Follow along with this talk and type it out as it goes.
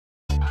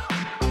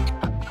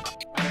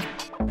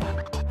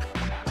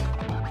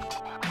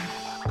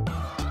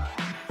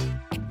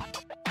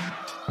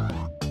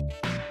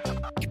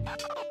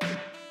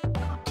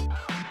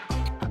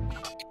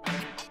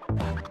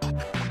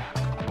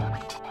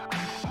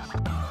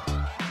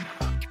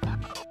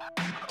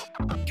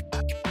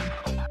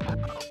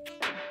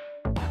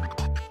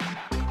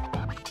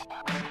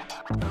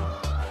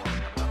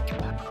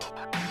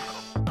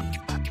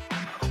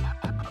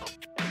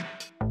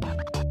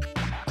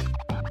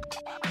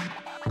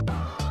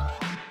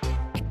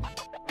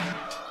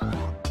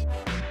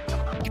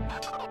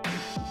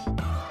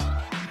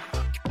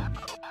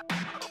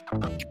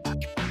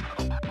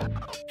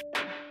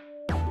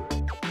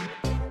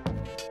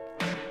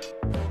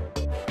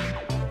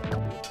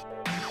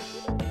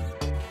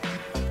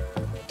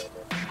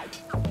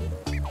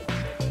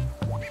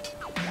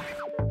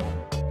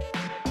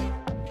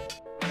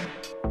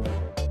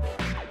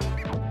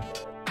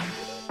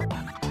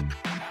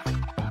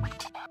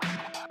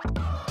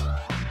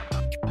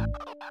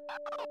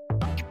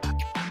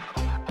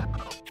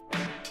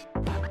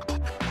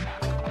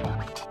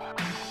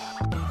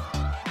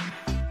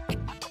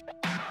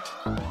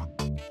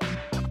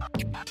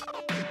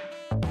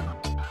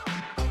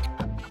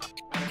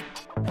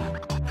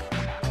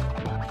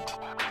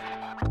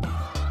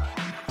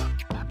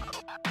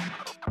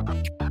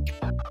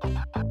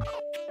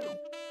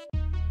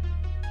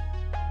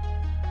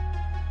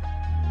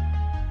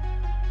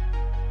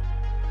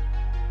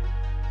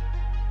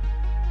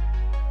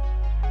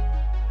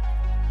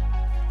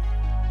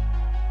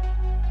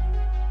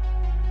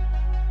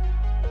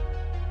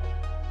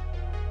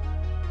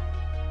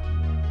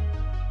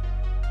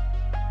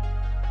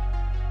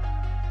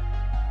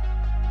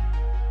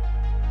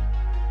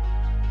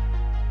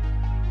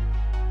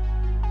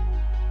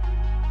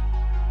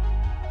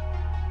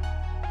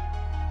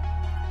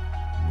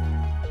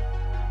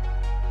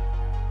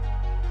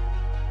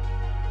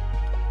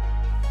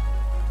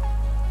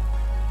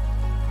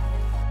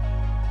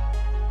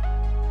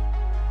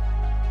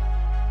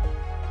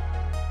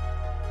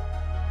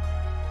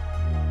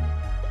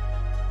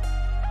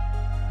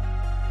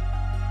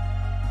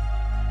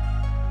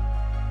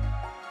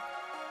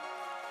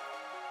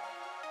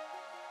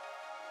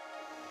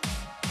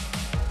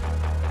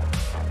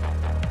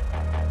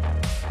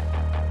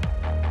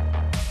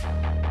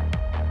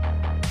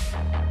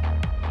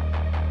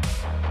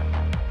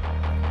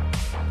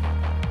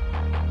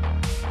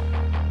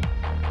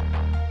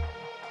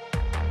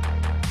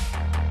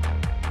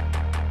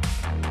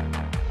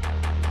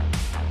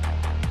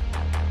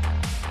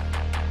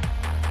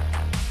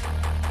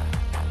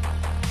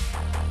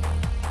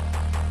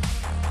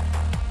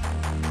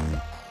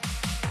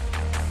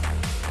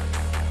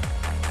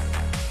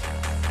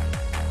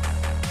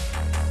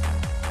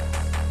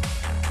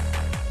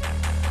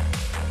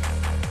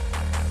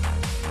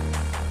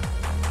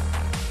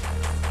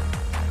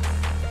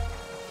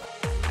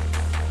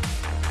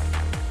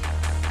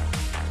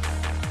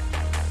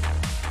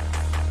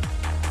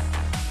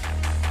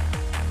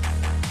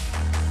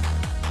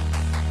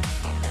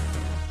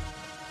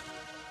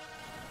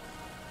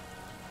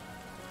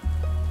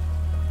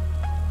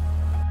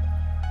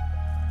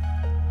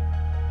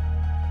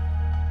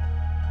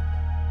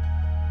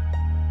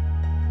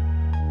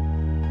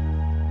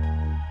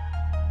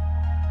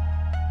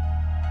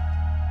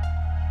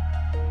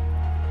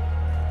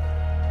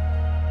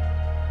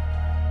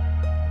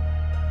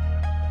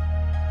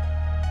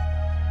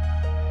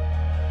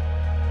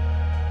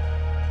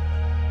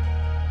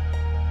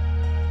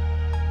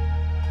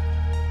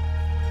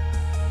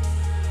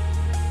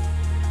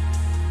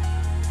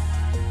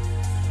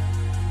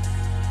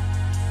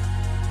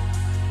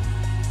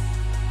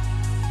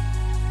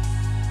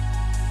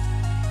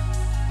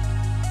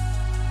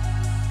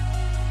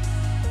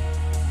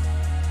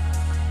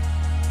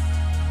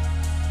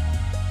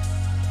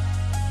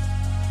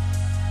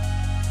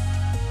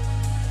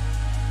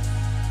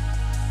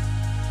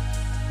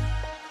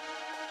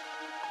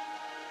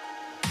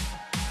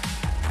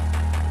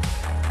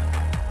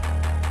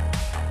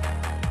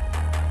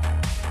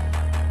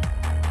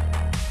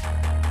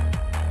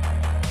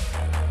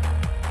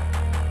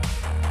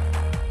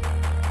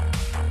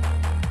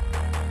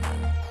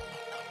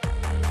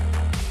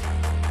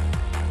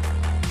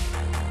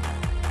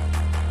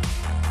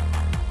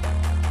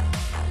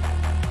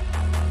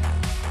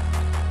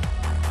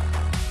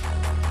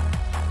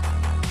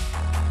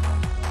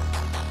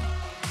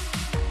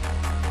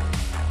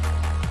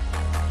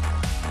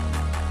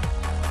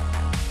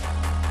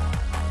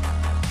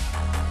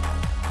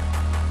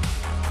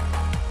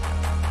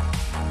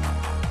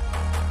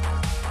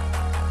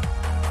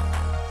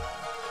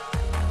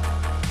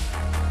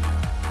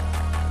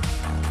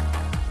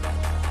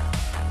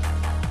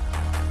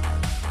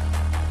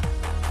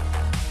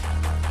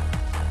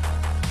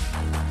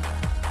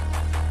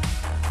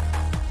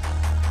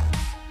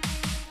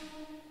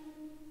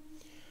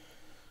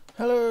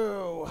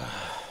Hello.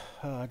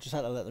 I just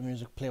had to let the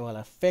music play while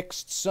I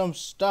fixed some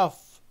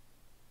stuff.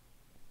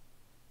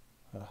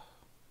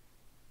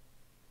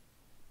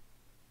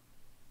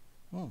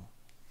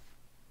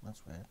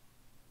 That's weird.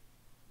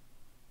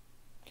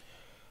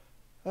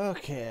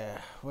 Okay,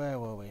 where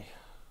were we?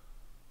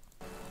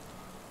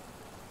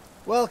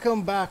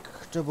 Welcome back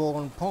to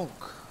Born Punk.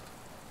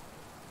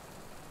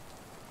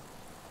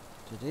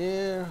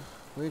 Today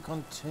we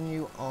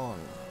continue on.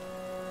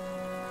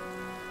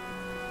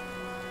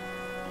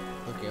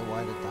 Okay, why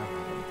did that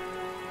happen?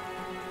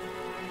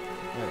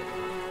 There we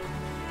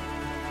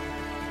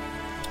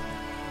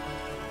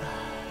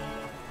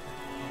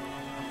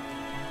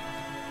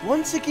go.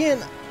 Once again,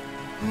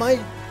 my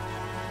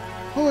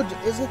hood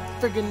isn't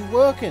friggin'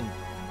 working.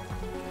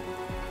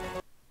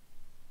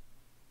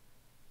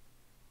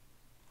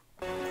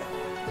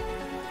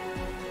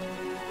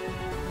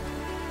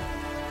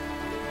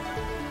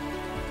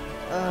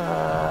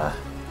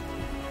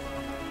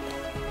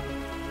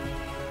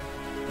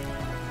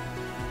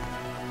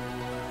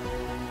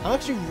 I'm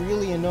actually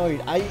really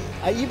annoyed. I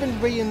even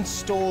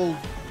reinstalled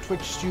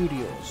Twitch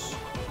Studios.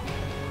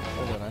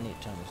 Hold on, I need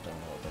to turn this down a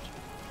little bit.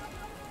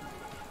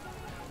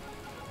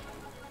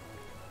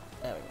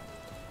 There we go.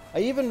 I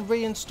even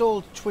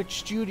reinstalled Twitch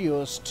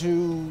Studios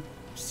to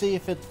see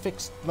if it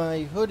fixed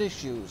my hood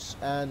issues,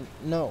 and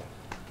no.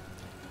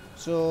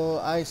 So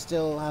I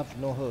still have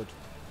no hood.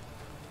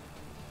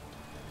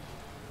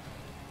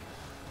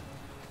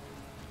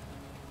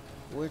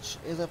 Which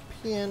is a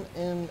pain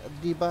in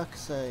the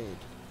backside.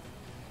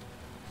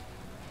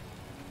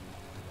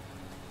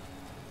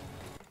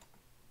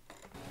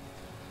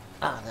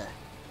 Ah, there.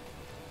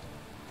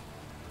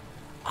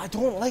 I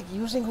don't like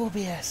using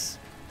OBS.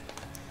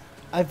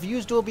 I've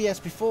used OBS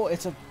before.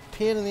 It's a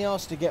pain in the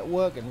ass to get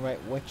working. Right,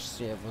 which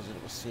save was it?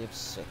 It was save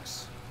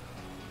 6.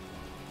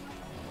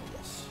 Oh,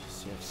 yes,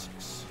 save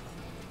 6.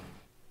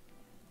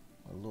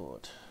 Oh,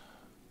 Lord.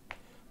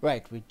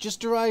 Right, we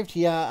just arrived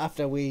here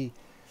after we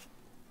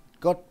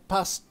got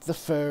past the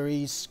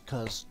furries,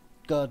 because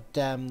god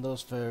damn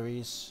those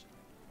furries.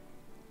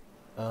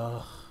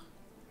 Ugh.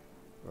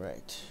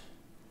 Right.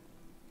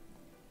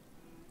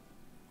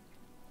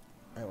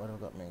 Right, what have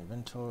I got in my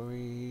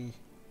inventory?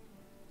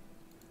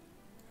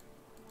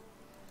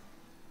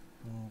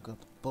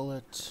 Got the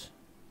bullet,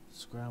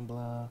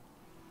 scrambler.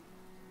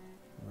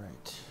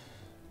 Right.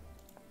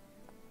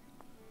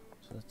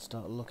 So let's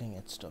start looking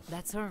at stuff.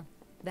 That's her.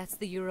 That's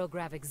the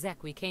Eurograph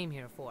exec we came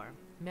here for.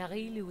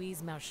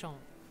 Marie-Louise Marchand,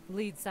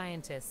 lead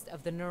scientist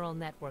of the Neural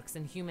Networks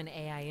and Human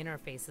AI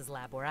Interfaces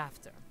lab we're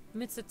after.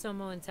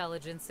 Mitsutomo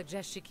Intelligence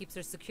suggests she keeps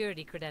her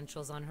security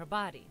credentials on her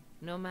body.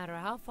 No matter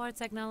how far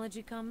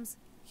technology comes,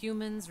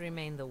 humans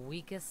remain the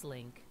weakest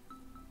link.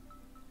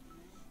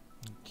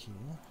 Okay.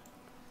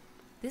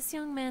 This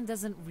young man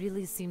doesn't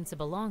really seem to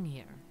belong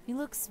here. He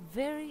looks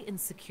very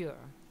insecure.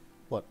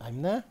 What,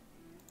 I'm there?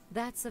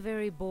 That's a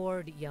very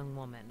bored young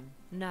woman.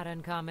 Not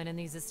uncommon in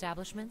these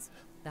establishments.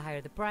 The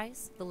higher the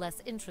price, the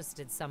less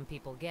interested some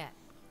people get.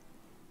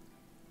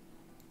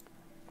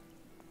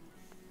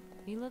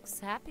 He looks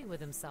happy with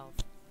himself.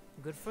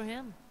 Good for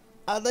him.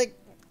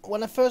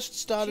 When I first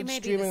started She may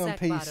streaming be on the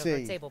sex bot of her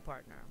PC. table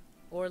partner.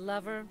 Or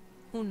lover.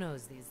 Who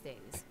knows these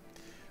days?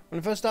 When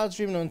I first started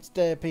streaming on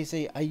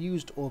PC, I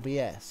used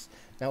OBS.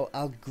 Now,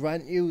 I'll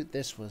grant you,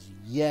 this was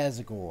years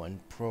ago,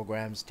 and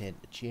programs tend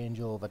to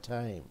change over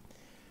time.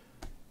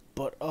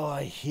 But, oh,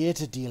 I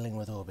hated dealing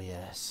with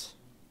OBS.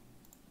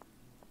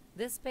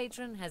 This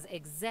patron has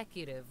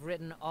executive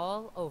written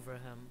all over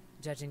him.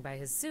 Judging by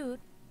his suit,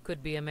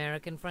 could be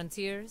American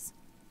frontiers.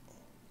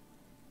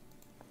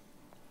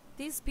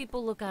 These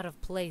people look out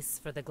of place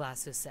for the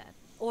Glassouset,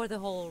 or the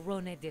whole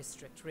Rhone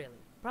district,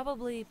 really.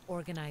 Probably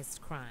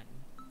organized crime.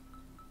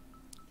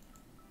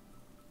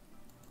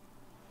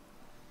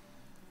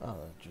 Oh,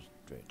 that's just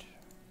great.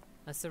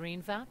 A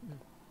serene fountain.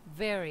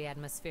 Very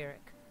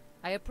atmospheric.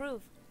 I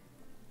approve.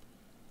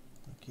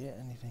 Okay,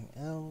 anything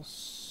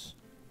else?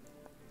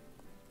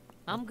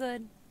 I'm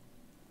good.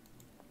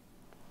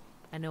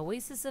 An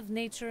oasis of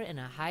nature in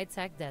a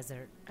high-tech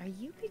desert. Are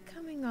you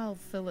becoming all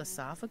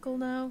philosophical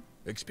now?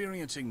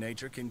 Experiencing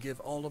nature can give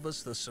all of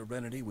us the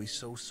serenity we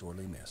so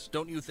sorely miss.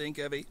 Don't you think,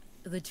 Evie?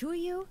 The two of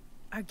you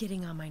are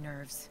getting on my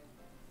nerves.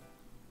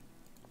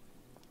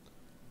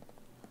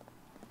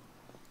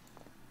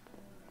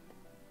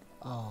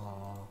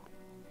 Oh.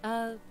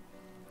 A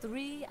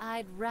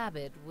three-eyed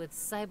rabbit with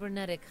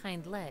cybernetic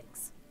hind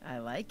legs. I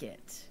like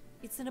it.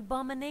 It's an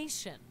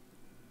abomination.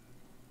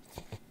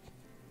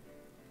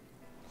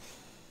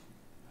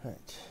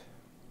 Right.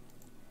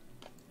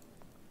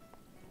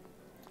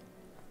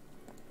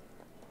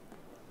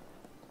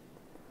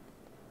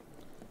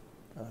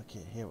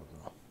 Okay, here we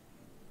go.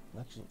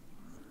 Actually,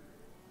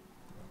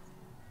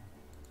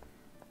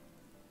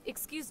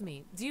 Excuse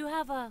me, do you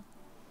have a...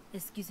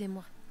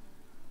 Excusez-moi.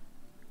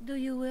 Do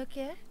you work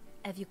here?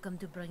 Have you come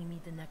to bring me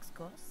the next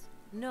course?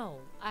 No,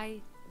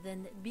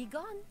 Then be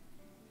gone.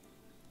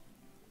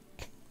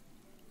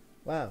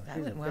 wow, That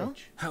she's a went well.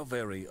 bitch. How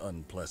very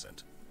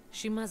unpleasant.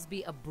 She must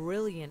be a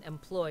brilliant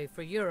employee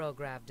for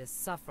Eurograv to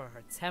suffer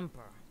her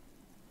temper.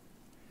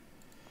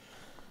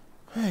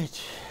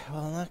 Right.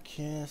 Well, in that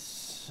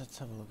case, let's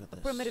have a look at this.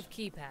 Primitive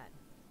keypad.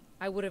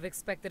 I would have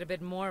expected a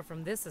bit more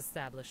from this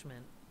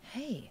establishment.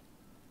 Hey,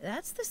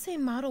 that's the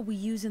same model we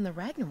use in the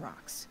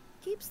Ragnaroks.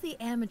 Keeps the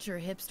amateur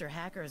hipster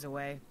hackers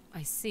away.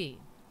 I see.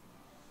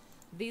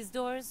 These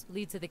doors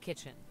lead to the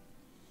kitchen.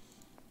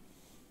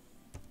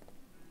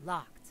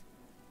 Locked.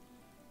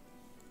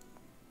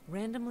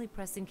 Randomly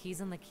pressing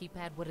keys on the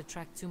keypad would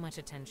attract too much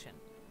attention,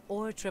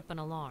 or trip an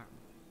alarm.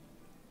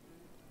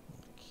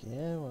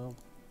 Okay, well,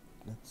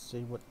 let's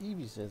see what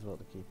Evie says about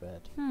the keypad.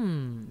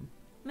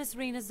 Miss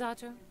Rena's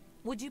daughter,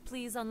 would you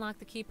please unlock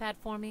the keypad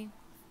for me?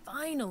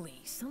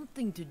 Finally,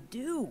 something to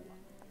do.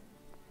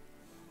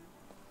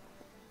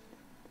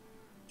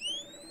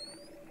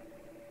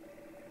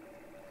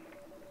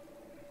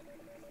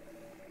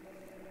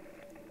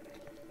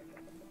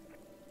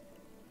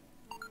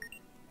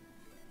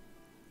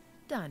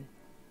 Done.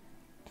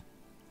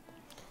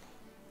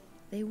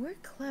 They were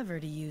clever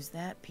to use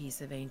that piece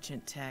of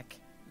ancient tech.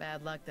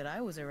 Bad luck that I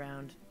was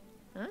around.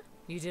 Huh?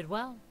 You did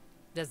well.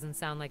 Doesn't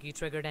sound like you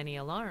triggered any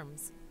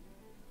alarms.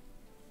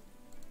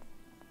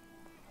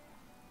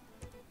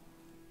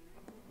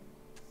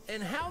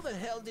 And how the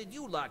hell did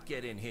you lot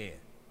get in here?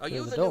 Are There's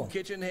you the the door. new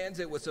kitchen hands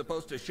that were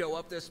supposed to show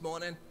up this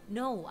morning?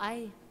 No,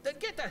 Then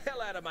get the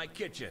hell out of my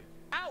kitchen!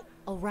 Out!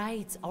 All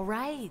right, all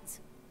right.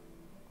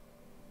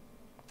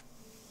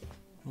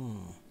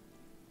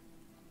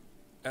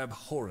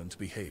 Abhorrent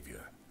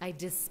behavior. I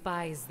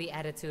despise the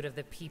attitude of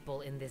the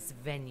people in this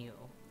venue.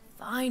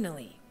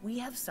 Finally, we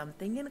have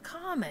something in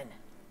common.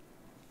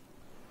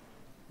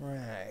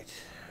 Right.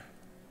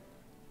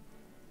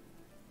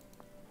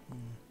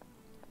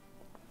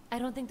 I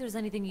don't think there's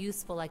anything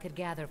useful I could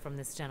gather from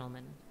this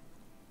gentleman.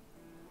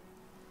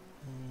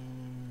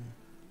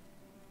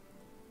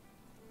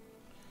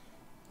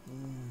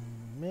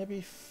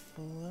 Maybe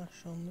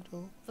flash on the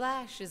door?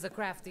 Flash is a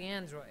crafty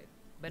android,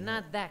 but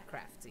not that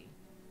crafty.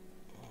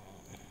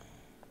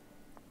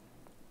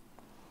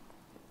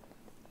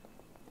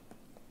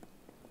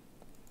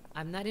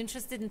 I'm not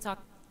interested in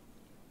talk.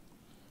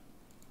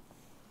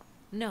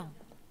 No,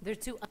 they're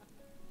too.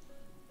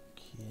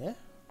 Okay.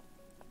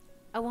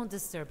 I won't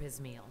disturb his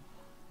meal.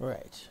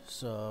 Right,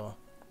 so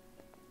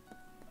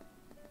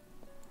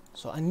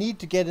I need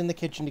to get in the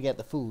kitchen to get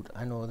the food.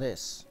 I know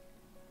this.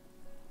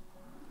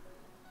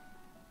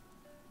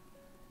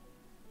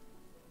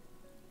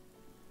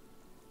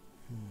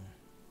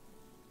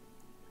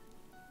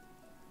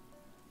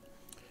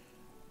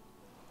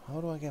 How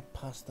do I get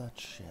past that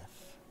chef?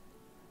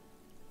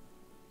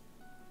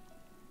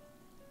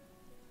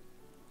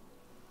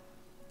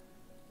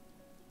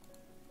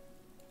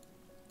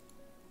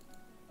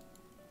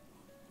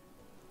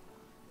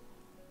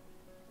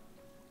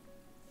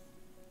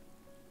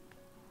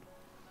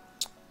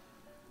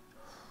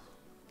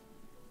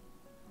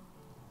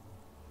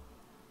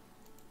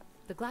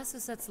 The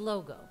Glassoset's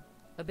logo,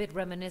 a bit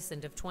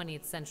reminiscent of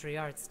 20th century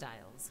art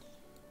styles.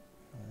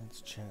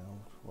 Let's check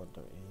out what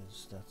there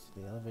is. That's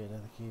the elevator,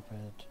 the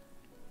keypad,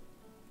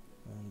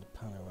 and the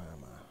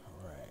panorama.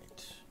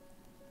 Right.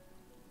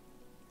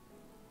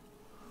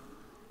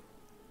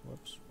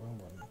 Whoops, wrong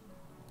one.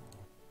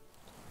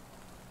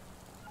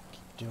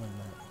 Keep doing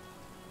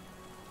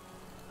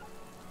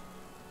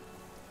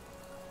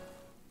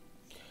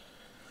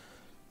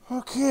that.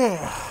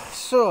 Okay,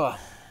 so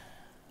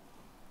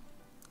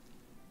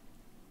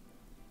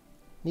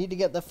need to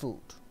get the food.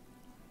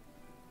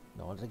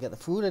 In order to get the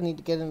food, I need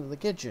to get into the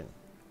kitchen.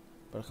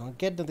 But I can't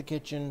get into the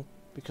kitchen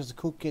because the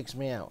cook kicks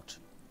me out.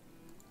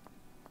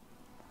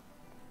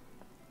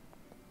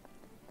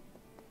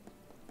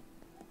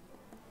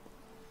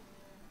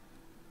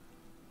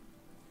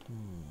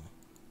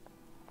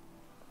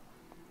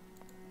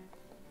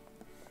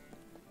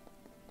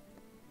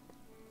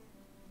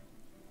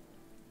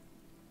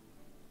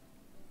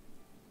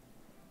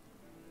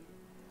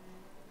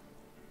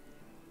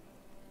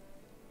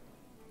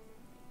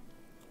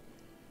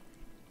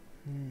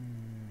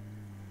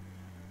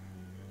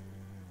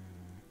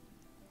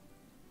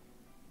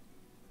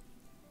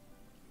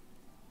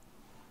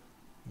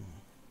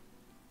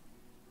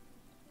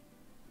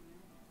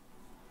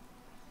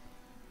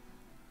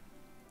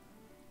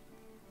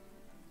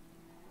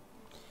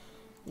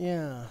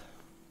 Yeah.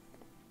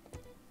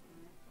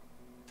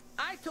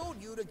 I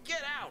told you to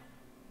get out!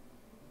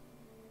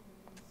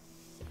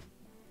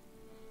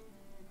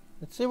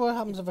 Let's see what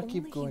happens if I Only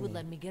keep he going. would in.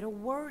 let me get a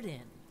word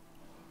in.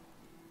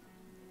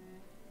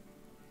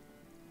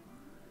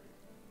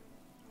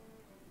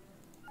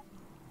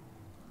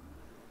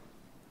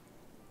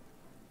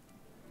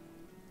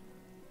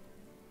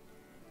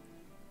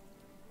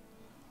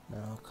 No,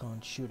 I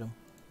can't shoot him.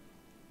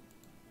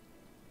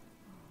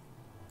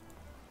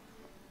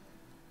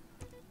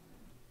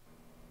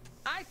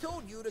 I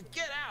told you to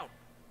get out!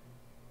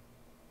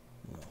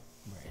 No,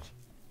 right.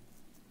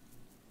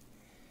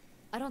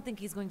 I don't think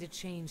he's going to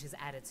change his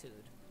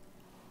attitude.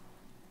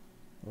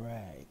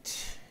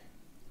 Right.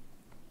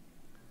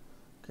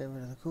 Get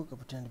rid of the cook or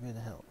pretend to be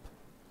the help.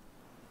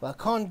 Well,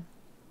 I can't...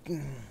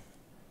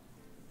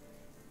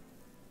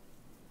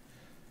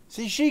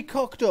 See, she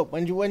cocked up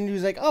when you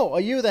was like, "Oh, are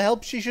you the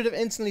help?" She should have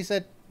instantly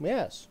said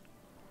yes.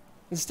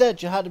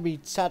 Instead, you had to be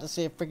sad to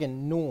say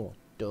friggin' no,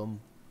 dumb.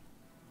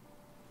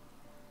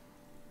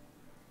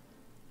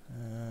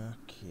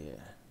 Okay.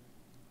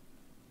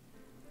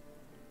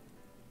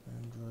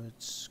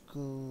 Android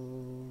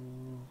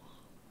school.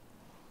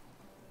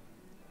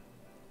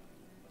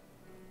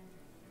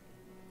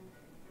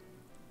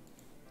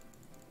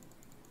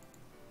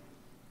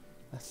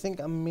 I think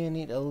I may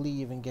need to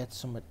leave and get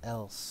something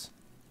else.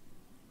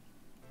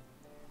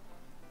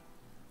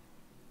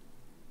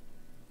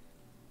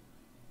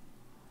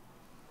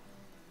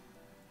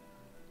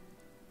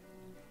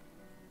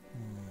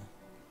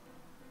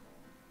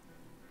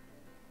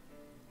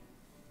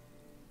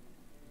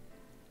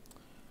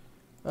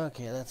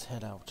 Okay, let's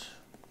head out.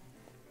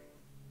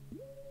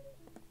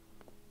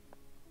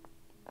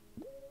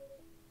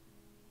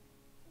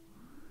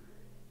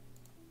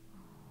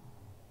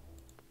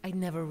 I'd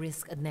never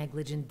risk a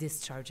negligent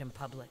discharge in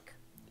public.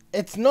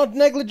 It's not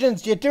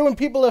negligence. You're doing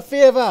people a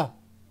favor.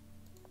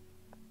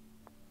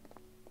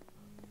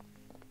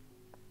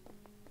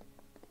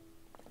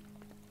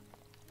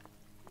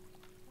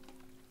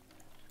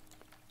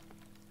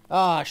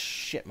 Ah,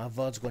 shit. My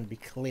VOD's going to be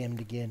claimed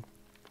again.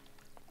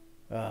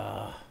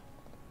 Ah.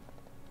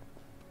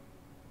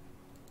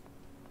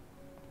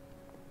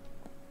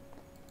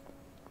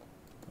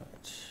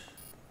 Right.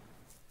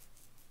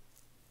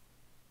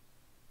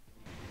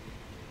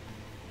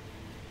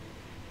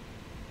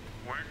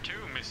 Where to,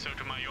 Miss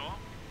Sotomayor?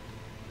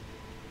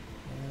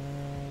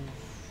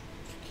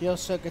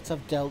 Kiosk circuits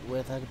I've dealt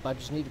with. I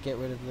just need to get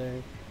rid of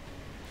the...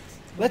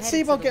 We're Let's see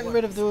headed about to the getting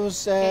rid of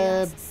works. those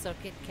Chaos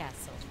Circuit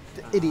Castle.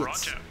 idiots.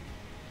 Roger.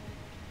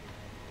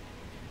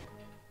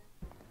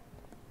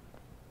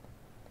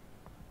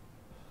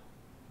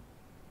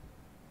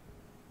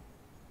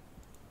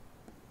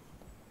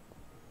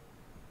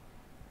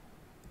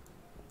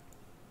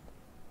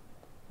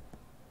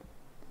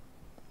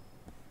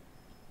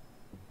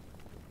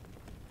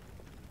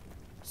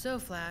 So,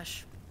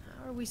 Flash,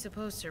 how are we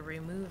supposed to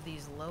remove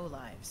these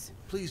lowlives?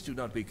 Please do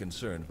not be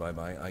concerned by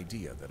my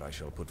idea that I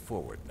shall put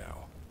forward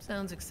now.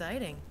 Sounds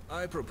exciting.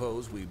 I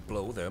propose we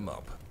blow them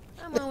up.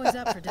 I'm always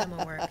up for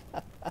demo work.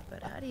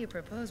 But how do you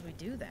propose we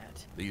do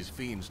that? These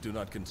fiends do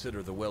not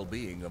consider the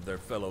well-being of their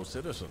fellow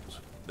citizens.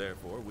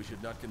 Therefore, we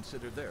should not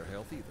consider their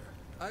health either.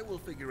 I will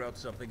figure out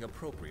something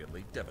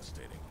appropriately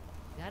devastating.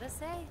 Gotta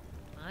say,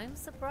 I'm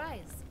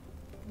surprised.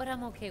 But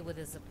I'm okay with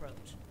this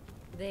approach.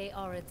 They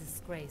are a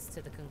disgrace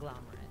to the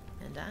conglomerate.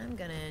 And I'm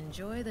gonna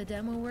enjoy the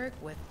demo work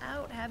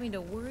without having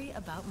to worry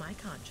about my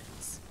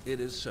conscience. It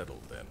is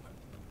settled then.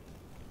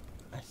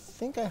 I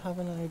think I have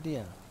an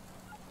idea.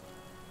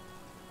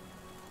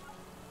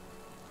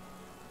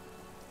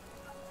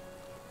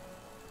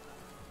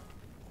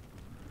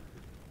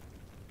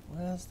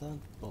 Where's that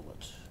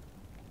bullet?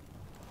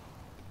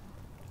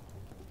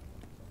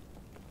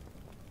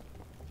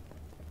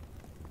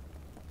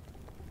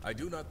 I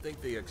do not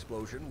think the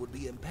explosion would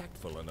be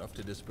impactful enough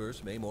to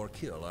disperse, maim, or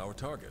kill our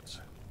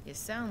targets. You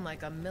sound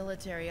like a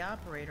military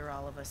operator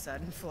all of a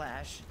sudden,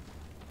 Flash.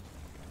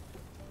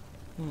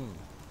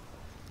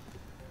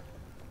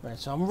 Right,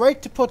 so I'm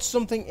right to put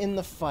something in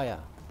the fire.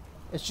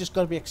 It's just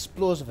got to be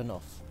explosive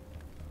enough.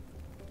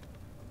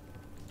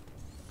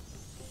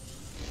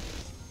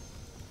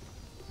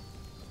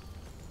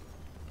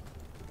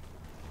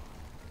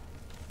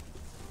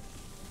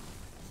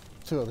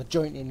 So the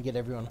joint in and get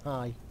everyone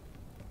high.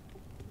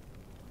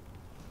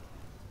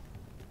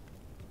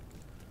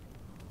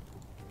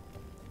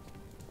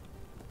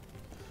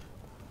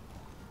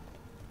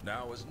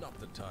 Now is not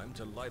the time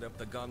to light up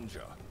the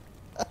ganja.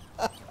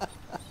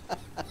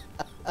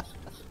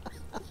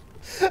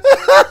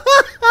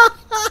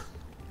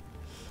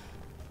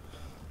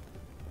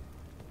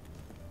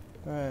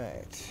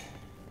 Right.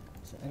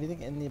 So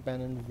anything in the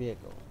abandoned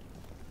vehicle?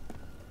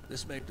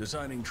 This may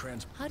designing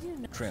How do you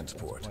know?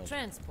 transport.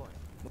 Transport.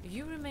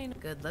 You remain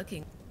Good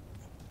looking.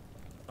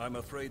 I'm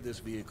afraid this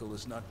vehicle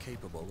is not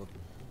capable of...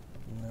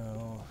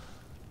 No.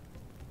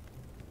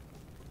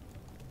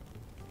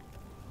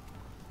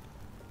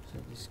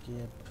 Set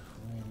escape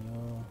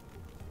radio.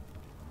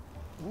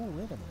 Ooh,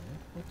 wait a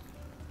minute.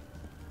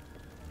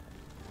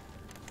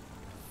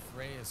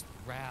 Freya's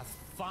Wrath.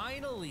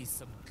 Finally,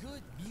 some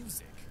good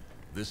music.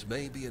 This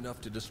may be enough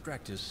to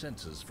distract his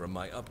senses from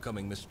my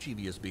upcoming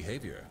mischievous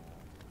behavior.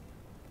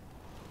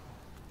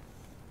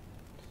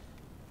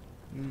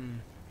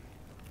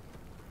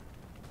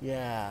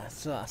 Yeah,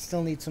 so I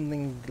still need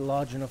something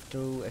large enough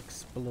to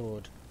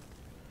explode.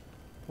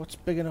 What's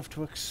big enough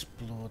to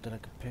explode that I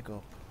could pick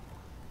up?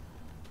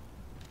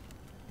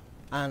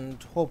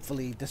 And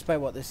hopefully, despite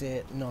what they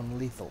say,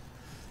 non-lethal.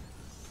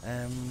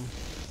 I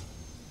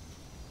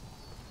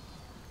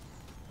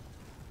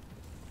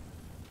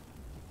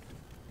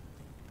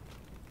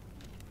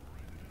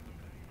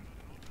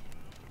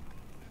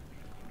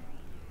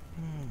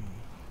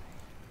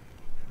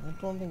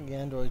don't think the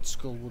Android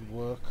skull would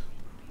work.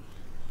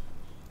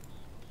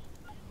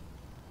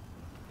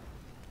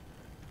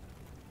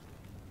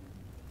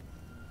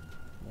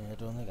 I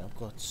don't think I've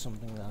got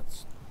something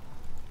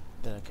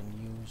that I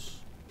can use.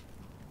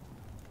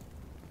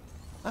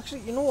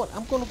 Actually, you know what?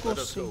 I'm gonna go Let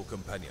us see. go,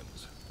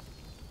 companions.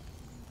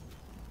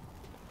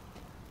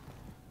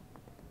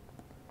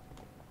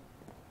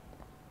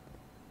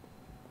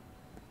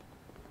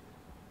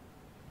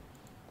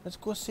 Let's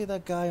go see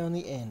that guy on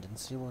the end and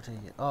see what he...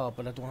 Oh,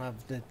 but I don't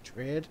have the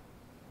trade.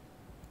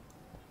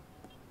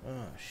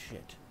 Oh,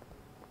 shit.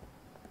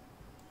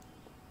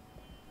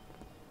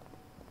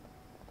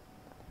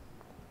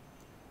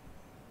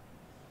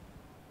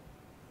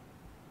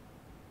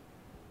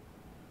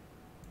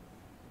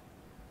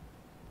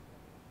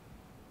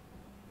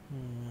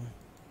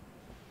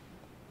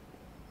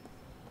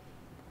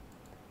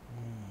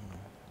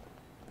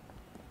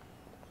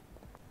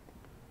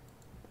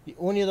 The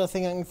only other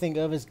thing I can think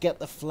of is get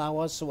the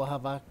flowers so we'll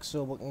have access,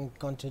 so we can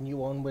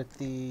continue on with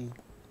the...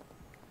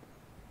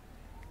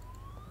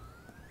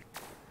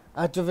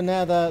 After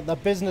now, they're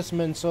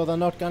businessmen, so they're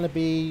not going to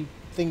be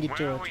thingy Where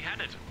to are it. we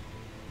headed?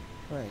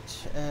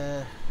 Right,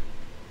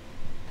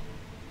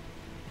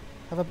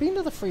 have I been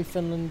to the Free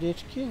Finland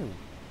HQ?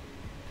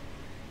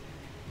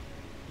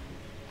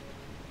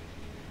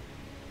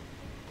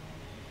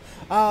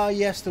 Ah,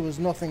 yes, there was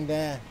nothing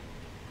there.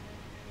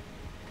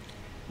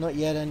 Not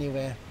yet,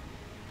 anyway.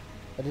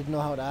 I didn't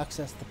know how to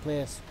access the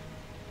place.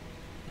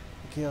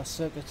 The Chaos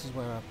Circuits is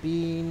where I've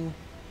been.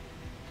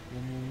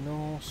 The new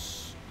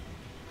Norse.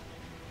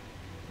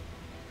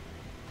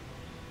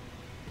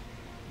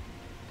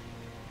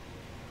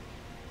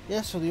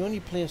 Yeah, so the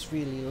only place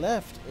really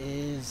left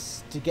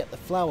is to get the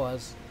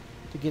flowers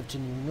to give to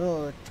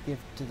to give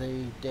to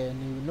the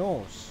new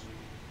Norse.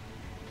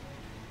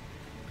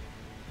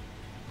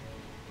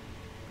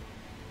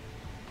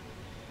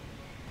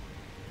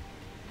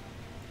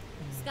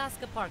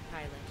 Skaska Park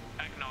pilot.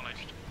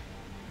 Acknowledged.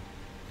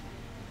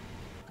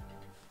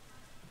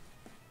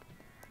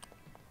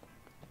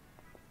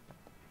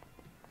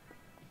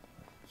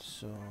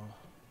 So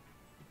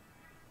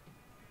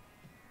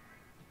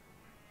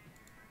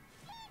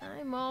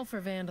I'm all for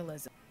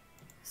vandalism.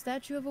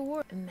 Statue of a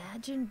War.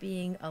 Imagine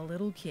being a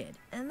little kid,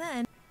 and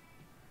then...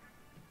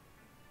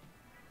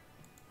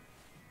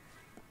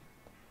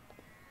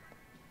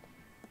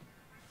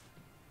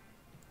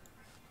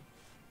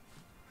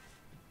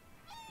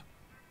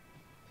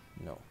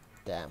 no,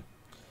 damn.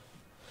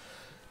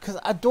 Cause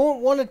I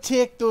don't want to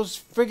take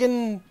those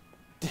friggin'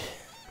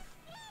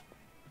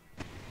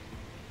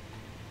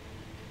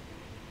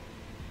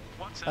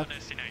 What's our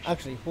destination?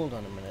 Actually, hold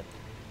on a minute.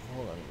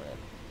 Hold on a minute.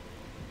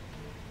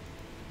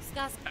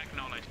 Skaska.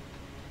 Acknowledged.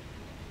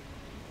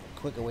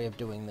 Quicker way of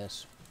doing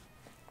this.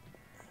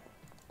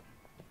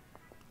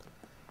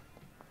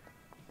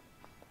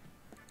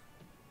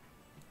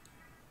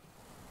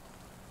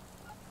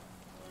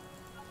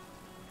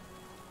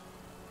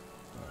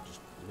 I'll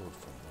just load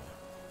from there.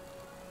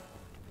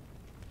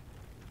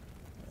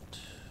 Right.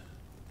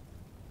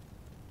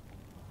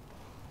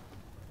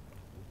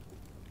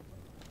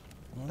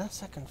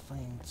 Unless I can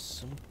find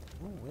some...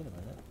 Oh, wait a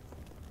minute.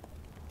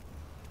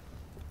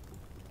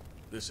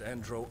 This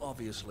Andro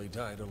obviously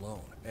died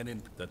alone, and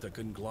in that the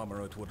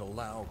conglomerate would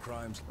allow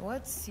crimes.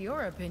 What's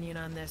your opinion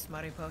on this,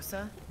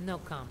 Mariposa? No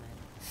comment.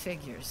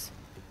 Figures.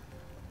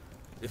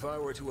 If I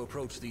were to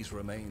approach these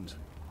remains,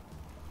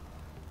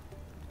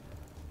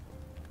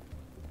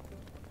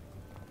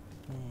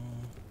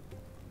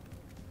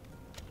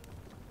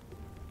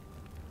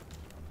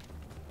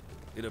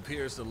 it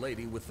appears the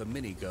lady with the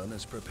minigun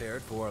is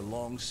prepared for a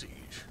long siege.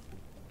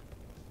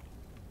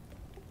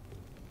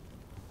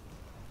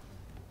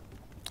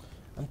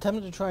 I'm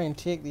tempted to try and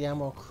take the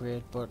ammo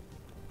crate, but...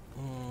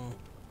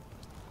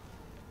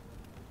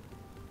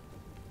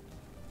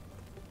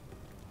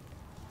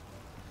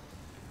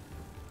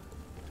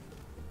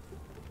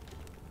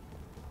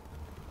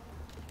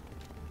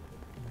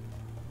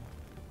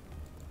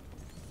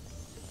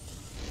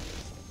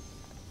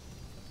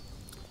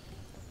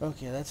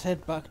 Okay, let's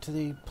head back to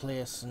the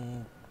place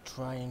and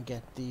try and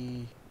get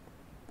the...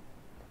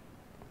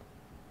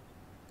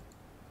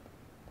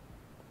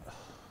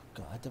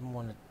 God, I didn't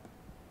want to...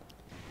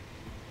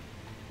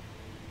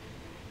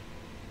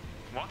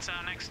 What's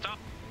our next stop?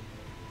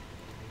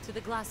 To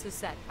the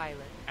Glassusette pilot.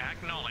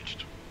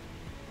 Acknowledged.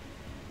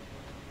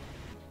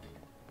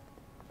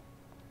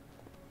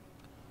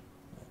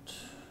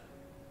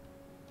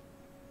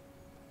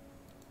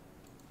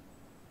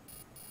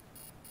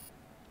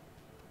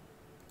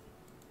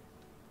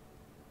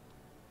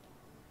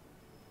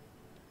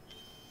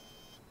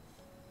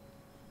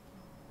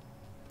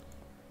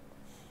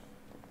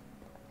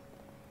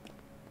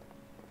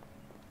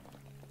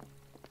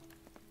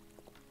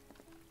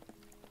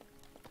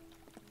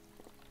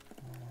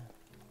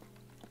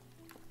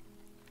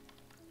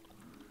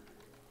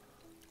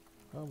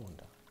 I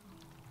wonder.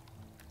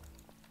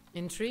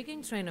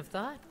 Intriguing train of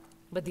thought,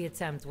 but the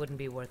attempt wouldn't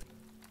be worth.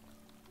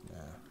 Nah,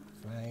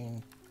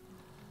 fine.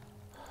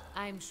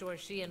 I'm sure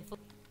she and.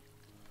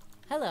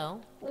 Hello.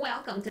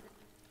 Welcome to...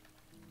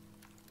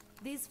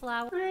 These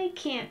flowers. I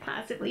can't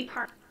possibly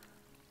part...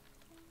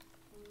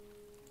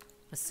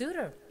 A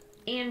suitor.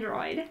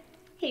 Android.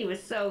 He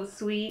was so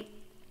sweet.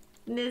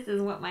 This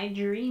is what my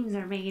dreams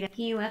are made of.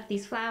 He left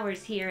these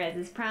flowers here as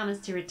his promise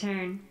to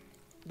return.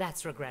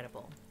 That's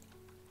regrettable.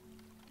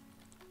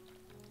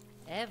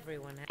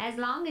 Everyone. As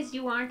long as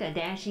you aren't a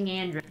dashing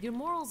android. Your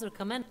morals are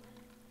commendable.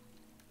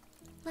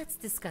 Let's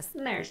discuss.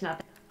 There's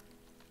nothing.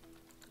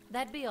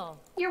 That'd be all.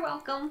 You're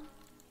welcome.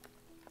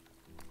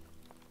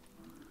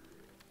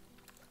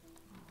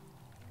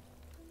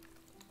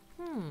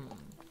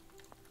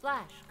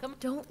 Flash, come.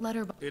 Don't let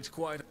her. It's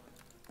quite...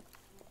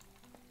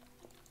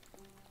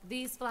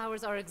 These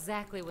flowers are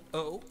exactly what.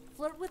 Oh?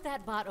 Flirt with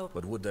that bot.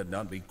 But would that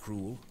not be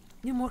cruel?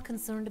 You're more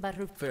concerned about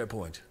her. Fair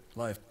point.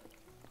 Life.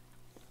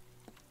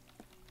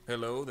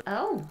 Hello there.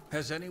 Oh.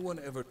 Has anyone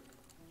ever...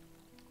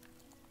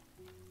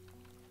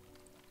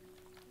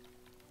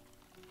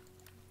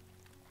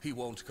 He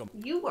won't come.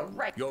 You were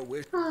right. Your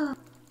wish...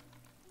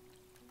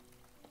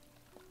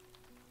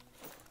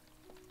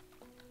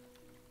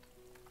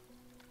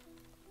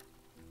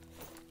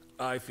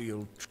 I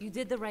feel... You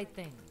did the right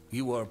thing.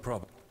 You are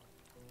prob...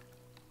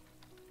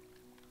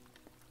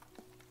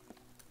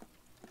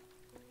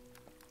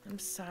 I'm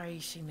sorry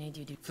she made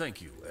you do.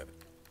 Thank you, Evan.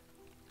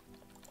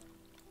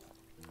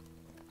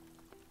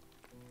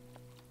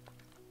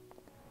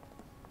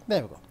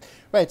 There we go.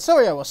 Right,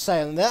 sorry I was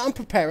silent there. I'm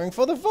preparing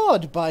for the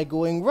VOD by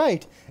going,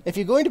 right, if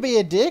you're going to be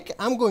a dick,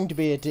 I'm going to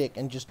be a dick,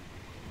 and just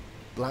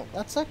blank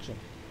that section.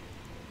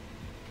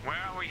 Where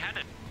are we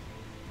headed?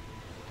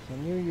 The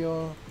New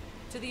York...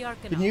 To the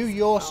Arcanals. The New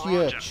York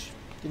Roger. Church.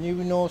 The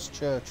New Norse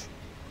Church.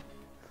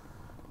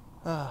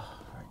 Ah,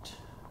 right.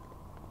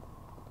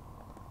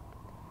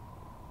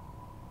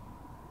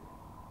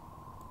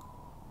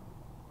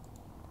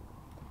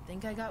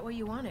 Think I got what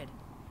you wanted.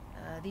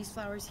 These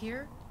flowers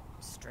here,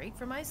 straight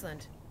from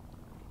Iceland.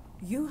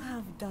 You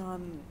have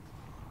done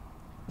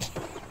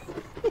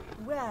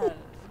well.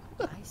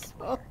 I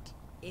swear.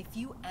 If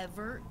you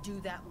ever do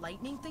that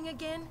lightning thing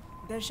again,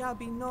 There shall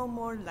be no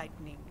more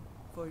lightning,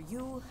 for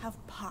you have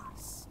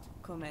passed.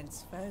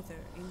 Commence further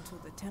into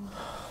the temple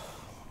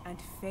and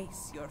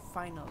face your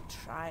final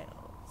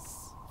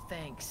trials.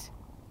 thanks.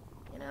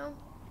 You know,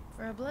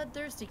 for a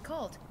bloodthirsty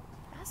cult,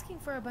 asking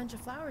for a bunch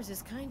of flowers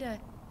is kinda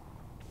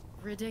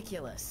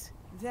ridiculous.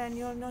 Then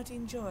you'll not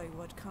enjoy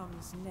what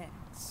comes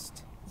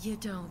next. You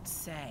don't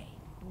say.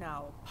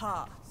 Now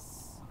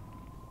pass.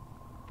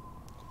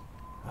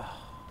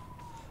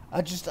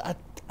 I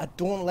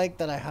don't like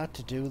that I had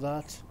to do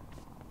that.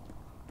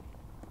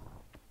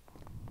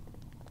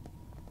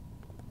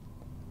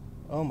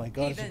 Oh my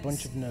god, it's a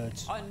bunch of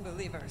nerds.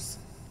 Unbelievers,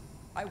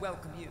 I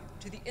welcome you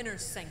to the inner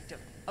sanctum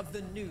of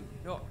the New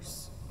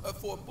Norse. A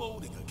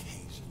foreboding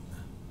occasion.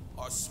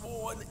 Our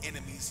sworn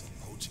enemies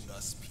approaching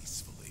us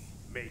peacefully.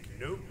 Make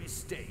no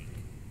mistake,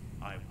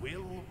 I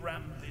will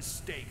ram this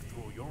stake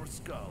through your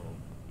skull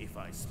if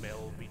I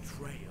smell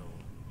betrayal.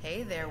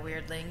 Hey there,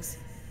 weirdlings.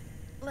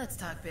 Let's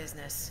talk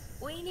business.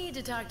 We need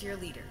to talk to your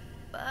leader,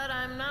 but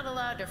I'm not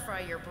allowed to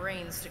fry your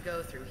brains to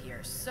go through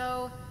here,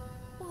 so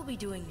we'll be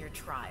doing your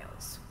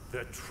trials.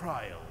 The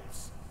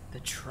trials.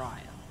 The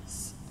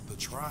trials. The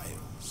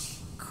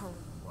trials.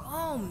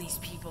 Chrome, these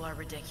people are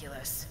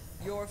ridiculous.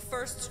 Your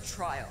first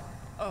trial,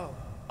 oh,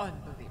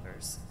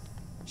 unbelievers,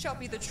 shall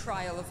be the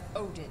trial of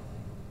Odin,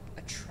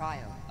 a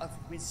trial of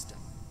wisdom.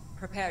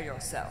 Prepare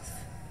yourself,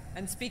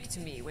 and speak to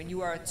me when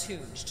you are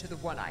attuned to the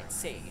one-eyed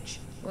sage.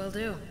 Will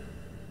do.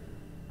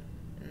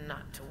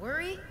 Not to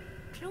worry,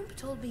 Trump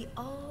told me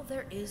all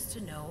there is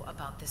to know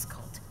about this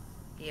cult.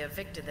 He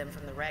evicted them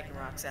from the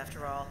Ragnaroks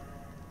after all.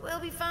 We'll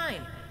be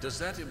fine. Does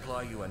that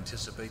imply you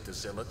anticipate the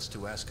zealots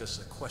to ask us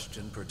a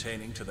question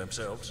pertaining to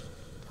themselves?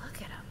 Look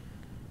at them.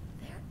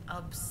 They're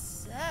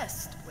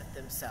obsessed with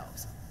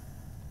themselves.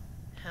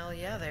 Hell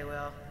yeah, they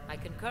will. I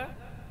concur.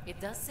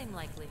 It does seem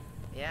likely.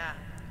 Yeah.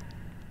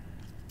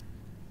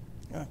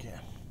 Okay.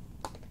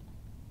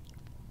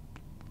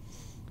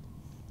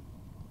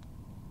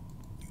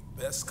 You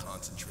best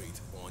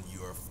concentrate on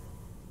your...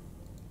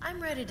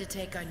 I'm ready to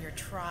take on your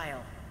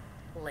trial,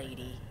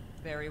 lady.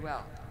 Very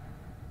well.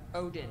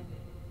 Odin,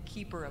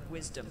 keeper of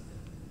wisdom,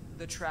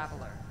 the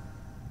traveler.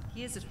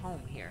 He is at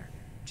home here.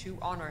 To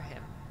honor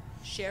him,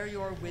 share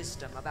your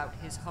wisdom about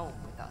his home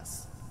with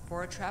us.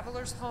 For a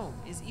traveler's home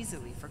is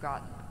easily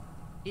forgotten.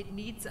 It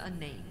needs a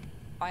name.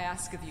 I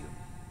ask of you,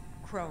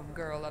 Chrome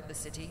girl of the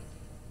city,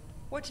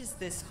 what is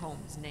this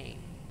home's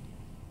name?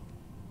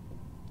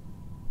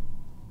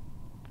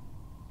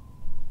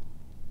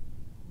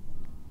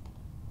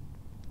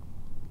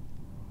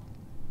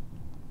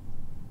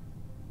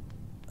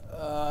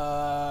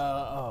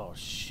 Oh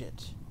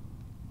shit.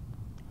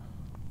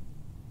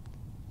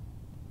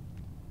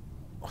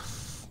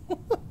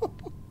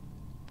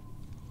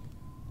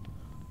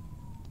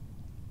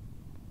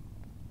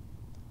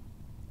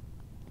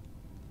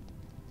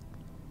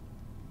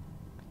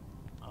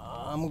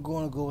 I'm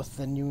gonna go with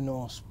the New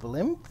Norse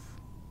blimp.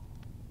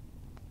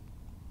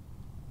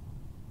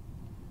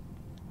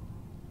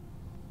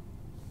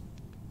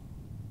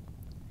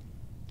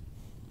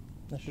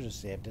 I should have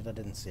saved it. I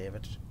didn't save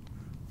it.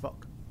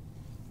 Fuck.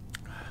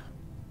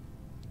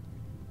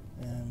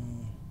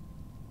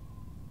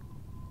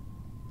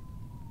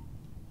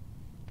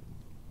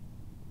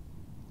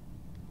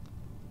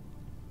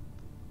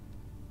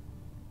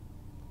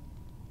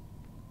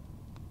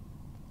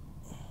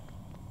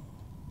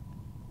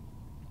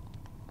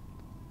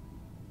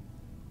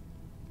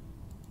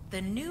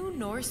 The new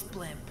Norse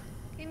blimp.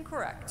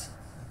 Incorrect.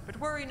 But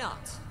worry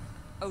not.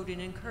 Odin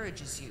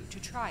encourages you to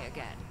try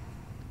again.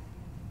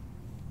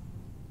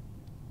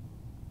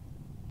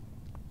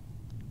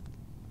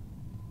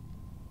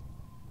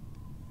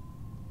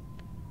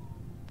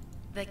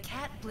 The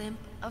cat blimp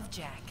of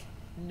Jack.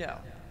 No.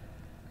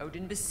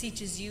 Odin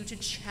beseeches you to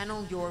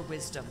channel your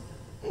wisdom.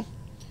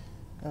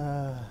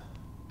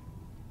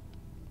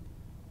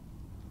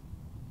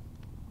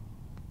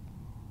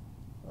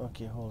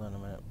 Okay, hold on a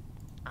minute.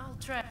 I'll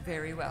try.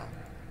 Very well.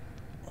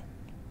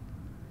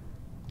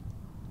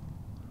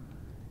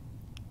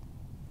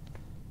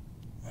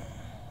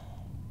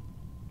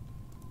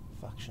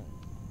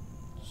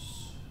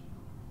 Factions.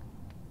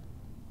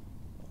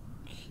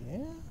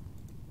 Okay.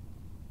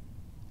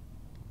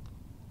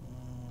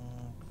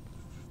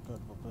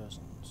 Notable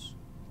persons.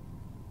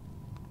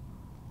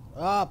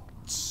 Ah,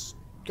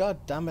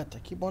 god damn it! I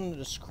keep wanting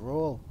to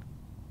scroll.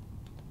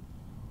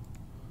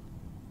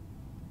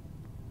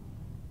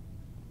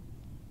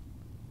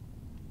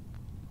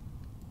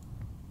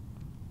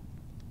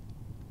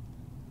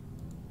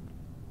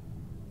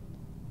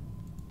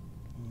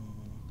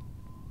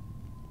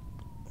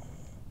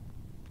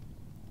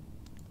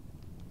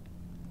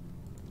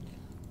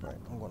 Right,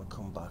 I'm gonna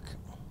come back.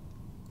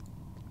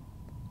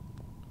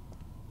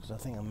 Because I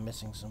think I'm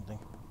missing something.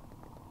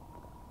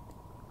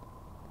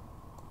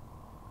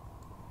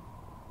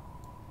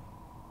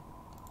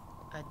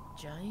 A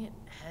giant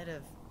head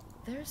of...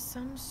 There's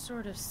some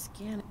sort of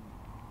skin.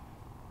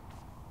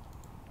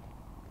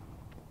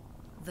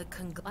 The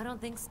I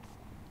don't think so.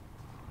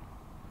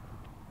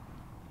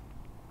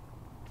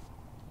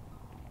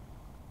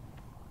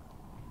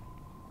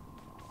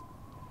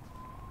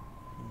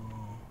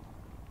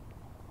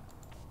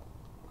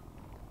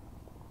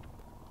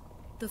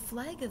 The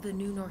flag of the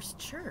New Norse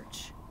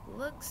Church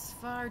looks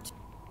far too...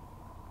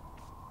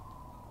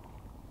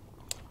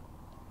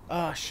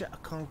 Ah, shit, I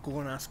can't go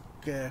and ask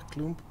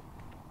Klump.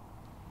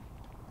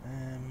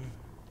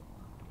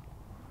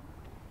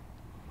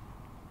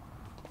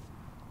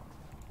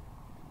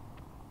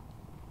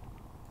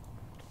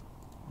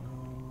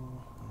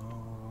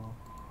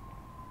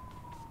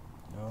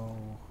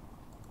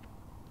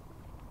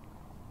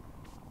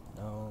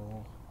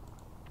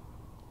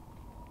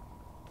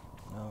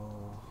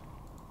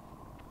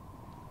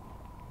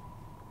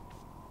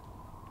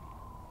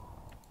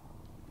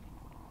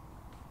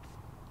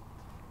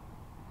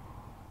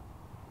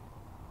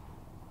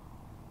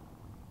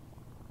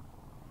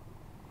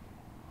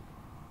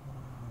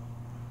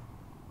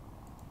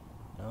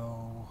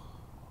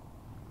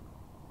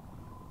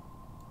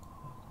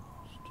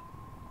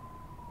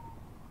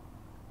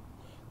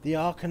 The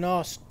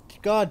Arcanos.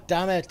 God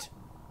damn it.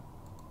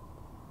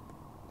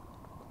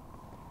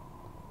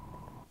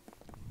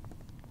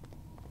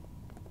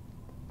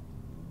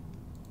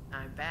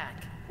 I'm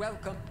back.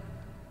 Welcome.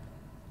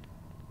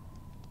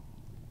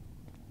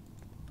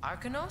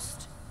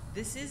 Arcanost?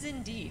 This is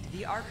indeed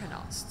the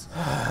Arcanost,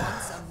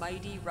 once a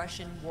mighty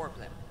Russian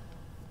warblimp.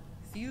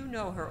 Few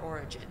know her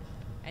origin,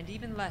 and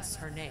even less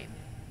her name.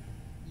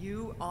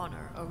 You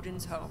honor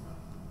Odin's home,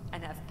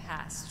 and have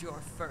passed your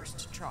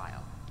first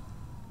trial.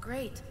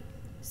 Great.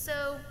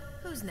 So,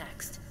 who's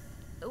next?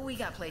 We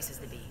got places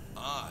to be.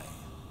 I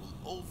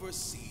will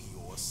oversee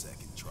your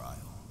second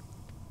trial.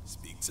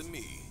 Speak to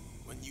me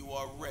when you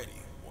are ready,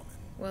 woman.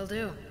 Will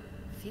do.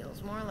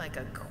 Feels more like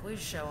a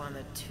quiz show on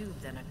the tube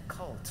than a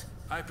cult.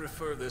 I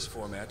prefer this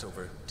format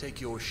over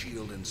take your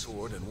shield and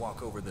sword and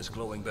walk over this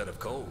glowing bed of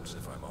coals,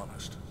 if I'm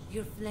honest.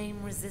 You're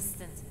flame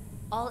resistant.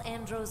 All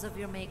andros of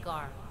your make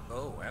are.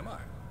 Oh, am I?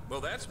 Well,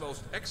 that's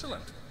most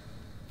excellent.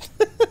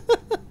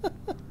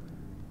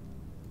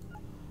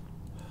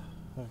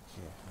 Okay.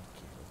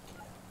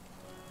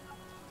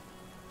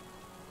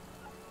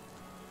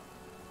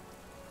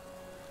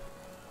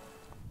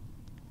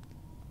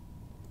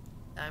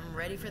 I'm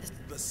ready for this.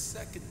 The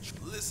second...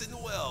 Listen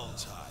well,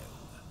 child.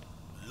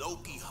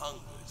 Loki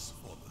hungers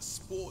for the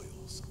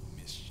spoils of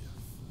mischief.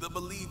 The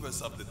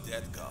believers of the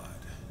dead god.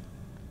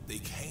 They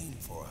came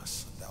for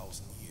us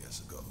 1,000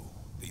 years ago.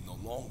 They no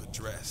longer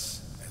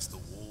dress as the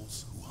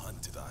wolves who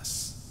hunted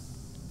us.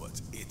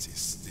 But it is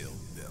still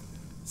them.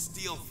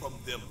 Steal from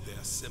them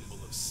their symbol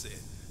of sin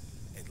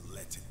and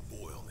let it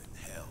boil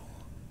in hell.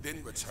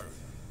 Then return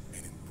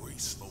and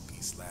embrace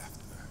Loki's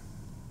laughter.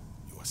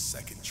 Your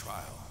second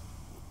trial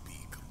will be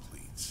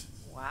complete.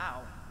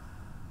 Wow.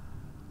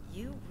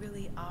 You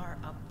really are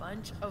a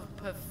bunch of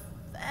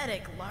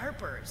pathetic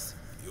LARPers.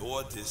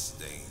 Your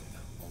disdain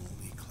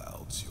only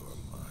clouds your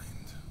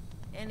mind.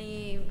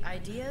 Any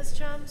ideas,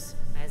 chums?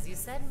 As you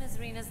said, Ms.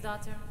 Rena's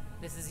daughter,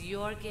 this is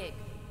your gig.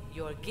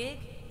 Your gig,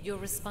 your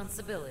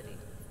responsibility.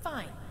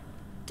 Fine.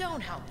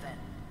 Don't help then.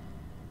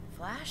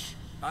 Flash?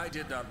 I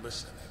did not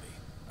listen, Abby.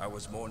 I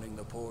was mourning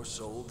the poor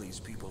soul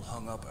these people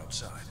hung up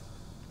outside.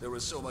 There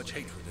was so much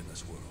hatred in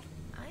this world.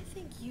 I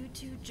think you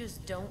two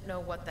just don't know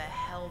what the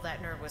hell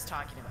that nerd was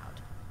talking about.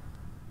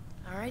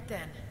 Alright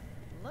then.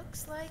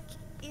 Looks like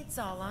it's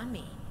all on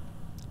me.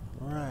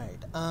 Right.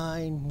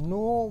 I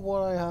know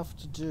what I have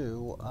to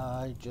do.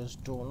 I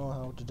just don't know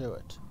how to do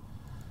it.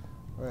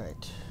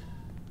 Right.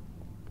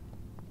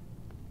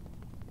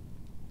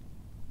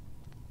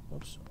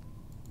 Oops.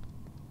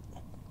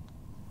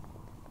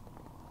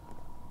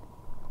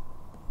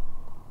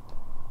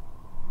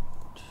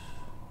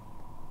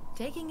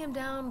 Taking him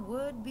down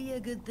would be a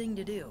good thing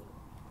to do,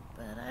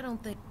 but I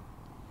don't think...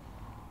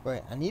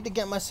 Right, I need to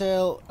get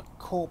myself a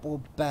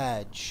corporal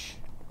badge.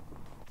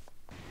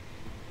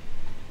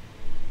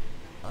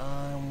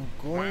 I'm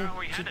going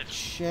to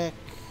check...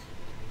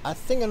 I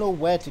think I know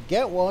where to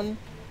get one.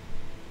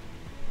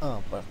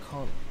 Oh, but I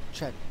can't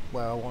check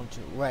where I want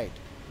to. Right.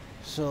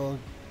 So...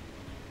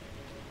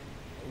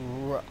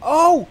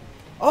 Oh!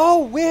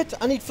 Oh, wait!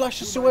 I need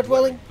flash of sewer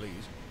dwelling. Please.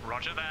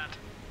 Roger that.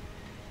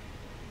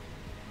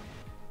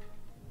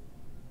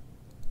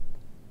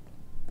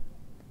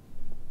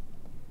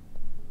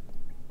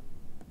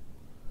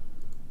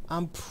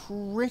 I'm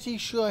pretty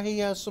sure he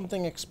has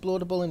something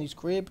explodable in his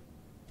crib.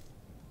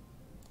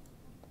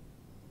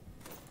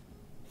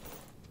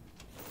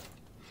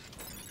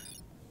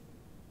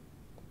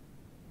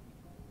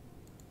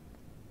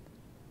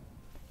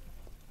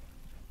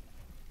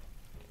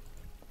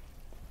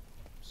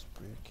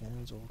 Spray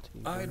cans, old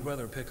TV. I'd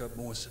rather pick up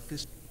more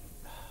sophisticated.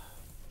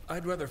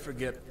 I'd rather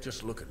forget.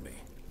 Just look at me.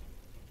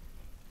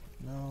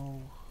 No.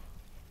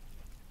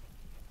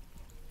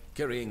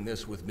 Carrying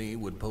this with me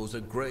would pose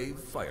a grave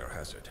fire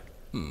hazard.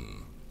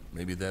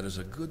 Maybe that is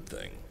a good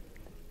thing.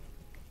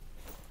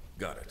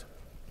 Got it.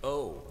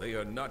 Oh, they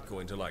are not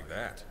going to like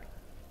that.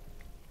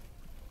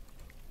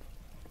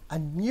 I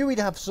knew he'd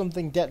have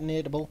something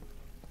detonatable.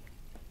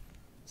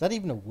 Is that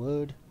even a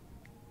word?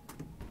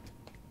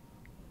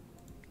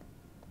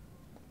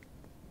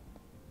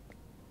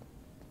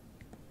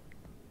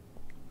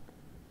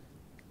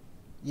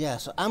 Yeah,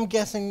 so I'm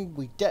guessing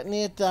we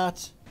detonate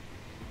that.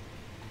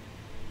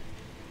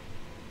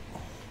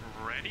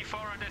 Ready for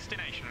our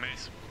destination,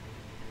 miss.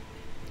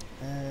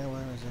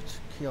 Where is it?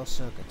 Chaos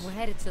Circuits. We're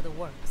headed to the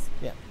works.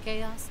 Yeah.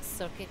 Chaos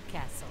Circuit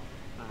Castle.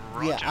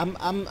 Roger. Yeah,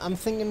 I'm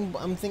thinking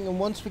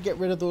once we get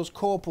rid of those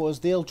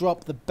corpos, they'll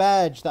drop the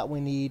badge that we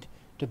need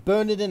to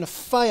burn it in a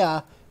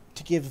fire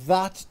to give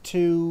that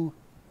to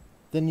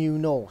the new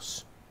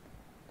Norse.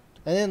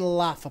 And then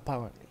laugh,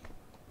 apparently.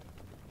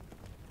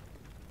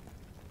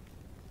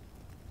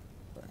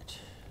 Right.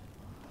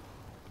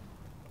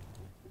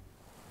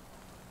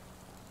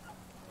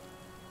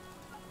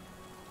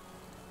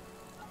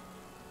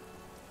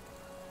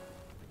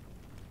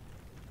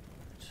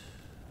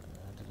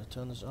 Did I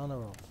turn this on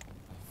or off?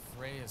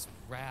 Freya's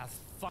wrath.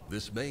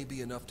 This may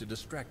be enough to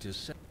distract his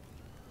sen-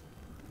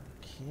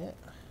 Okay.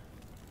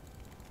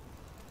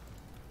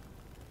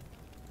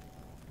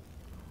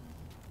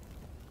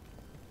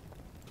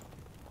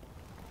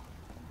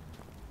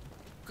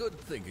 Good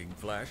thinking,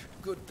 Flash.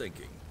 Good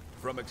thinking.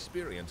 From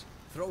experience,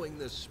 throwing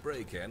this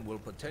spray can will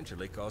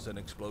potentially cause an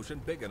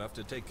explosion big enough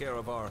to take care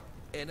of our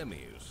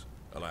enemies.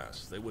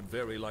 Alas, they would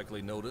very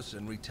likely notice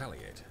and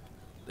retaliate.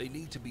 They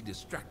need to be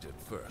distracted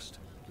first.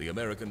 The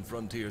American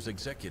Frontiers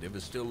executive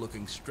is still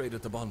looking straight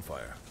at the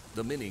bonfire.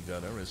 The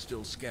minigunner is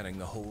still scanning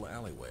the whole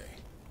alleyway.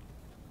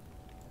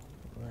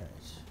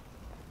 Right.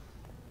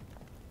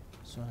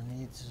 So I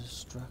need to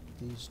distract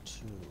these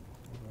two.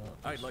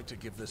 I'd like to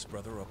give this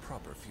brother a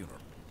proper funeral.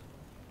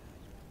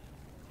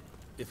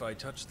 If I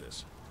touch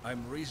this,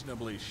 I'm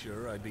reasonably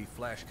sure I'd be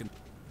Flash con-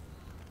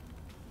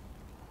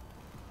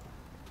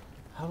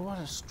 How do I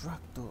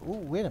distract the... Oh,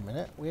 wait a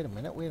minute.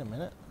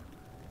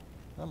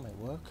 That might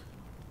work.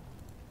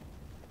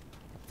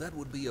 That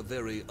would be a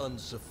very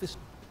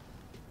unsophisticated...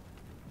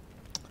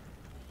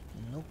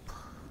 Nope.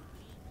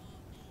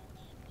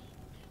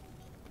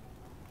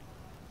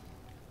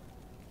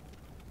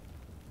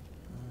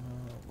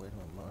 Wait a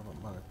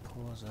minute,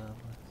 Mariposa.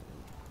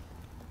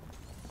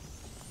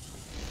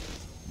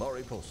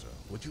 Mariposa,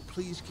 would you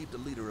please keep the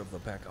leader of the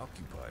pack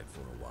occupied for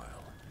a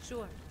while?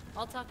 Sure.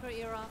 I'll talk her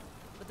ear off,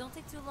 but don't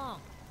take too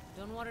long.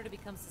 Don't want her to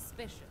become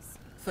suspicious.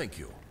 Thank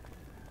you.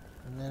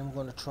 And then I'm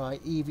going to try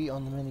Evie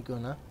on the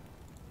minigunner.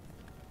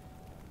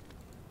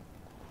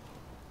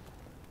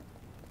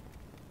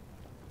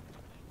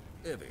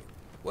 Evie,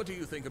 what do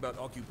you think about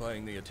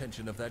occupying the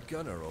attention of that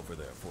gunner over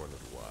there for a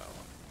little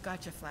while?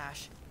 Gotcha,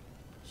 Flash.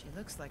 She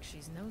looks like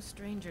she's no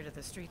stranger to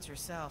the streets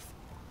herself.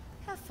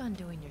 Have fun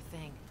doing your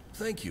thing.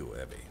 Thank you,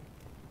 Evie.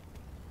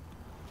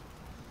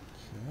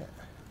 Okay.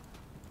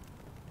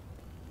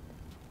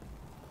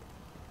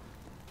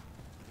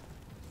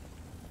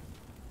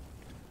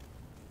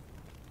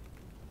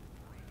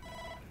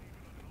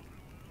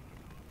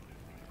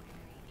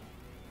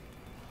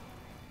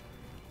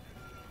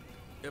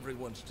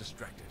 Everyone's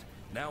distracted.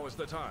 Now is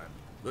the time.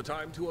 The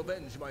time to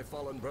avenge my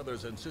fallen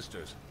brothers and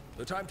sisters.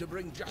 The time to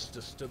bring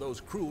justice to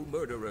those cruel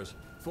murderers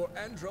for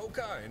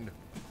Androkind.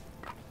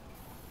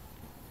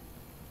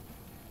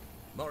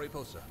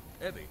 Mariposa,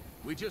 Evie,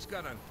 we just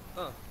got an,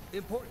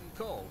 important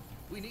call.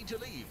 We need to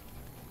leave.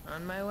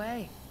 On my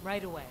way.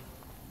 Right away.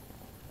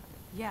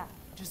 Yeah,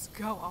 just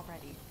go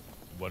already.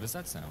 What does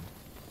that sound?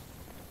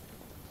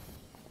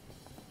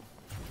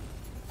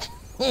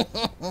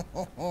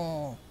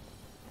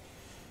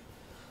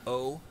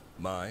 Oh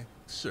My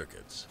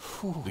circuits.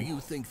 Do you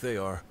think they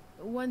are...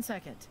 1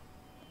 second.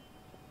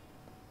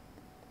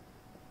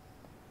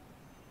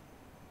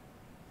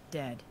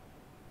 Dead.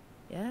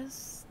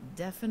 Yes,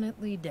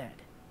 definitely dead.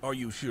 Are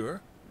you sure?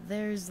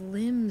 There's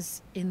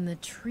limbs in the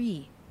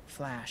tree,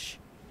 Flash.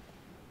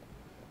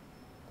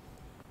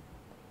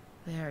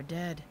 They are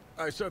dead.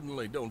 I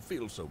suddenly don't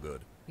feel so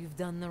good. You've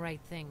done the right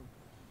thing.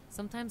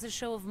 Sometimes a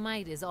show of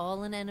might is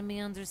all an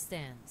enemy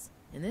understands.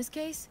 In this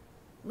case,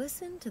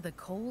 listen to the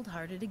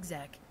cold-hearted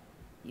exec.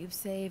 You've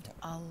saved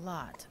a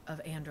lot of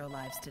Andro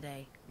lives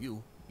today.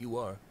 You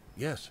are.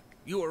 Yes,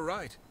 you are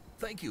right.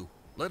 Thank you.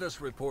 Let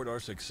us report our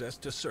success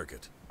to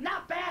Circuit.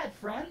 Not bad,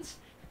 friends.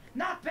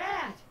 Not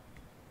bad.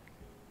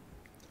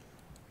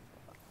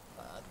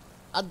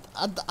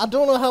 I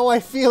don't know how I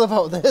feel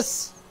about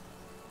this.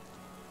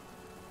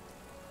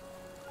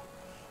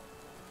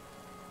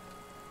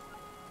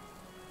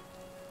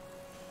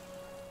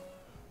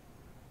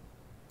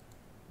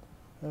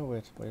 Oh,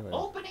 wait.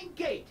 Opening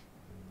gate.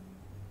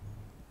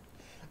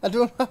 I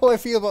don't know how I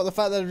feel about the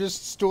fact that I've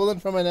just stolen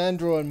from an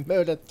Andro and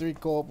murdered 3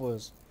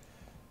 corpos.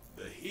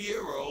 The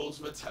heroes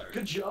return.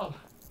 Good job.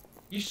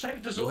 You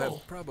saved us You all.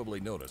 have probably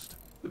noticed.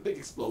 The big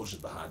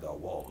explosion behind our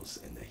walls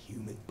and the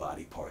human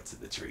body parts of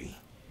the tree.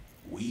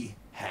 We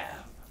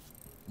have.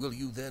 Will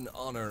you then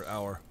honor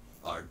our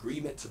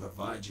agreement to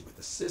provide you with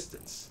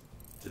assistance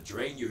to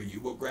drain your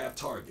Eurograph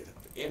target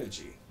of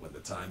energy when the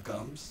time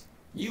comes?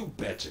 You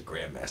betcha,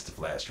 Grandmaster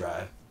Flash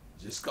Drive.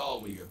 Just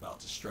call when you're about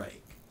to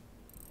strike.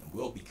 And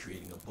we'll be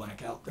creating a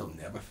blackout they'll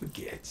never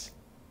forget.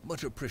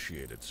 Much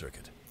appreciated,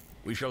 Circuit.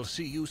 We shall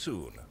see you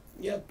soon.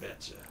 You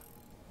betcha.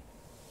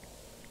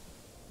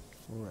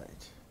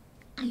 Right.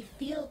 I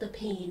feel the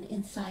pain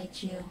inside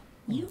you.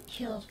 You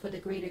killed for the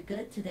greater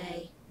good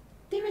today.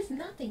 There is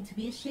nothing to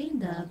be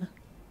ashamed of.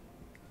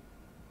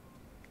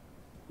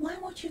 Why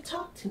won't you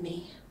talk to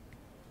me?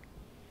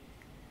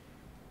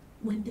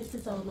 When this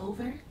is all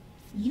over,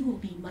 you will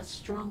be much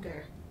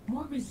stronger,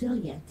 more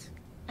resilient.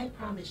 I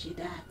promise you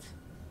that.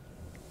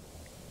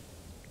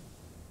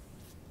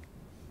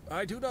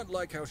 I do not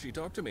like how she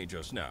talked to me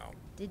just now.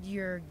 Did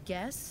your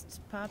guest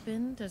pop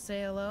in to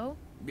say hello?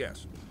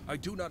 Yes, I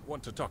do not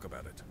want to talk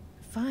about it.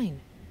 Fine.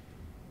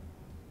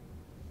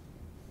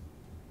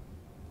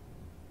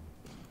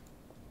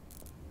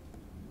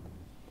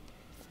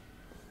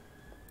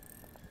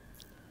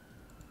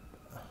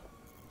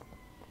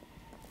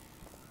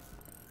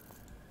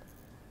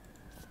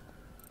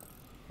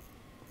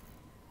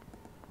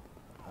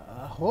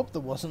 I hope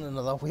there wasn't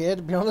another way,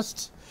 to be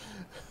honest.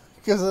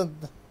 Because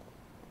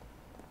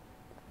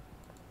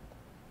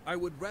I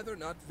would rather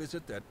not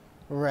visit that.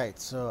 Right,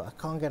 so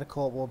I can't get a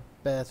corporal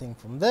bear thing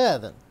from there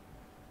then.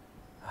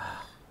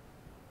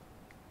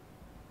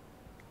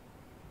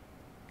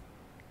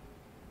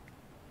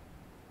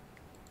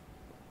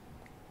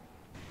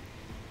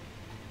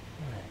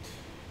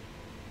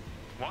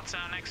 What's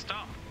our next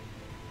stop?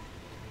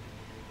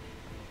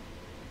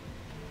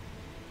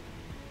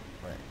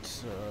 Right,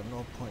 so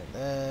no point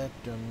there.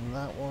 Done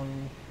that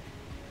one.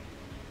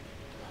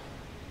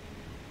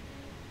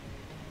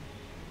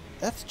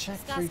 Let's check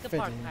free Skaska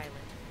Park, fitting. pilot.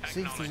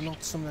 See if there's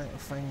not something to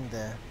find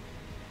there.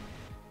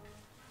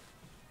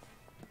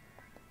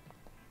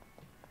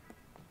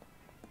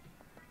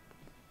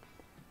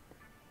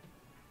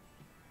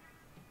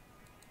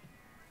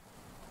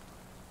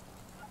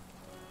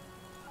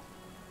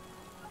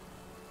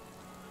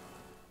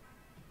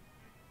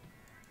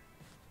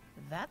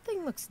 That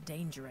thing looks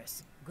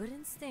dangerous. Good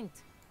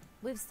instinct.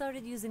 We've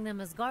started using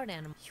them as guard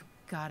animals. You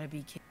gotta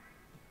be kidding.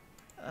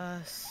 A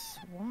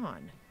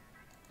swan.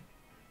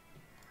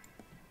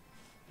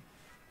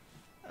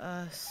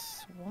 A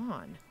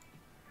swan.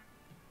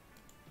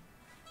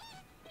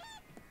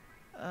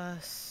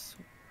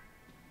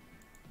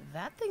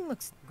 That thing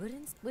looks good.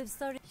 We've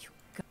started. You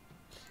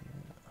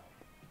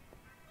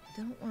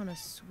don't want to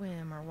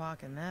swim or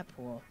walk in that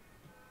pool.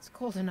 It's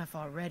cold enough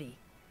already.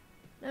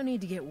 No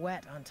need to get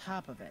wet on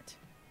top of it.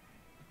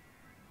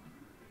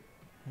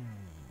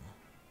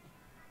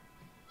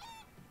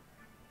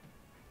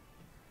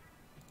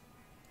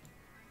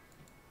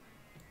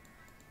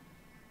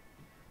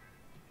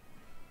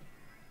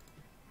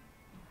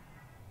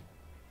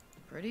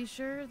 Pretty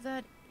sure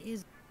that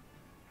is...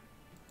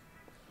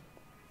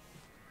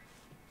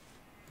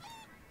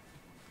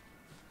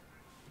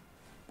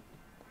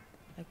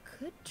 I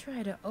could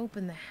try to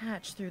open the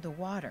hatch through the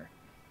water.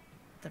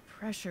 The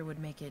pressure would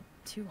make it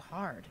too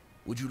hard.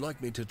 Would you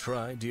like me to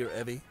try, dear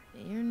Evie?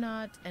 You're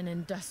not an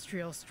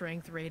industrial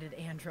strength rated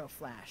Andro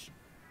Flash.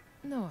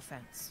 No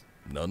offense.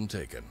 None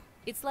taken.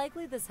 It's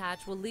likely this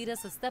hatch will lead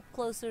us a step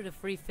closer to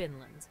free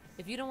Finland.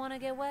 If you don't want to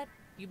get wet,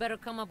 you better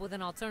come up with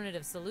an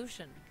alternative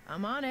solution.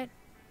 I'm on it.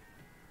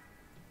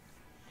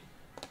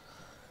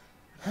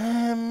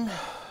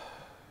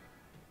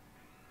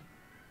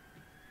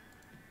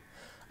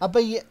 I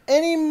bet you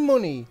any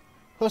money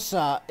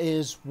Hussar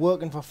is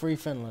working for Free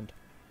Finland.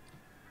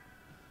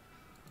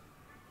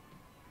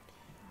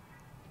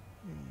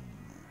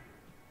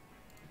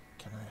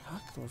 Can I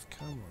hack those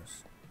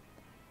cameras?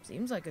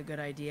 Seems like a good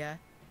idea.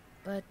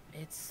 but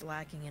it's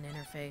lacking an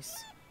interface.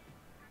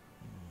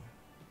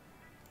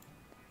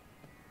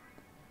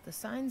 The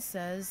sign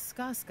says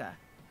Skaska.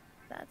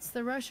 That's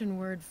the Russian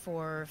word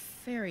for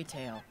fairy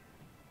tale.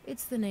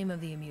 It's the name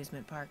of the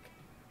amusement park.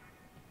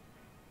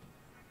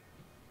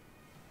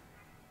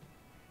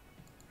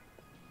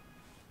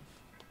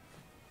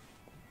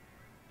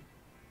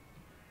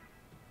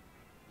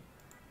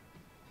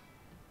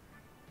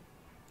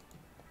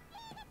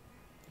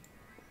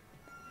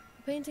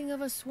 A painting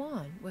of a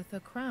swan with a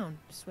crown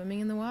swimming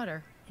in the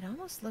water. It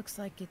almost looks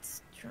like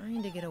it's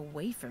trying to get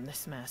away from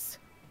this mess.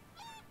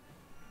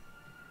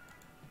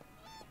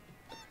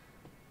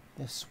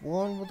 A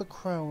swan with a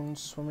crown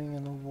swimming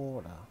in the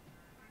water.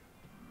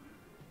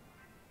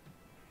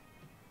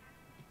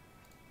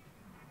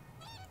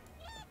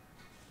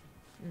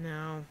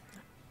 No.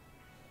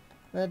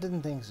 I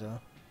didn't think so.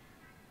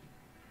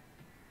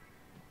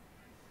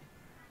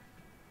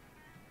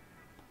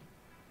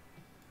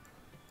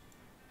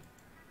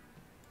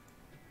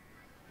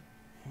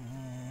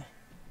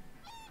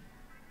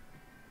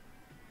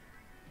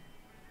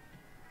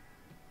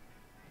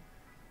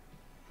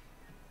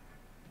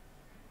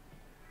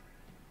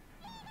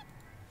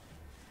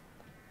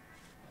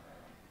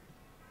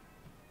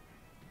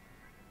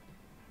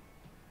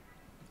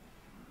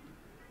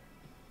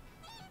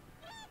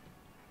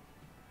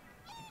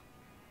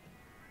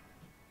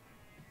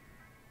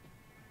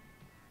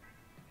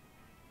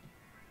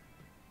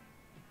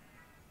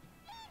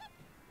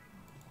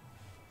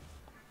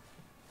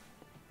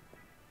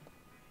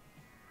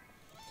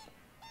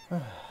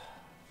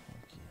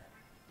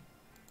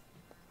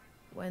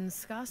 When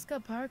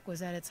Skaska Park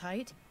was at its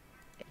height,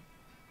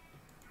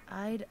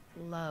 I'd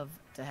love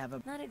to have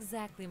a... Not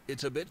exactly.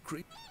 It's a bit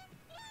creepy.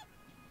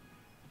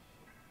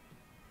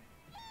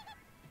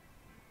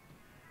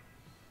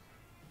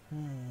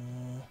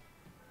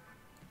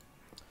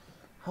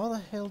 How the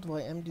hell do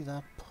I empty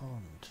that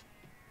pond?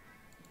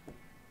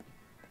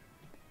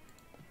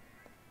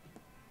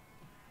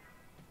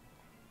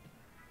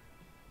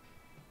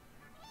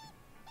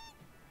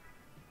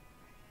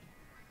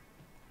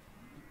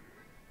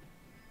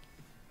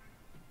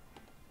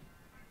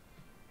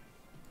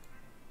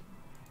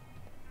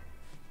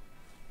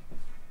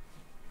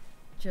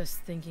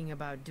 Just thinking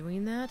about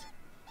doing that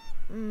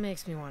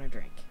makes me want to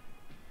drink.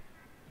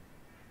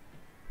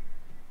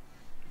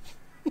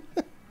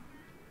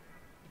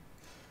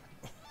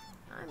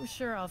 I'm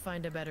sure I'll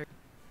find a better...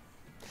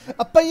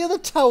 I bet you the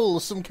towel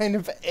is some kind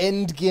of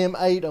end game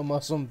item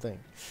or something.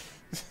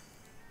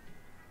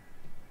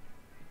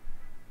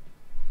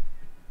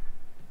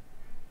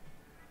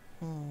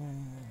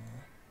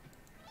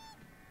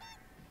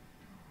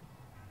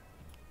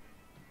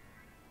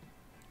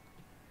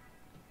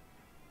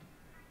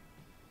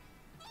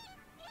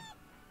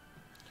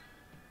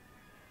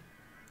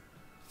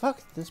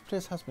 Fuck, this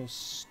place has me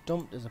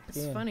stumped as a pain.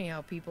 It's funny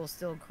how people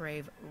still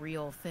crave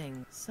real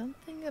things.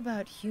 Something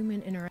about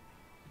human interaction.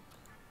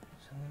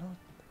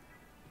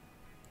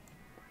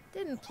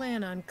 Didn't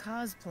plan on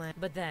cosplaying.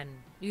 But then,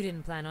 you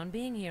didn't plan on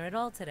being here at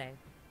all today.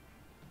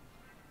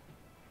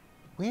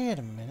 Wait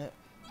a minute.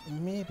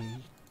 Maybe.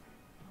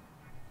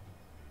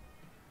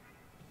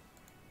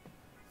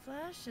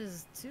 Flash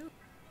is too...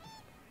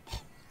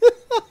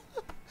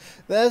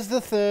 There's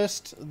the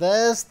thirst.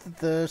 There's the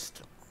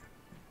thirst.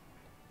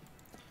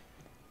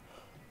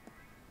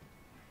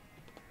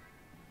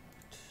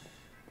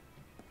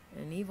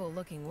 An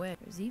evil-looking witch.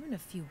 There's even a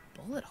few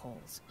bullet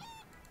holes.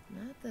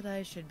 Not that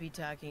I should be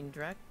talking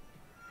direct.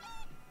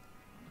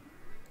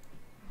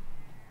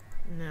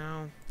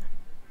 No.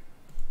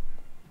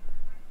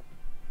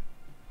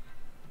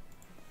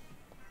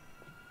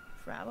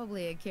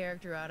 Probably a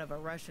character out of a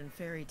Russian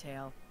fairy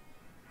tale.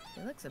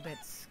 He looks a bit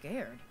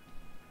scared.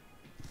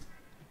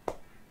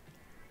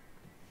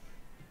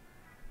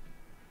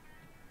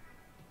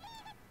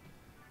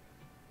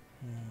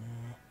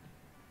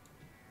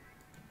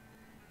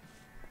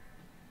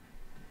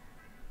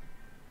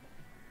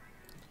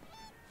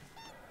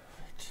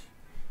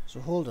 So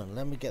hold on,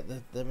 let me get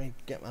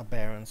my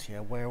bearings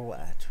here. Where we're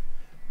at.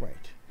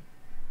 Right.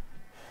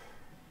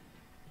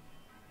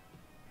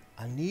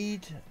 I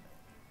need...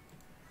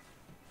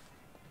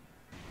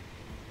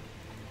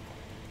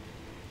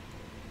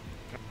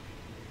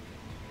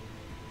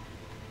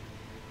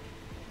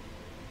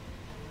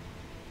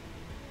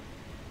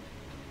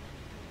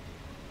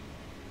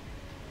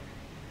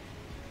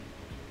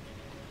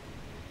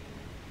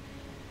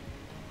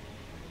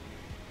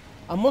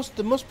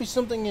 there must be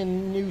something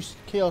in new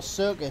Chaos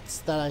Circuits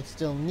that I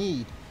still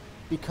need,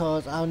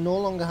 because I no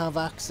longer have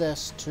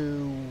access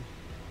to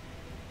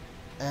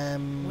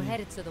We're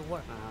headed to the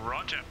work.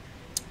 Roger.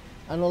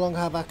 I no longer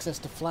have access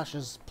to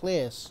Flash's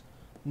place,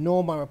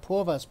 nor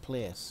Maripova's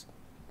place.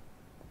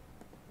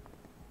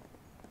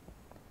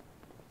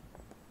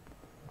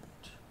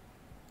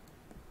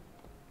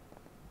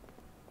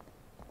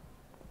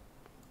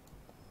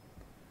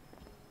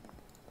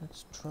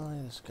 Let's try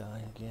this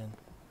guy again.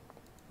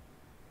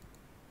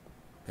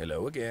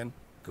 Hello again.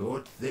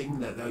 Good thing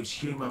that those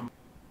human...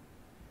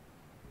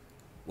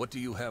 What do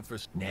you have for...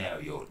 Now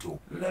you're talking.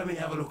 Let me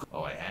have a look.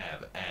 I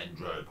have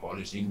andro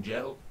polishing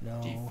gel,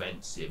 No.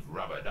 defensive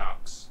rubber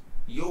ducks,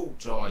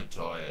 Yuletide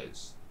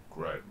tires,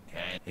 chrome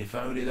can. If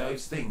only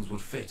those things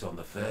would fit on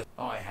the first.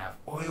 I have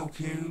oil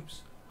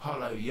cubes,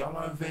 hollow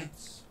yellow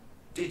vents,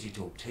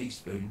 digital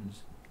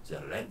teaspoons,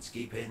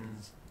 Zelensky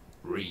pins,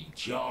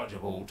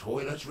 rechargeable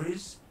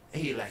toiletries,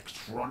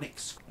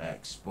 electronics,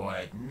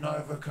 expired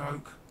Nova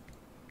Coke.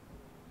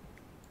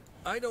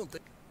 I don't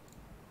think...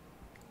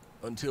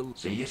 Until...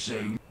 See you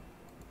soon.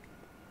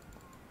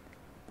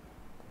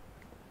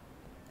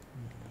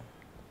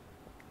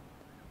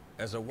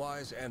 As a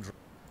wise android...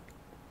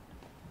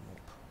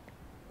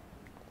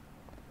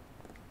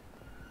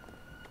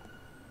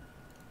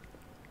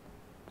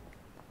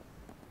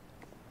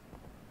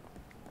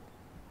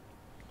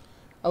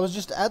 I was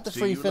just at the See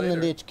Free you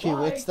Finland later. HQ.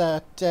 Bye. It's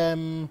that,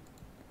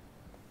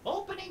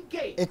 Opening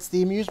gate. it's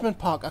the amusement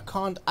park. I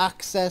can't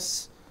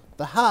access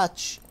the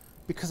hatch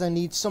because I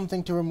need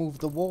something to remove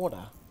the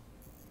water.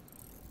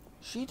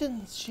 She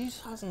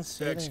hasn't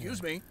said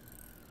Excuse me.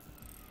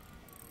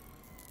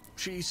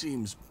 She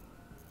seems...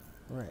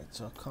 Right,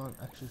 so I can't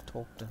actually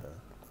talk to her.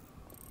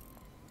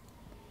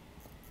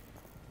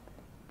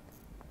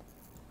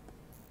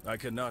 I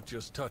cannot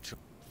just touch...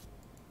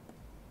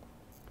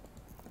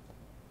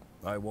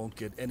 I won't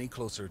get any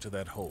closer to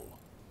that hole.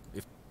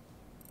 If...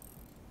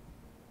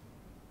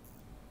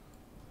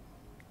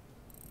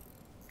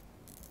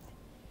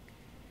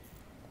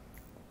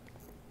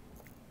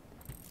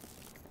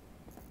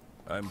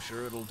 I'm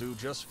sure it'll do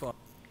just fine.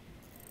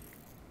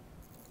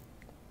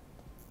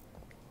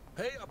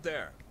 Hey, up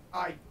there!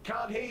 I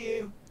can't hear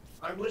you.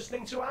 I'm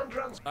listening to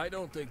Andron's. I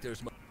don't think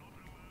there's much...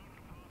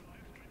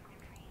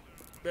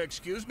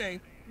 Excuse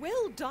me.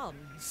 Well done,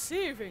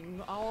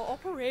 saving our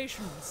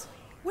operations.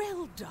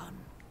 Well done.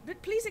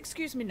 But please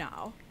excuse me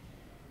now.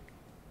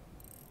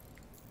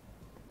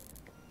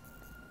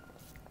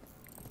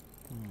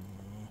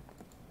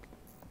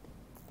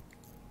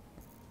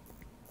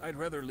 I'd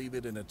rather leave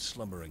it in its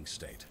slumbering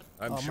state.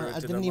 I'm Oh, sure man, I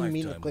it did didn't a even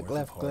mean to lifetime click worth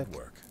left of hard click.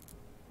 work.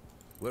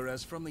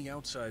 Whereas from the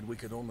outside we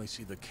could only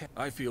see the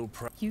I feel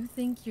proud. You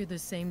think you're the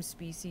same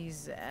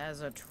species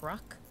as a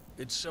truck?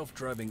 Its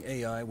self-driving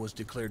AI was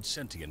declared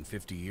sentient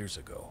 50 years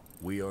ago.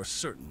 We are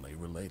certainly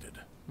related.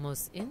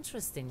 Most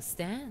interesting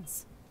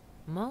stance.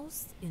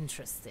 Most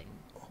interesting.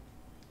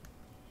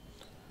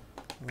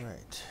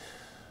 Right.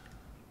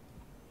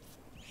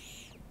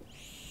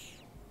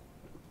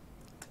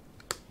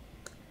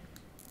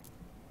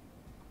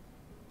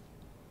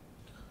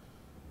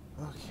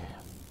 Okay.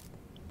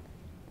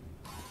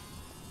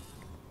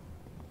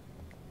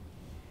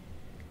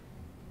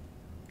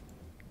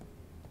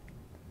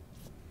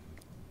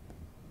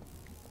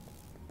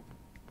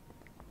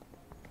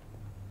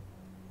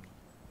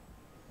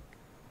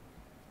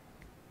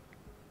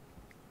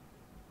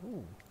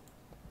 Ooh.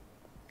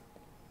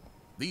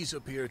 These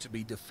appear to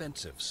be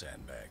defensive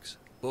sandbags.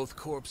 Both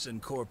corpse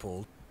and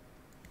corporal.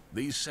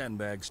 These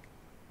sandbags...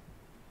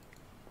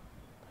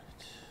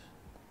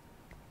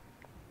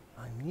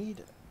 I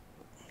need...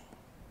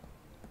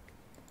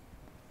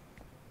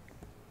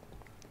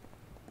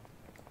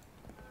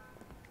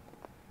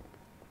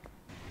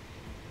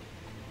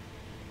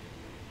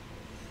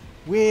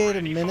 Wait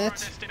a minute.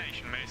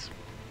 Destination, miss.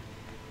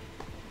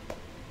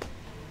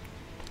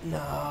 No,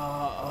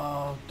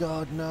 oh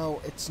god, no,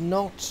 it's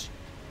not.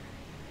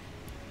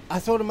 I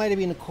thought it might have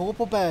been a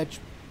corporal badge,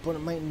 but it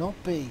might not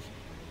be.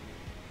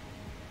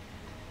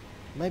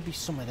 It might be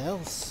something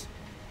else.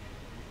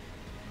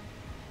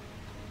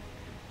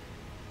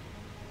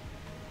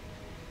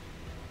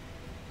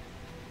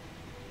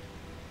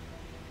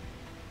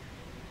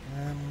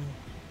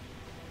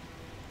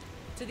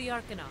 To the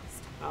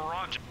Arcanost.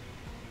 Roger.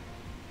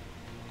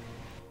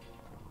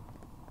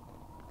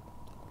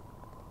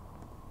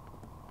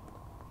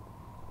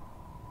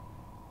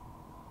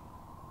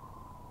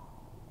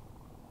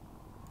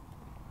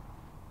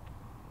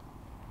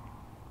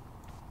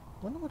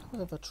 Wonder what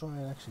happens if I try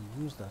and actually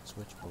use that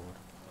switchboard.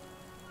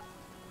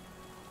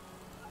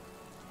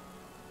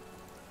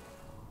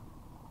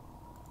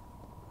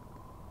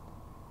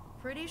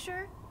 Pretty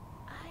sure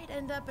I'd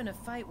end up in a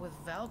fight with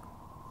Val.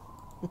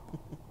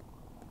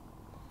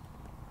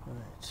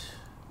 Right.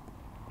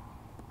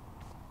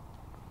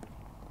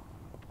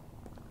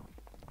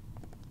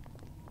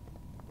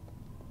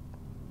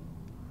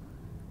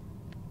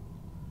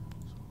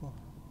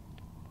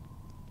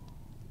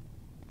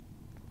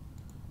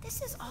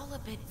 This is all a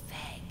bit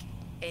vague.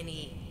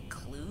 Any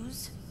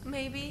clues,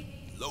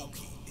 maybe?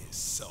 Loki is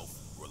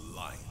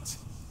self-reliant.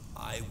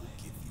 I will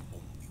give you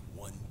only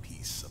one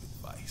piece of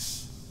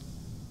advice.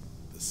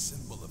 The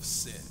symbol of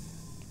sin,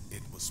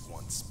 it was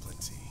once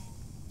plenty.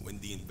 When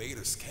the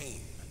invaders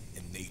came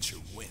and nature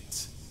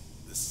went,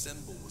 the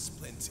symbol was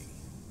plenty,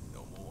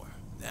 no more.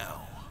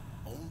 Now,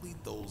 only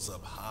those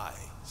up high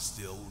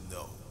still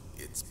know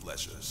its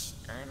pleasures.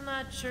 I'm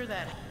not sure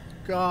that...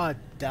 God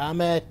damn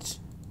it.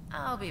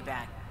 I'll be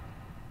back.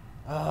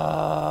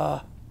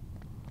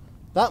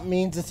 That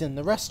means it's in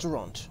the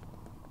restaurant.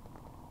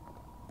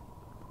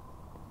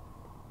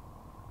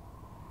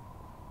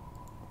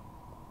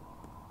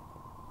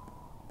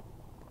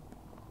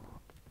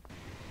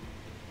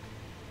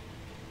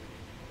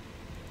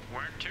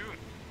 Where to?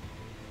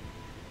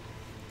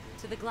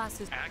 To the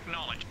glasses.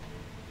 Acknowledged.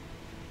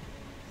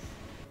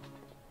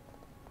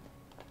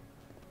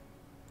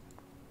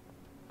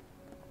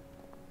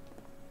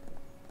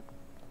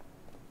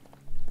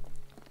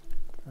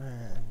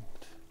 And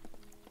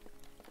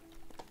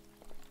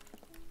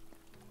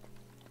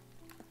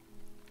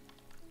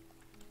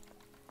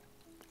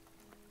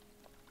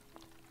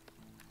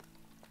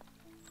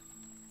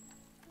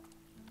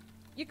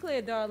You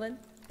clear, darling.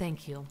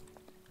 Thank you.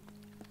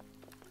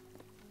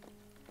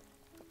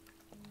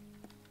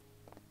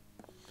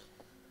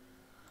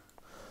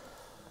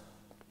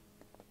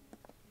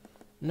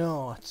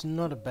 no, it's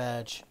not a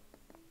badge.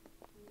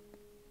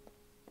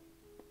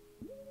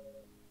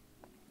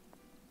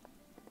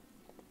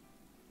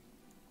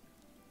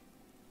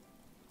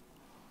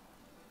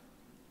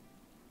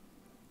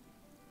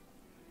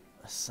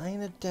 A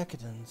sign of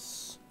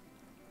decadence.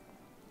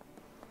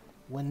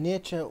 When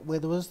nature, where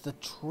there was the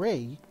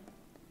tree,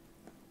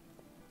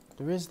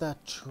 there is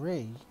that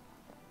tree.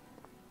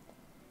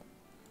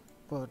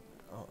 But,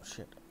 oh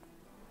shit.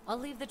 I'll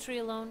leave the tree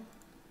alone.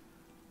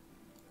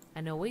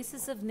 An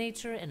oasis of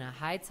nature in a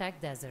high-tech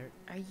desert.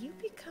 Are you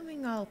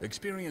becoming all...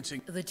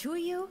 Experiencing... The two of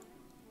you?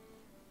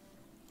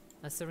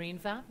 A serene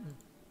fountain.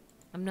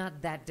 I'm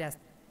not that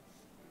desperate.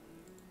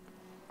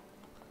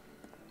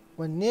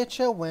 When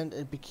nature went,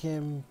 it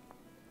became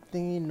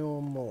thingy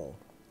no more.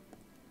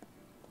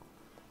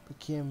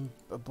 Became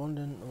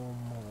abundant no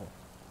more.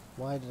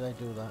 Why did I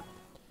do that?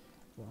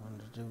 What I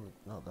wanted to do,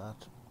 not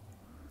that.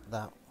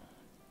 That.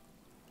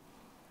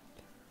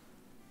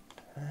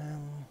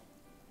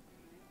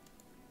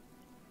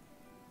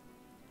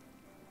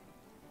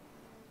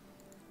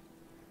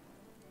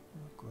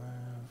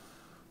 Grab.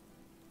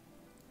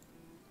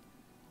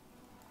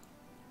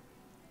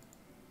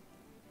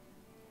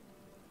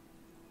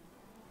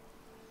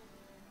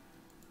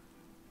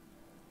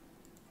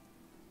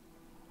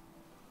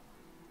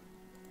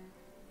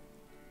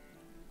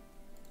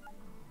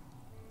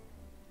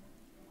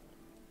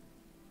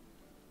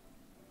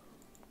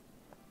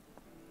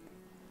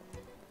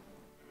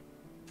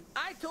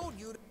 I told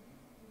you.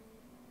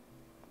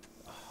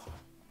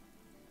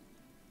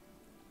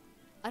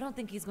 I don't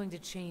think he's going to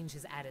change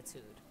his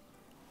attitude.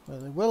 Well,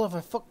 they will if I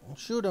fucking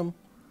shoot him.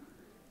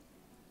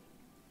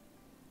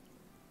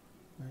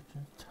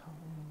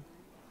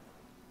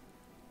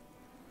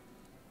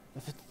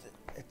 If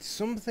it's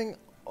something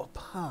up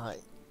high.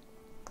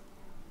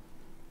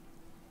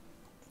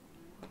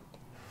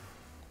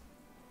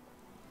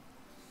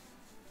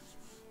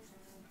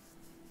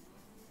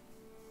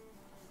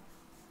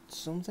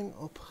 Something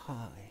up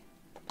high.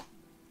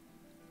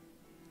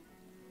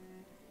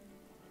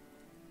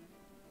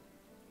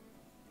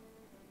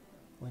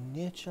 When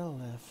nature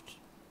left,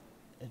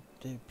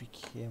 it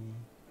became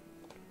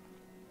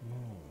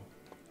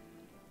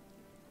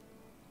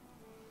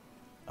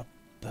a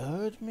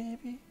bird,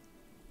 maybe?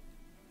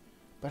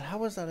 But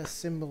how is that a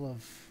symbol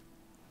of...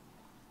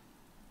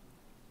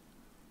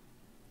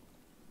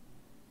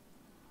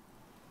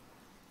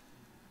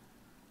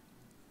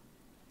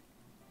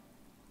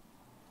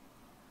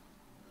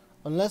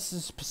 Unless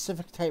it's a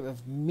specific type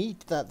of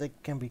meat that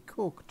can be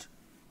cooked.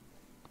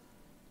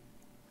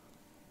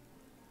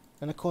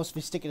 And of course, if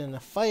you stick it in a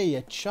fire,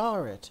 you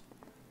char it.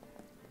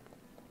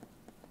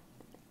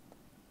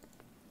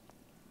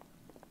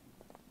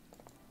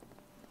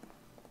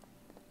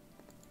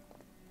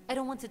 I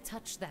don't want to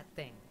touch that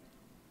thing.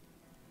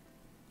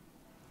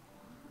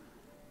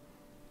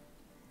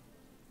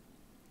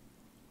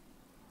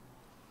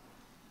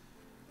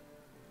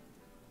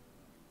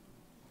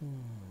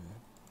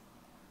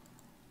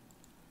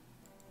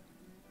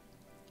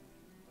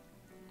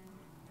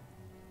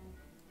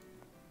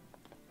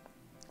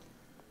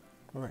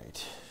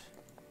 Right.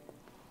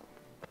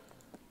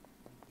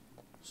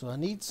 So I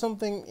need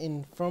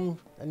something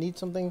I need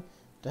something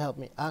to help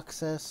me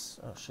access.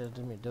 Oh shit, I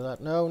didn't mean to do that.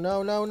 No,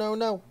 no, no, no,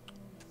 no.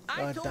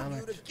 God damn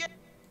it.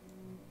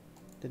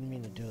 Didn't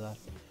mean to do that.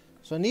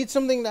 So I need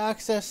something to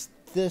access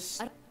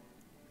this. I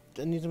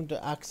need something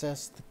to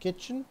access the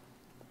kitchen.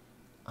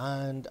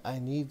 And I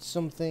need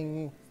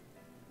something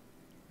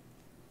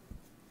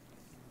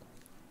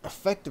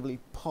effectively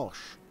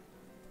posh.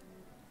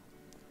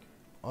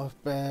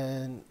 I've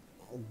been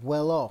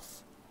well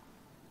off.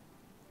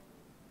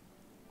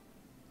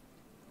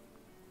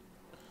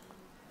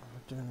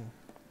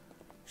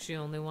 She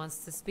only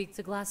wants to speak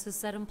to Glass's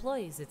set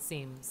employees, it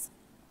seems.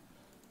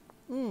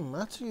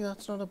 Actually,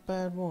 that's not a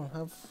bad one.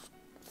 Have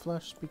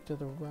Flash speak to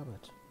the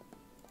rabbit.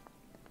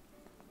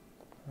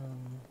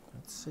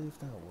 Let's see if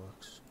that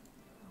works.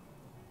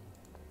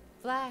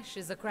 Flash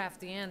is a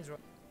crafty android.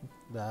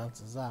 The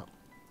answer's that.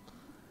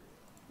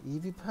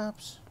 Evie,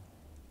 perhaps?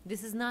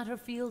 This is not her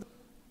field.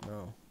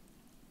 No.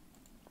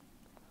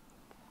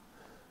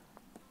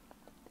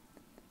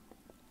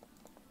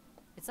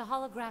 It's a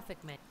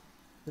holographic menu.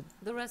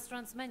 The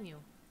restaurant's menu.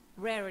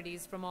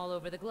 Rarities from all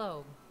over the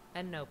globe.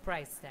 And no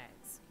price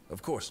tags.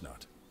 Of course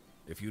not.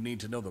 If you need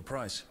to know the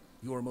price,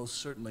 you are most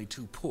certainly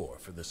too poor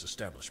for this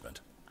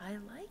establishment. I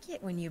like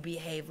it when you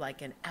behave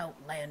like an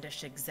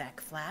outlandish exec,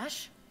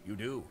 Flash. You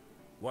do?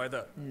 Why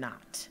the...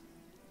 Not.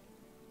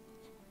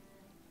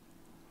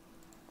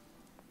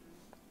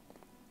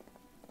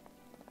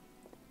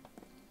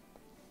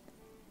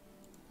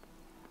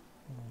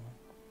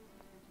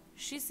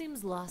 She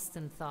seems lost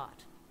in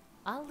thought.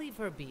 I'll leave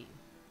her be.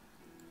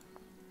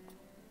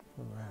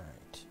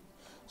 Right.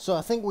 So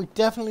I think we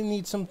definitely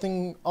need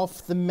something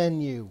off the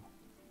menu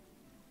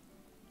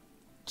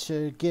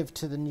to give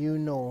to the new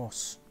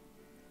Norse.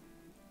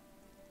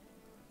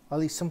 Or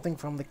at least something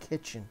from the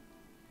kitchen.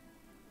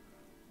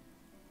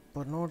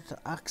 But in order to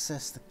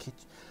access the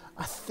kitchen,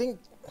 I think...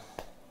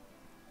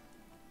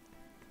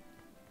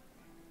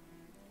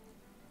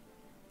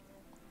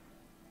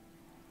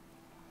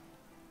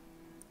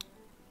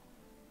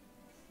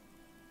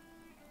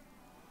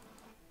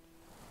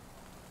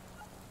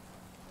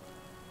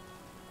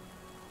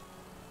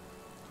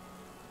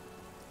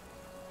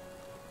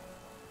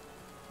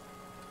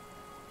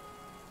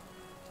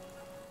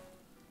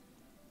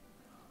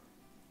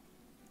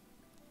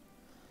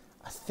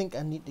 I think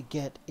I need to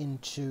get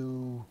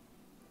into...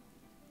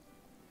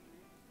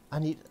 I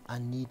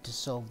need to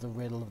solve the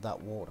riddle of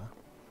that water.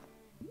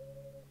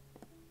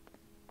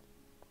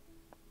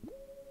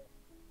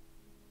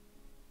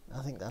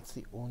 I think that's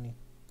the only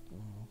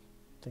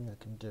thing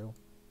I can do.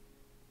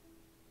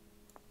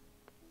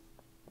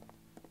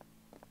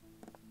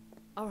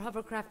 Our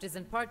hovercraft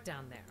isn't parked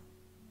down there.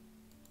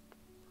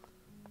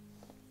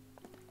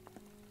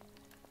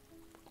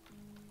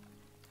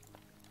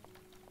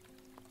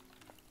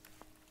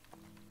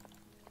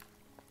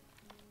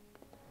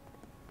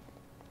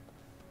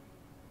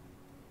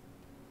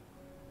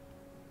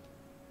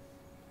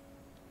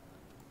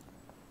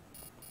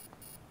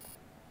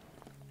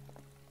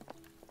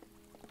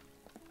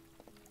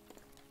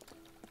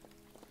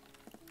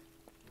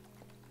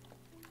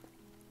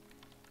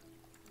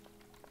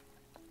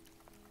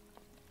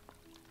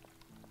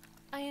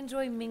 I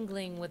enjoy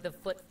mingling with the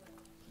foot.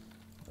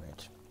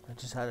 Wait, I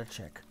just had to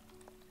check.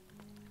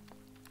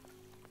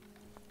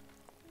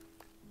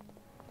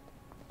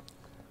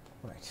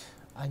 Right,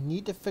 I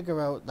need to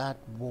figure out that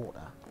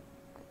water.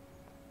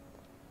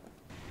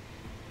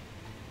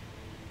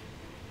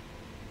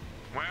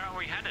 Where are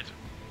we headed?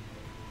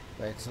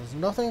 Right, so there's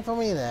nothing for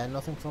me there,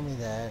 nothing for me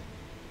there.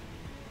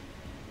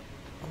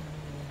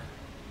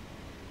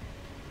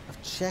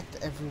 I've checked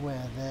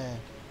everywhere there.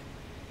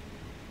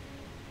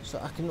 So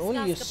I can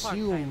only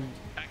assume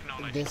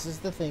this is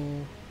the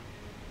thing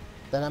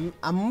that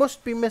I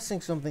must be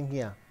missing something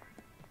here.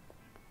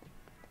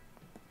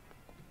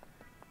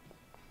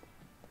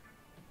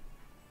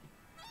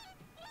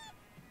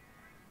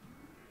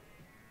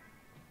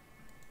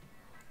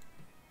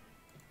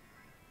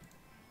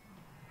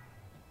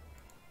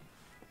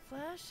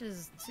 Flash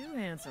is too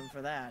handsome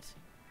for that.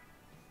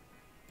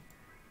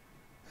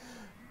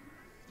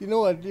 You know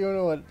what? You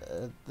know what?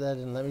 That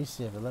didn't let me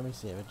save it. Let me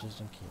save it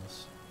just in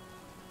case.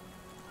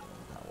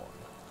 That one.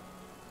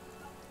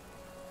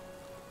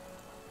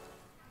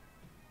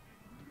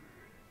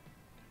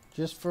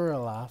 Just for a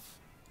laugh.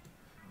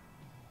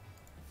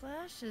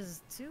 Flash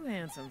is too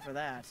handsome for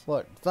that.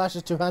 What? Flash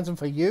is too handsome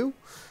for you?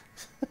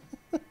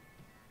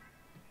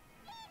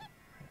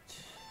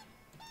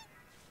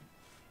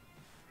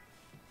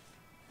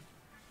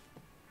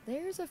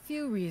 There's a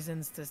few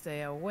reasons to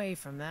stay away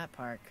from that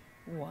park.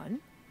 One,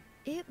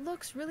 it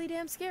looks really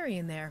damn scary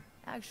in there.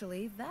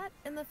 Actually, that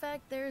and the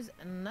fact there's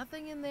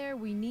nothing in there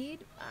we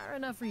need are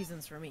enough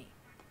reasons for me.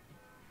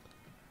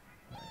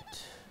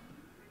 Right.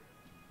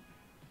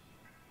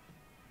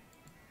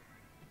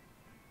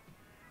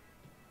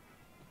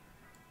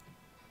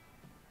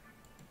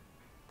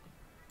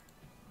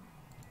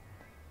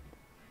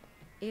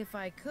 If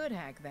I could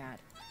hack that.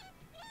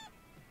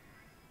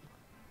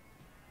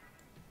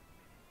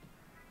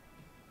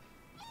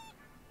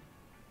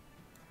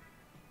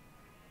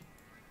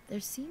 There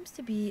seems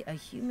to be a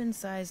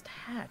human-sized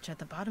hatch at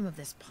the bottom of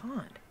this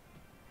pond.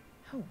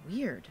 How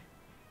weird.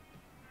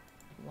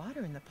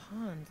 Water in the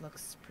pond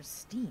looks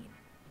pristine.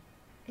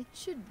 It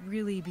should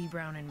really be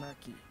brown and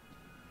murky.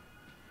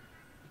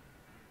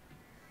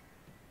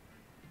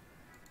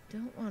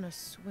 Don't want to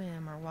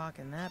swim or walk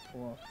in that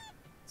pool.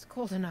 It's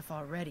cold enough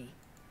already.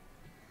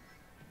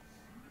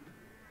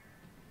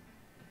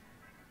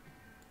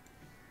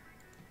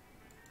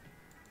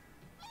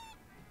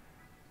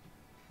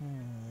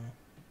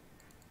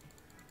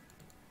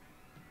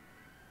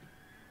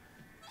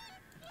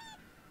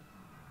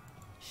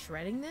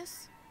 Shredding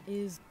this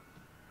is...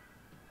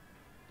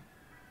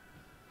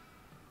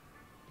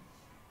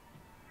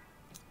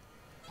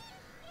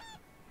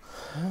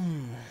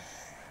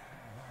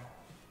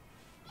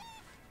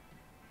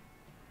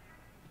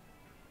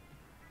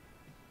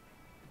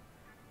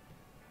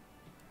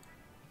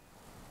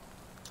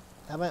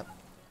 Damn it.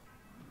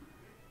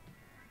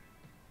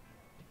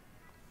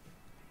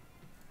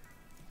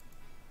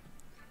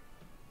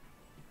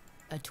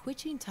 A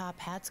twitching top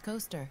hats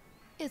coaster.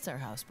 It's our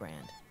house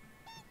brand.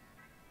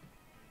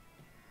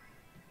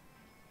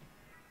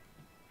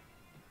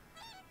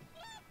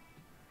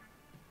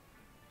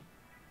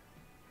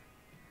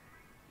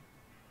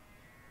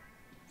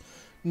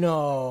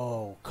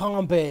 No,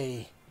 can't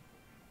be.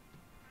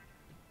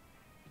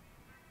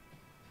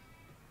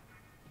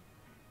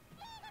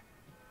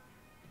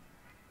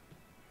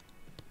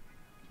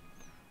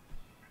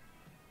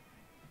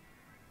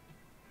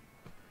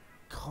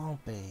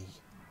 Can't be.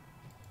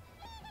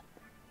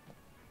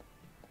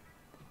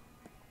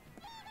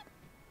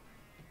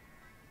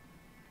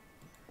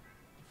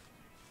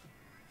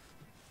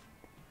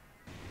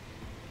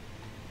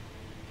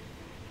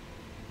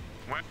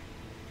 What?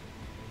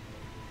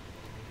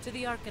 To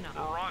the Arcanum.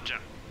 Roger.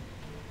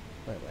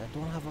 Wait, I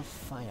don't have a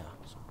fire.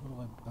 So how do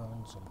I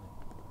burn something?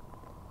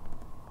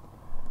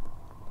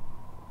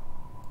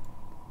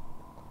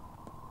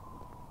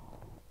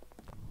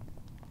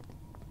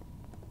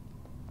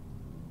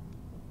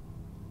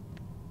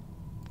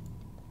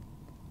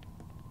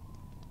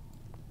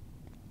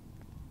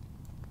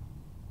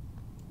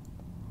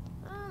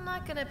 I'm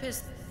not gonna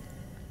piss.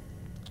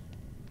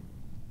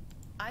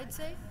 I'd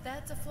say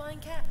that's a flying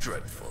cat.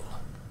 Dreadful.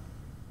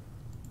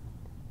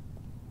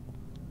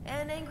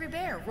 An angry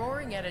bear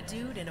roaring at a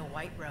dude in a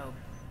white robe.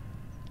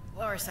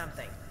 Or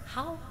something.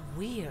 How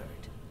weird.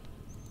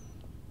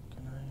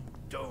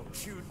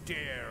 Don't you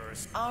dare.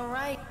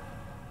 Alright.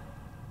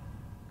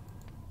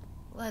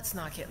 Let's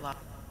not get lost.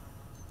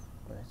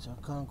 Right, so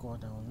I can't go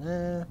down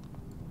there.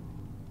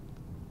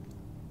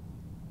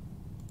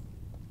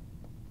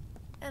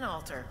 An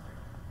altar.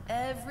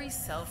 Every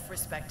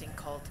self-respecting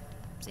cult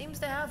seems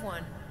to have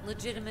one.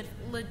 Legitimate.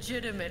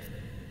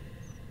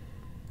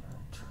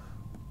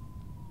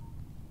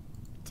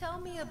 Tell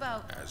me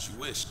about... As you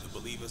wish, the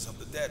believers of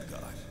the dead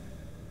god.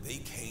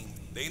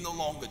 They no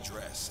longer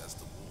dress as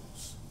the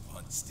wolves,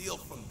 but steal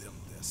from them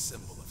their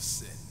symbol of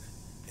sin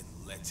and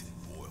let it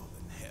boil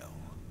in hell.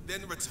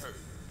 Then return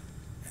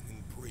and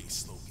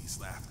embrace Loki's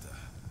laughter.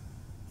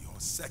 Your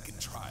second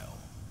trial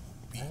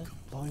will be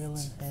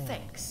complete.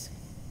 Thanks.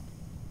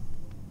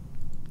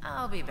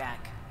 I'll be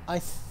back. I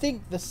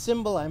think the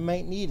symbol I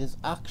might need is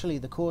actually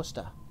the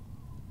coaster.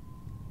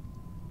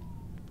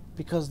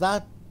 Because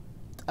that...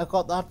 I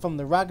got that from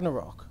the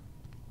Ragnarok.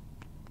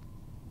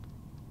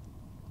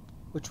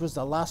 Which was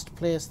the last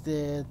place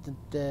the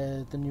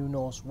New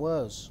Norse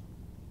was.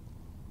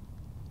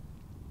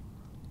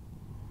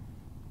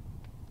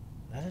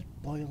 Let it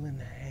boil in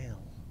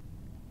hell.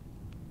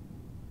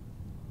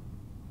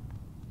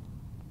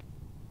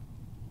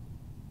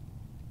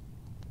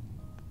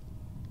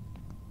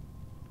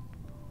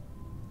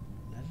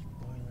 Let it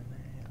boil in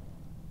hell.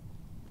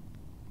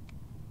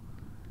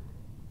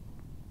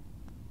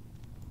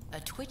 A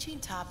twitching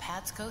top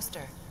hat's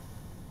coaster.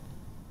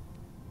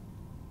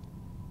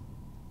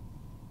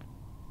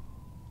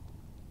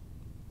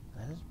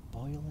 Let it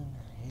boil in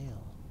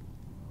hell.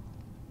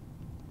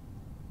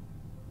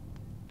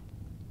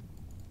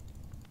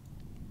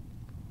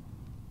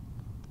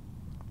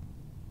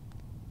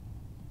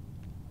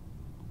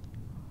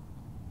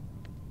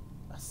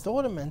 I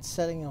thought it meant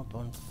setting up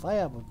on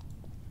fire, but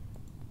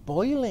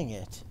boiling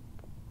it.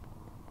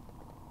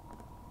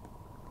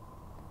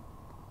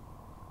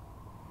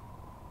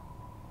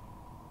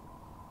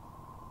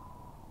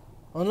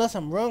 Unless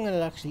I'm wrong and it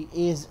actually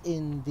is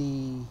in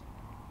the...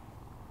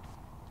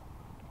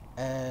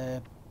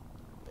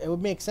 it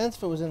would make sense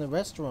if it was in the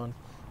restaurant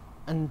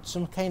and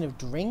some kind of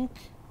drink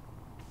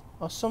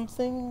or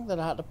something that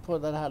I had to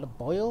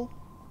boil.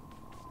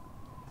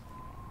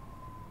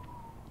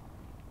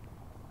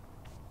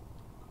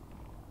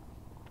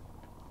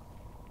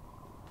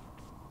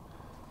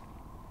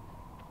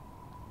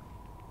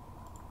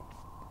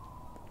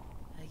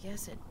 I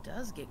guess it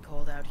does get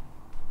cold out.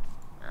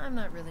 I'm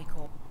not really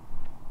cold.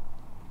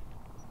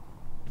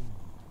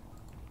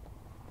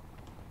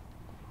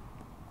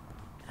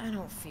 I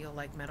don't feel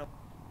like metal.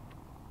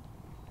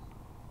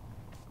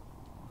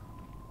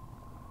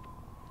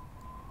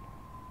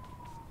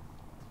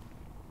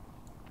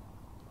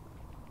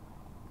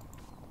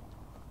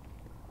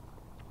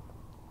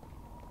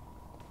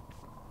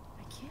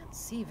 I can't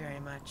see very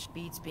much.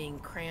 Beats being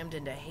crammed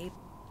into hay.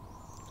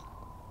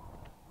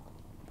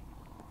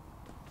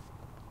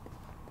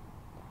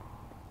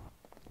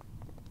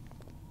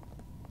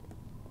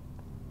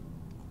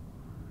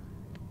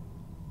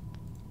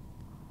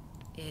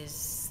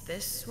 Is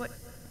this what?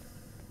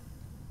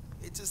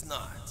 It is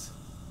not.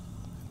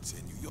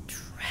 Continue your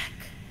track.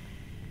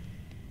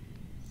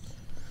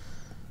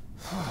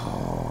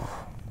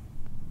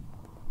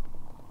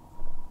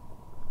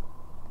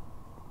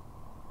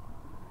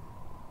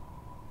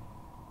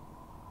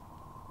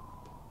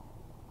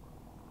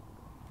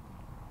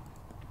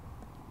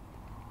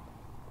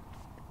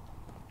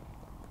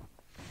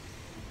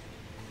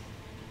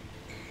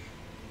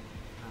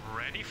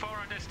 Ready for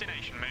our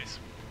destination, miss.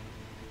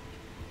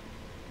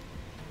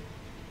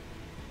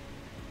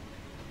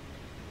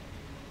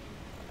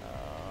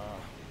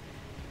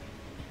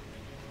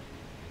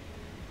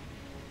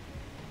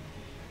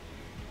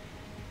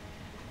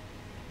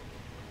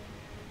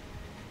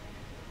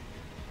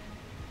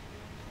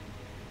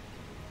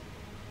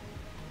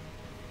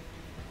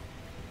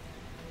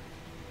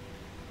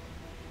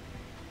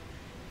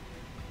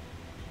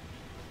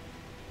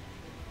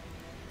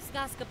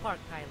 Skaska Park,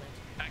 pilot.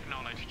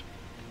 Acknowledged.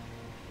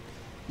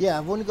 Yeah,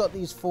 I've only got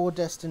these 4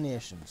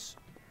 destinations.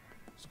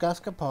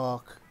 Skaska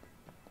Park,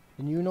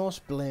 the New Norse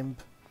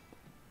Blimp,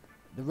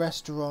 the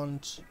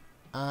restaurant,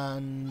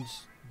 and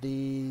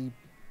the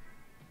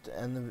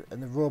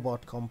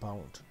robot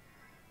compound.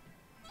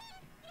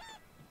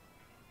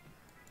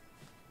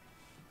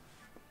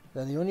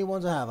 They're the only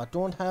ones I have. I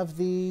don't have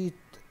the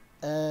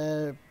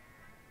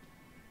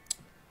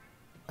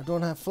I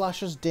don't have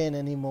Flash's Den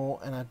anymore,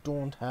 and I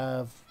don't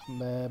have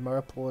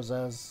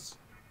Mariposa's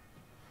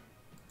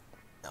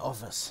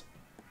office.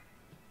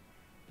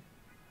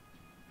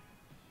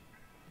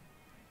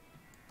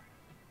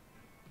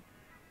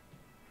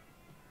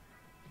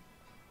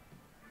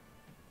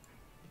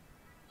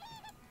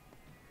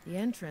 The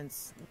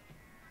entrance.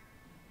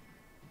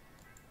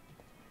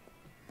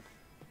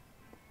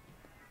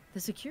 The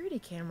security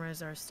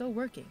cameras are still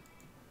working.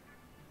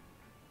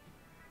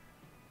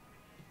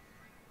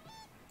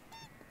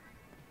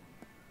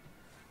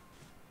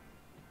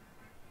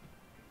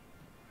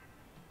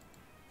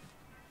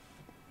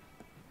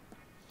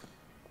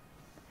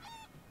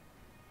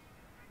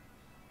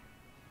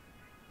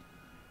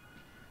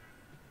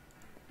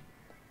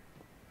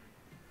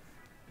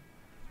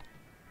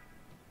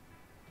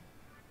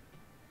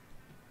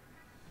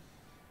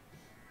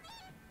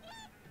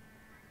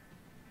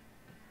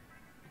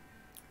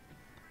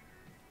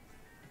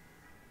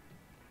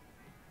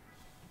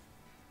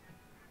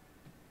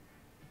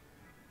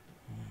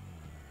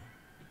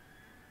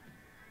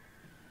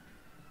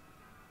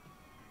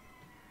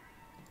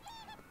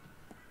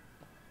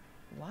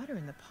 Water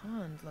in the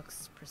pond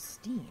looks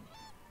pristine.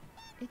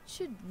 It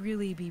should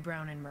really be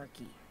brown and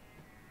murky.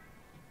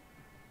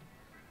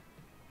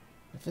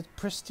 If it's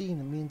pristine,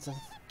 it means that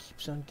it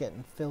keeps on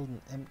getting filled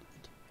and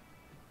emptied,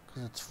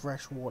 because it's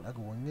fresh water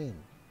going in.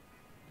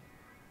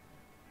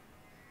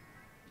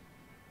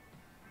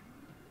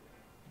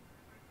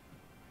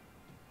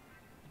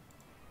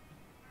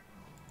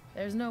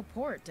 There's no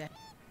port to...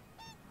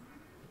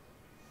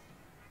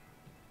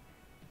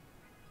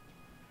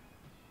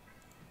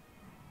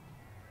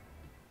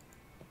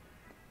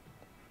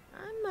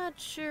 I'm not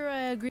sure I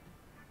agree.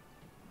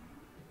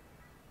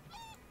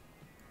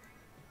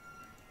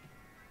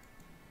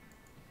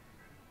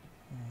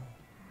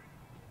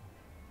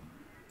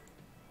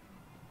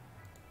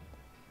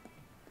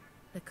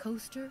 The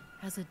coaster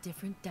has a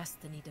different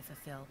destiny to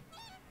fulfill.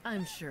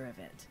 I'm sure of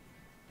it.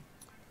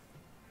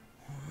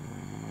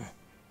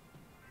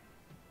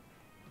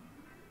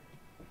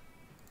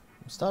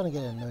 I'm starting to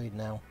get annoyed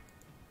now.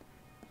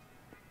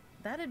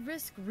 That'd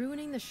risk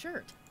ruining the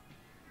shirt.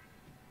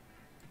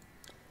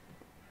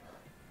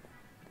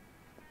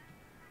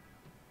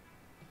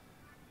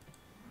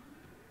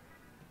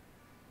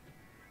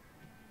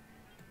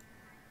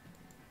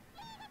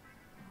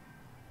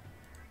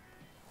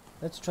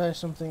 Let's try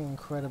something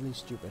incredibly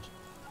stupid.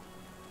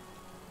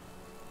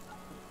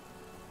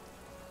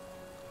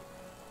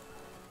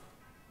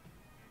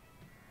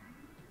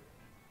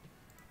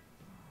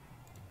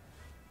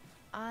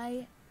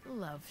 I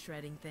love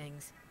shredding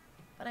things,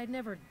 but I'd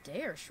never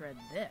dare shred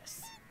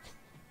this.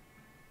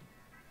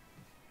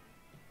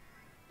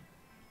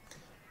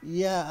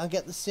 Yeah, I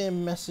get the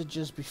same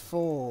messages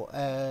before.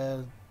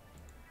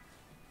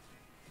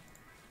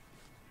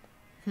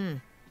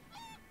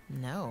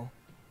 No.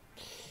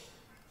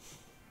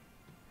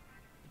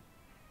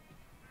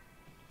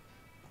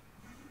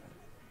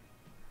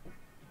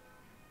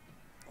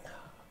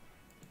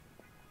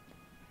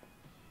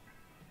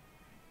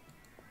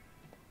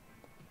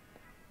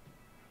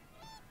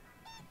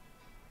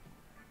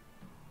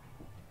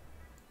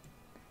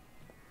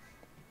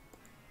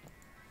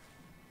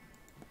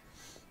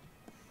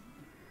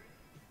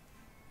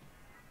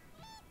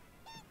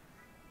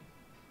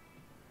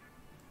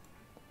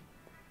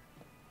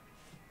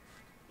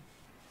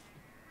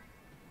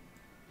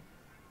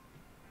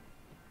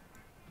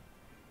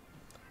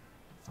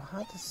 If I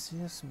had to say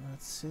something,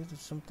 I'd say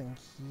there's something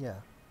here.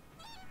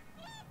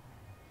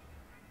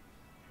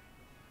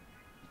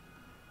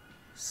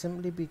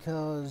 Simply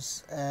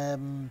because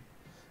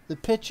the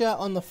picture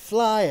on the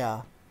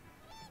flyer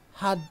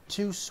had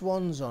 2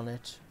 swans on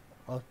it,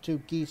 or 2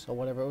 geese, or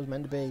whatever it was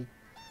meant to be,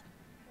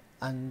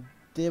 and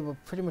they were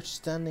pretty much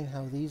standing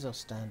how these are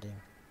standing,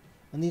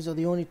 and these are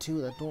the only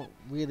 2 that don't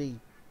really...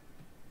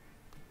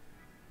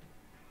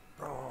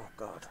 Oh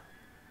God.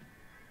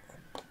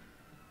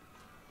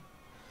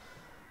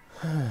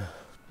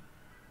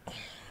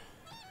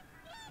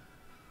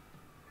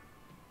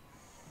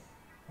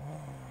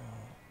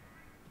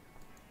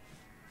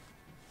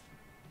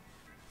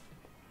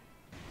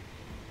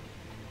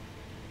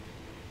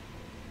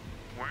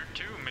 Where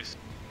to, miss?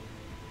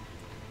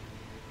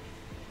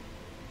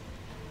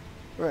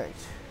 Right.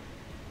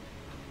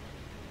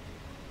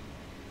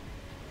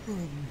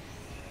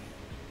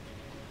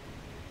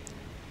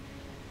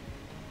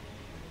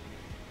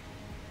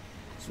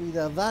 So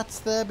either that's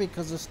there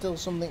because there's still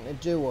something to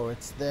do, or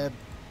it's there.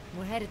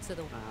 We're headed to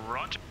the...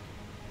 Roger.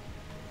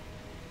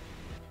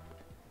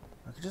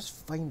 I could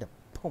just find a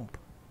pump.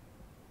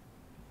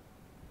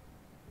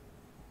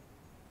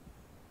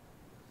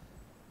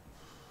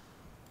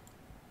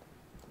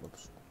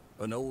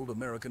 An old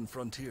American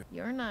frontier.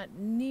 You're not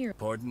near.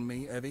 Pardon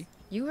me, Evie?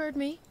 You heard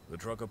me. The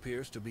truck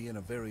appears to be in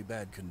a very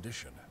bad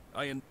condition.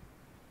 Did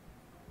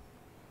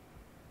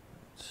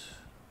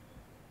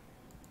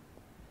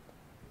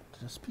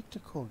I speak to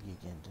Corgi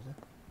again, did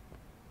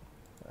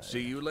I?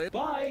 See you later.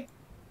 Bye.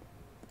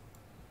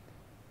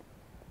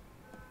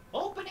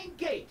 Opening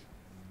gate.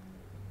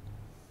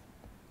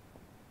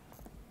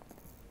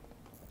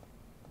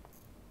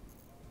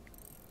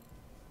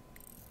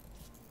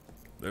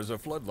 There's a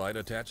floodlight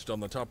attached on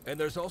the top, and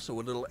there's also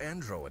a little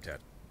andro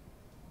attached.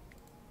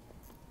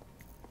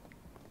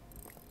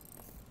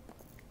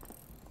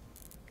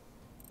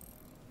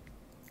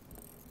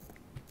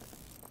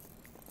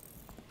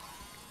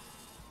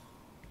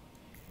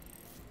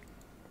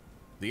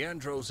 The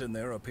andros in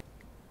there appear.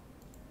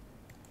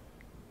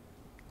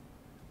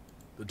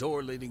 The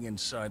door leading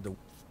inside the...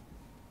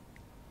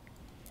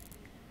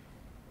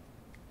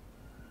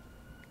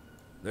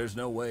 There's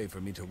no way for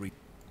me to read.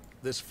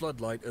 This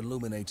floodlight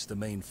illuminates the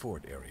main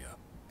fort area.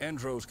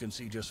 Andros can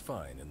see just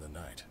fine in the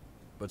night.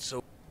 But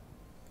so...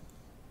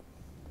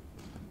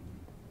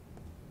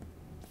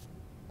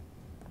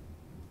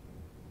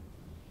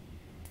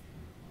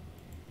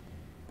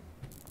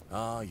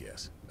 Ah,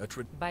 yes.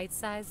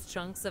 Bite-sized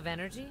chunks of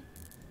energy?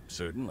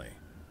 Certainly.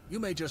 You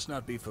may just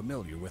not be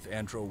familiar with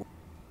andro...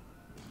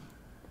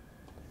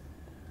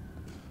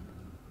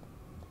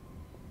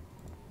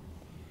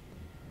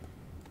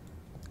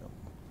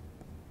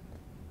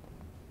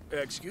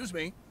 Excuse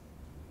me.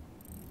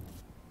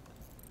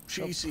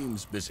 She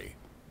seems busy.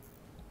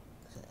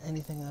 Is there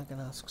anything I can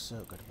ask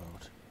Circuit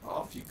about?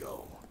 Off you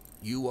go.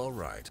 You all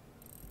right?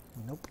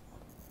 Nope.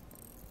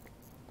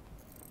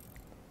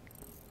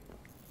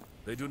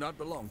 They do not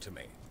belong to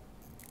me.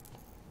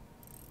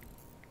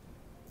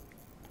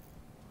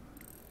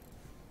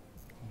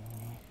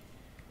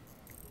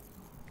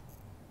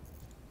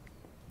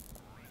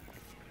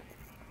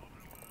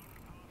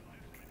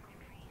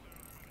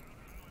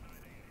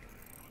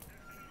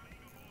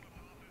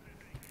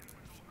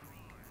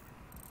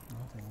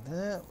 Nothing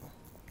there.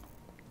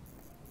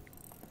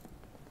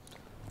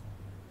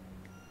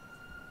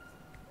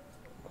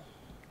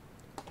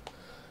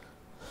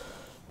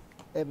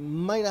 It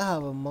might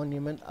have a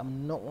monument,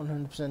 I'm not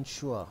 100%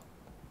 sure.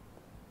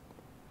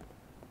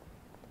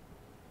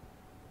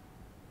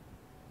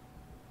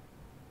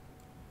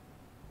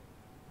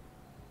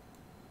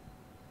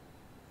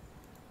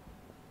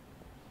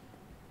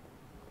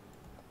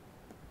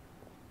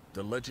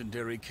 The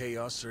legendary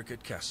Chaos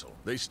Circuit Castle.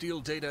 They steal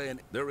data and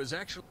there is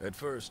actually... At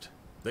first,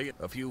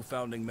 a few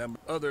founding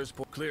members, others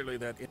clearly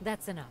that...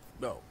 That's enough.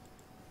 No.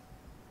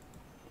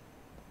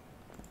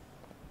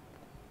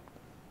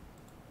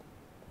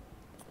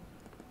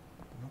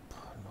 Nope,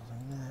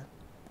 nothing there.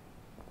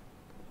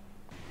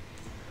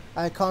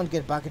 I can't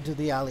get back into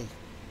the alley.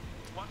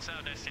 What's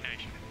our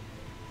destination?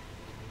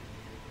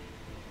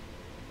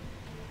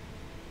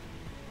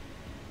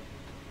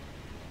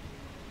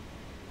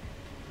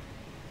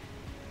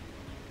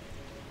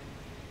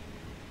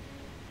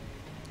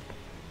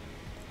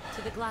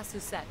 To the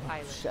Glassuset,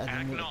 pilot. Oh, shit, I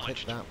didn't even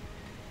click that.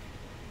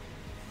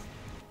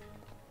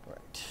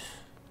 Right.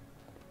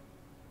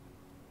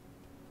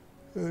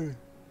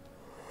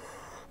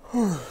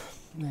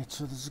 Right,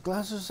 so there's a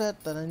Glassuset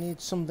that I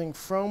need something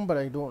from, but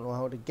I don't know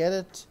how to get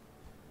it.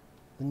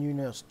 The New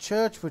Nurse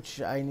Church,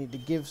 which I need to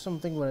give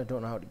something, but I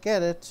don't know how to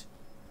get it.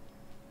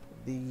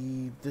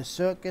 The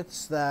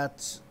circuits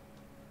that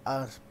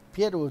I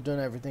appear to have done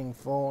everything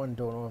for, and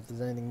don't know if there's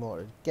anything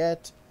more to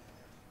get.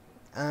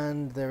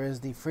 And there is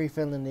the free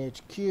filling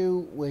HQ,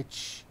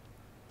 which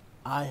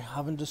I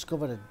haven't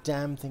discovered a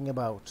damn thing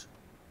about.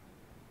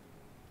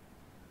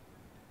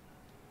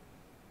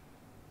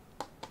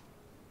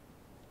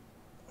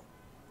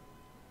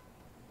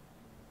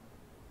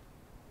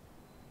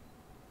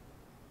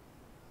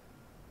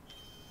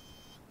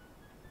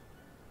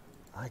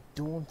 I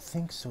don't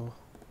think so.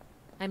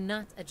 I'm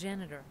not a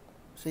janitor.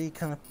 So you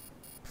kind of...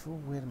 Oh,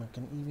 wait a minute,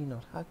 can Evie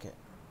not hack it?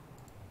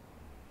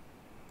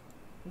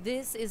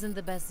 This isn't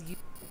the best use.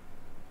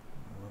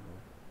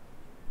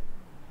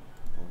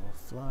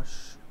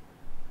 Flash.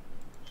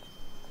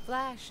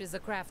 Flash is a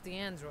crafty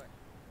android.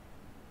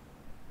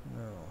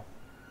 No.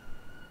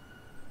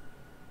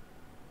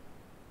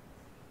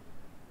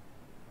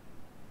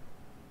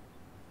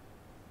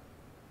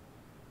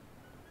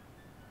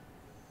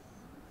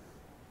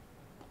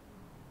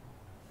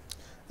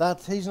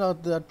 That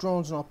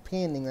drone's not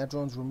painting, that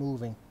drone's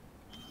removing.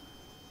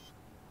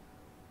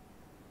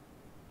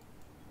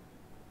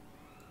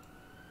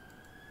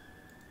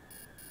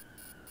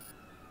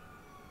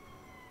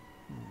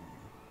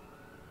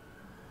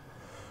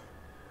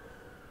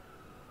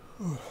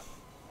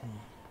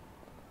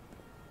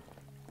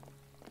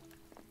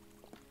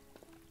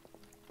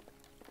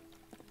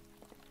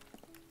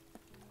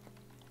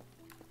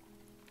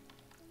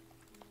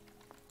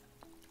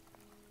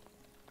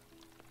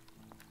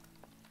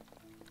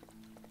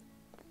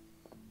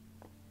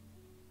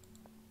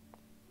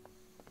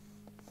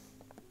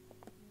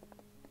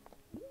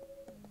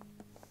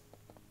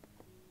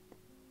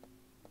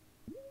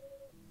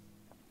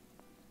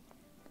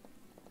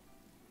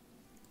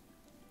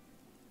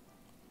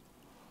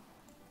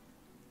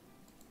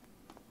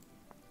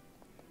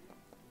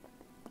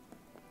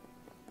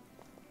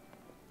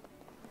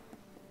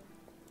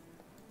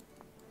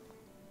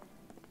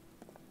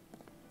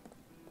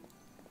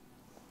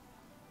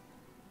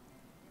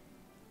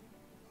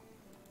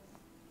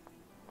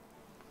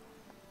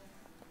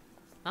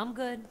 I'm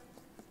good.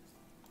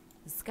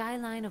 The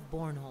skyline of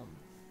Bornholm.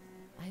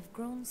 I've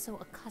grown so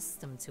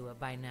accustomed to it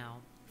by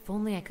now. If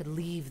only I could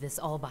leave this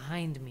all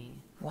behind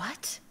me.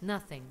 What?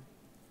 Nothing.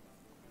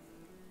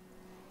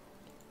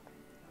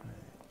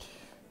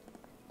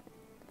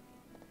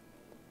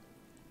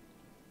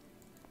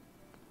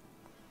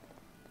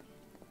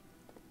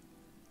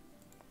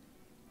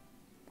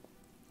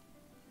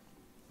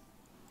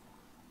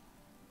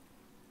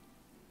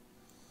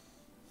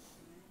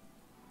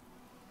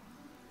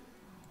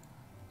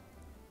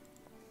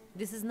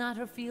 This is not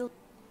her field.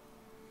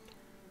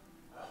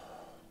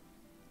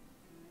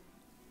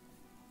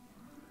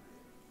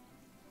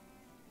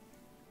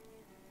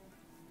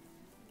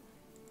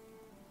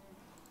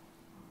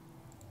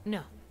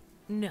 No,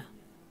 no,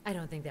 I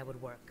don't think that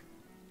would work.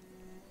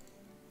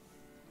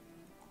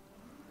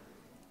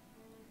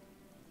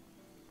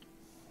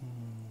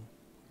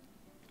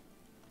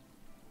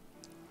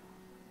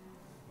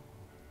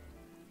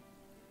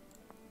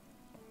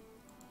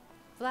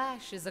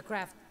 Flash is a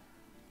craft.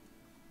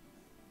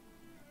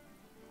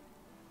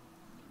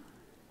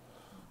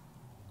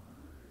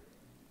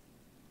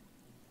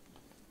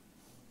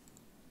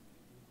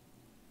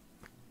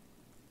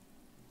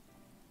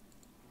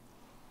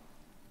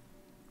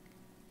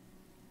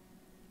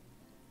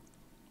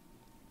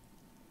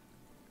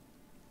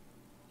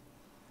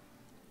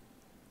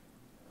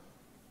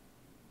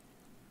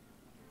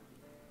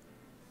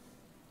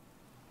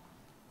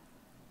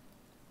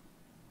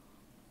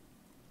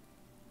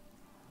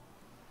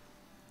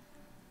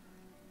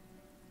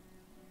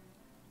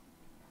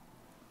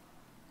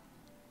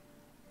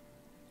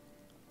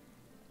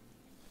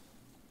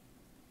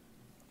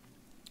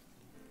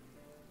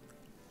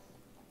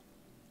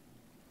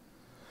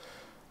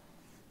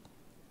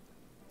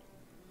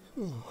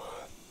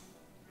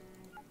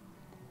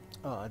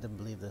 Oh, I didn't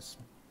believe this.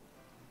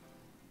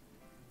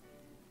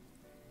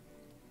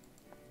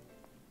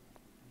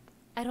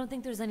 I don't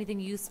think there's anything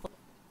useful.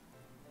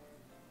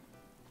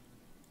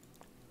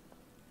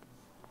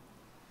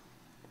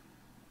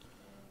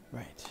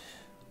 Right.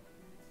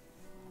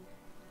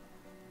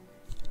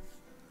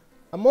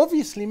 I'm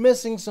obviously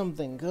missing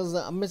something because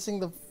I'm missing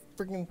the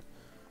freaking.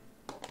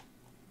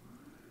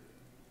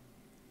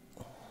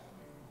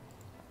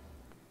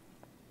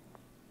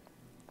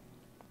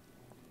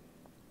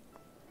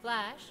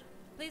 Flash,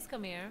 please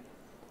come here.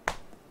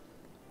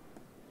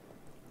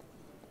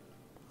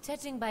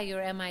 Judging by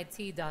your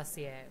MIT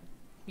dossier,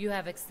 you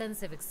have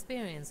extensive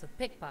experience with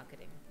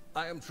pickpocketing.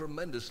 I am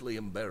tremendously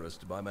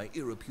embarrassed by my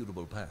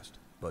irreputable past,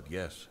 but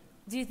yes.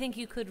 Do you think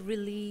you could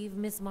relieve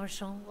Miss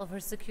Marchand of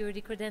her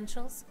security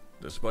credentials?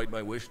 Despite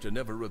my wish to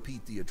never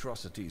repeat the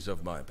atrocities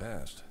of my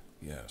past,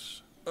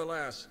 yes.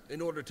 Alas,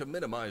 in order to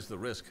minimize the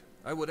risk,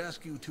 I would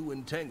ask you to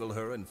entangle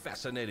her in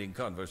fascinating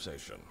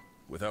conversation.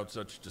 Without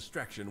such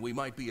distraction, we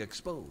might be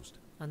exposed.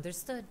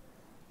 Understood.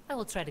 I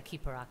will try to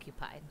keep her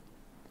occupied.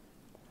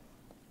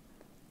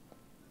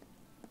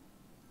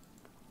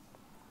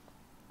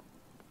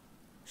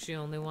 She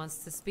only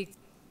wants to speak.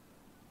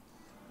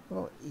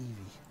 Oh, Evie.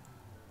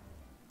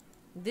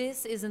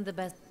 This isn't the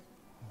best.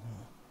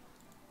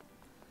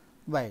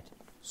 Right.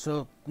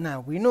 So now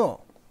we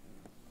know.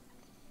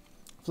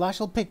 Flash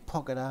will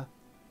pickpocket her,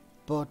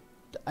 but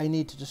I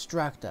need to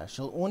distract her.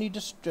 She'll only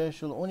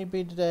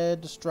be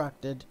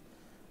distracted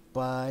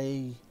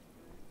by.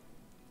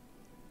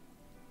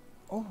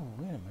 Oh,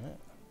 wait a minute.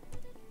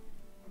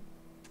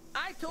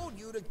 I told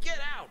you to get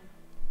out.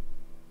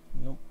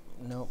 Nope.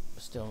 Nope.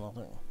 Still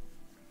nothing.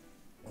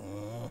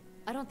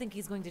 I don't think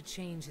he's going to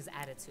change his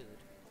attitude.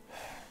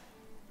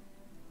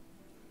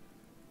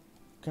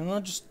 Can I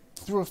just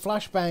throw a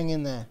flashbang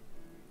in there?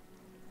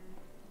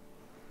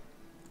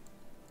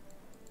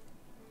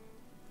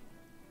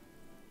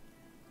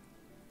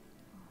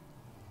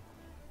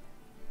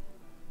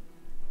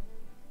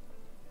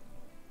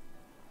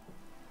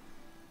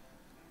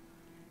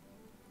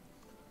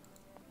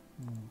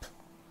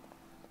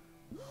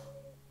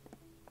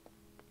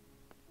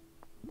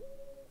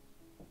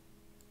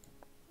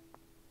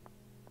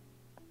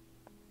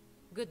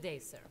 Good day,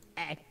 sir.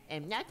 I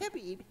am not a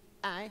weeb.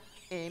 I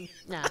am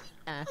not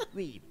a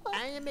weeb.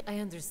 I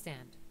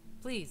understand.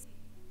 Please.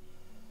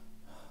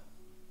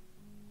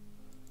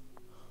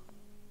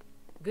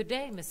 Good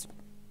day, Mr.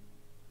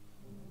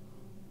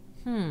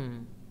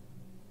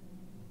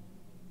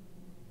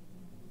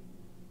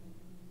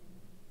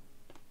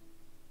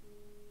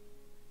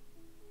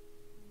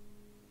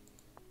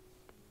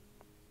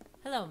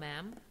 Hello,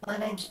 ma'am. My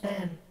name's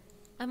Ben.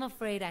 I'm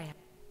afraid I...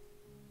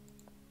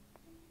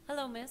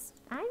 Hello, miss.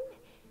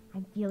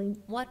 I'm feeling...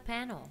 What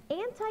panel?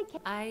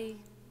 I...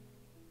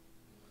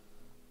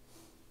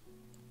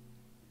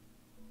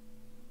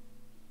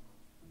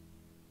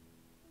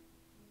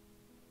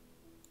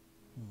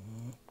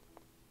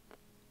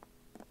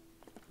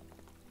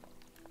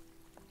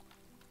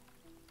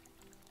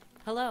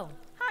 Hello.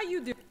 How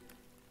you do?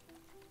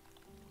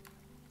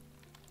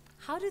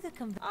 How do the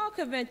I'll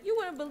convince you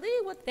wouldn't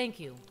believe what. Thank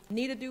you.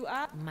 Neither do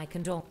I. My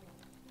condol.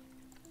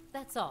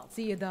 That's all.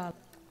 See you, darling.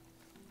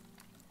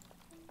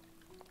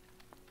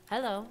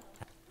 Hello.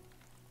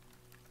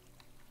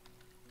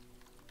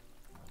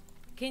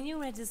 Can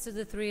you register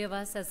the three of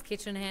us as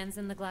kitchen hands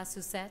in the glass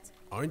Suzette?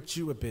 Aren't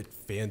you a bit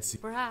fancy?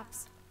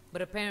 Perhaps.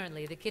 But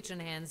apparently the kitchen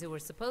hands who were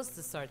supposed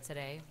to start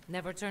today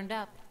never turned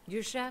up.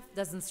 Your chef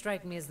doesn't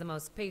strike me as the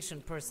most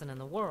patient person in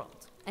the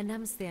world. And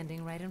I'm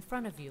standing right in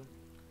front of you,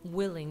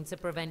 willing to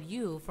prevent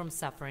you from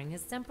suffering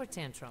his temper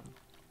tantrum.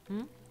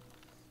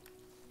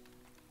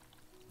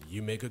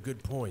 You make a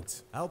good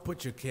point. I'll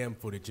put your cam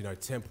footage in our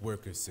temp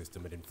worker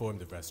system and inform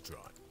the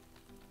restaurant.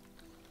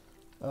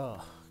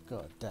 Oh,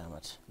 god damn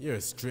it. You're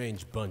a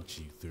strange bunch,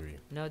 you three.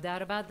 No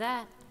doubt about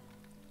that.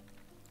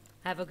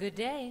 Have a good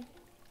day.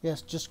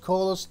 Yes, just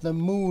call us the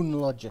Moon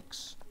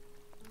Logics.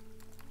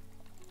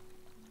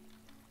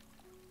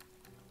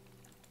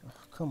 Oh,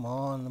 come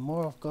on, the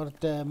more I've got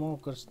there, the more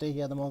I've got to stay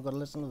here, the more I've got to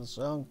listen to the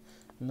song,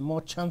 and the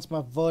more chance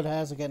my VOD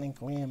has of getting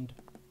claimed.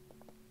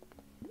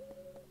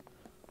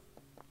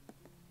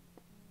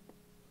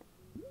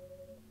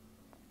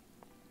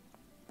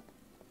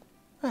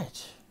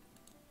 Right.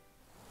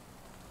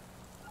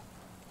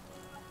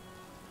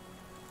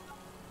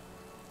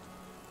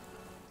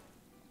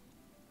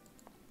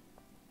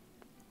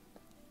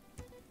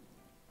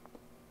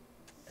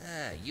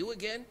 Ah, you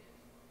again?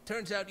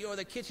 Turns out you're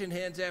the kitchen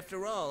hands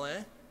after all,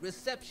 eh?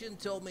 Reception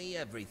told me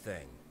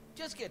everything.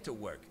 Just get to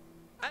work.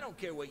 I don't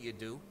care what you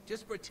do,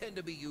 just pretend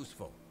to be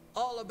useful.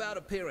 All about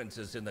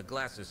appearances in the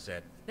glasses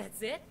set.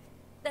 That's it?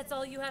 That's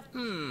all you have?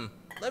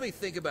 Let me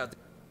think about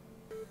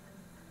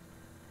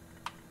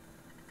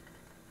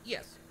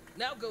Yes,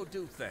 now go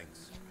do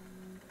things.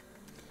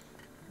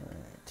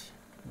 Right.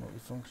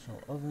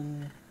 Multifunctional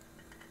oven.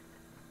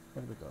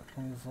 What have we got?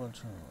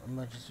 Multifunctional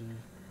emergency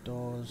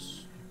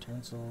doors,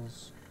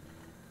 utensils,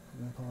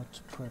 cooking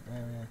pot, prep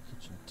area,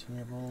 kitchen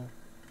table.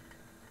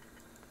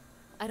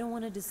 I don't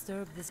want to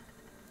disturb this.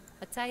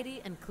 A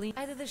tidy and clean.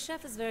 Either the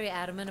chef is very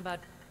adamant about.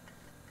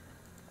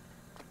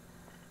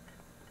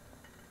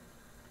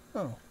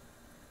 Oh.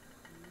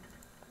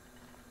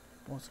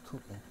 What's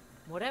cooking?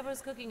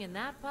 Whatever's cooking in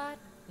that pot,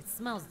 it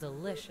smells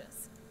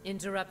delicious.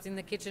 Interrupting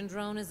the kitchen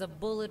drone is a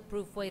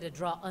bulletproof way to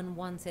draw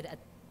unwanted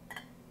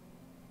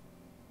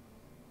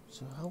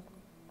So how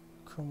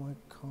come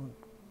I can't?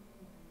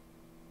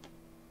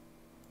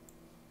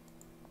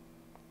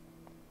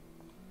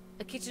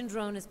 A kitchen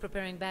drone is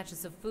preparing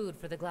batches of food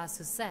for the glass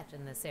Suzette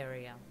in this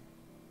area.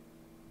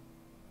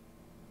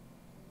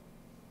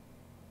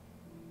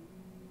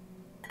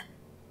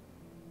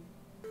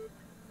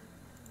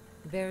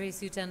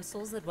 Various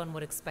utensils that one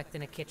would expect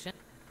in a kitchen.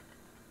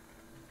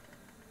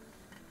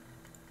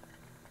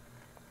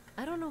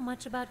 I don't know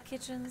much about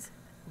kitchens,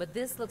 but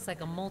this looks like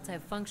a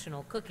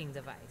multifunctional cooking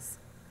device.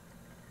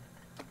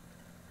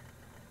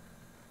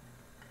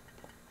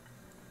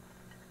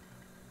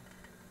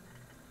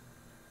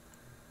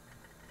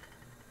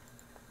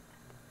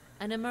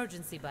 An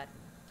emergency button.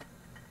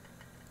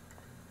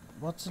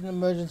 What's an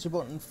emergency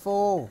button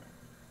for?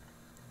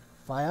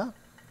 Fire?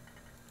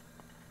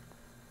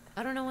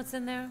 I don't know what's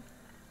in there.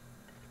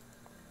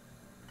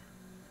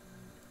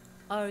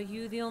 Are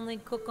you the only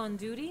cook on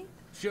duty?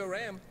 Sure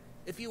am.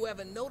 If you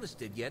haven't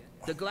noticed it yet,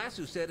 the glass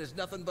Suzette is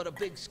nothing but a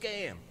big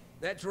scam.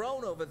 That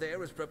drone over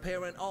there is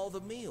preparing all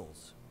the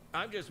meals.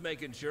 I'm just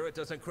making sure it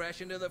doesn't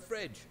crash into the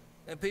fridge.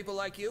 And people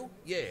like you?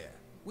 Yeah.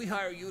 We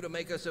hire you to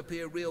make us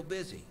appear real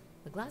busy.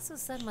 The glass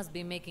Suzette must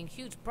be making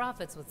huge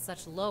profits with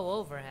such low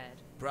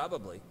overhead.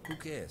 Probably. Who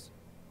cares?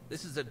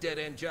 This is a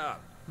dead-end job.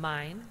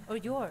 Mine or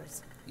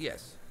yours?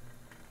 Yes.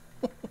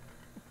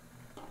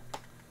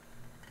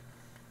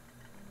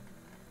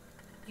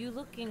 You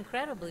look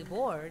incredibly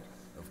bored.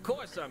 Of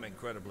course I'm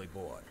incredibly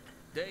bored.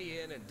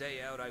 Day in and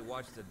day out, I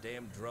watch the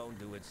damn drone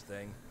do its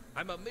thing.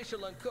 I'm a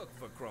Michelin cook,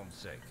 for chrome's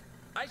sake.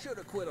 I should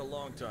have quit a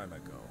long time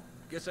ago.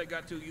 Guess I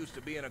got too used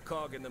to being a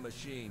cog in the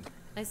machine.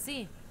 I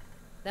see.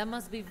 That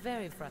must be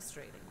very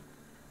frustrating.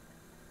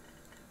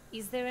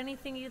 Is there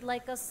anything you'd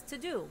like us to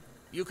do?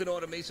 You can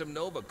order me some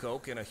Nova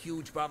Coke and a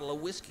huge bottle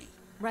of whiskey.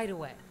 Right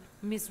away.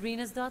 Miss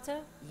Rena's daughter?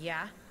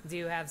 Yeah? Do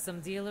you have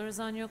some dealers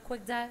on your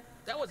quick diet?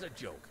 That was a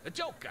joke. A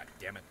joke,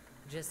 goddammit.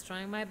 Just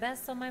trying my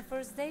best on my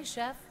first day,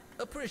 chef.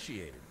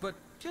 Appreciate it, but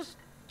just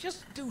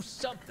do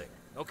something,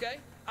 okay?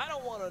 I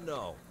don't want to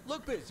know.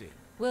 Look busy.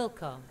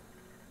 Wilco.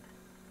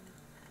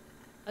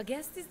 A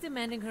guest is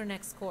demanding her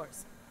next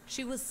course.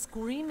 She was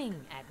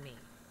screaming at me.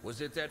 Was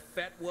it that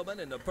fat woman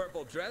in the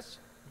purple dress?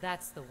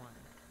 That's the one.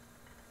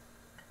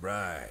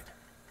 Right.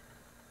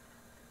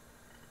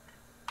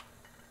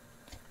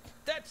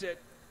 That's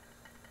it.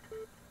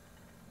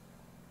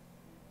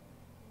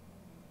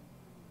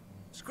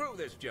 Screw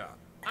this job.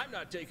 I'm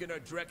not taking her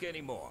dreck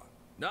anymore.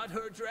 Not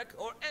her dreck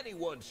or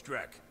anyone's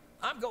dreck.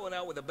 I'm going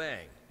out with a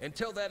bang and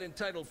tell that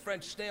entitled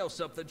French snail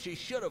something she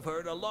should have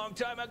heard a long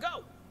time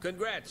ago.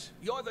 Congrats,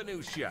 you're the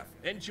new chef.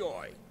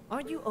 Enjoy.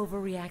 Aren't you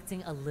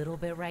overreacting a little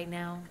bit right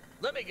now?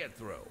 Let me get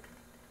through.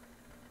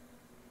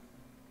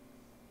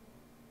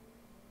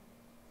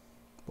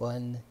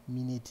 1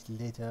 minute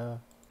later.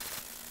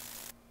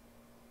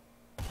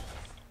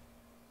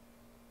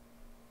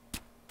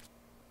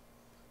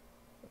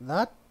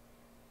 That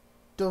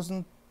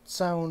doesn't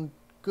sound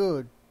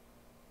good.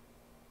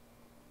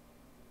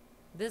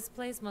 This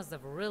place must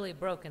have really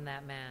broken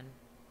that man.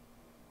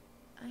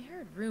 I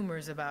heard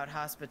rumors about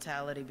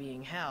hospitality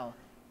being hell,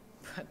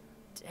 but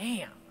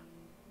damn.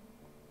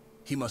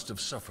 He must have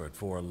suffered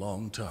for a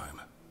long time.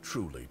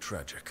 Truly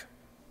tragic.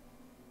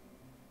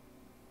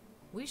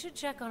 We should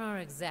check on our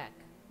exec.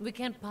 We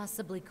can't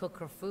possibly cook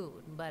her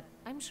food, but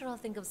I'm sure I'll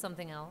think of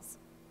something else.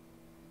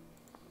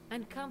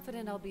 I'm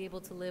confident I'll be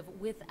able to live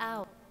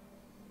without.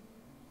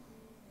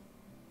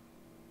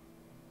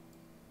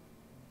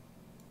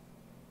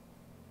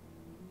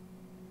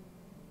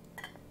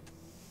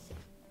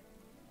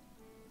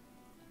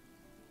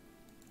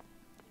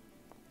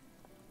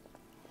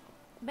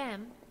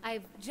 Ma'am,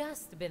 I've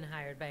just been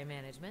hired by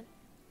management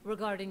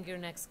regarding your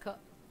next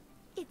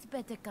It's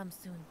better come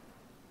soon.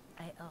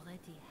 I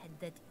already had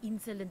that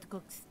insolent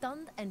cook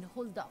stunned and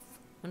hold off.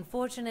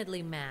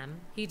 Unfortunately, ma'am,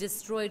 he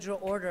destroyed your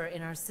order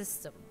in our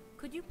system.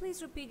 Could you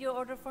please repeat your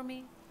order for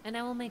me? And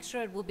I will make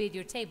sure it will be at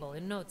your table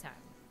in no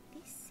time.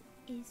 This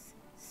is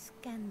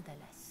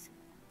scandalous.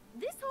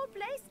 This whole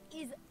place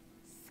is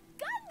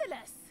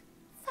scandalous!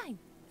 Fine.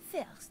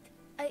 First,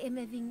 I am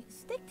having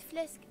staked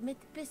flesh with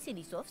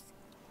persili sauce,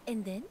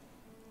 and then...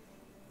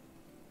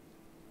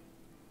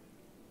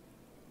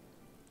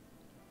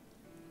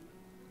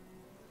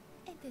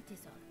 And that is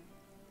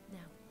all.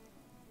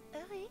 Now,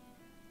 hurry.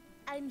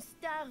 I'm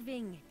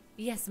starving.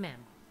 Yes, ma'am.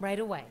 Right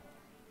away.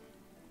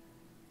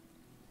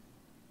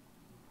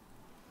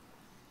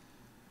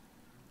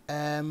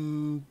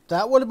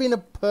 That would have been a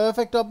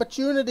perfect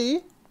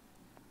opportunity.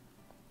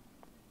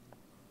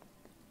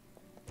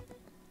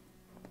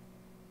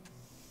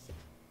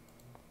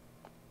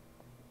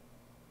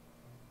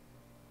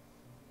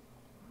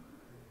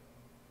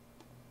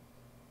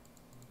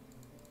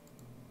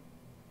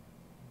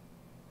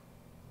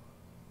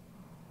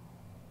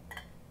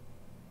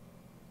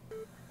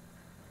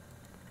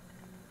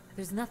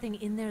 There's nothing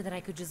in there that I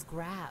could just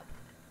grab.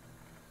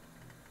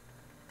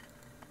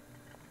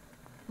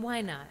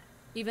 Why not?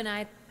 Even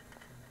I...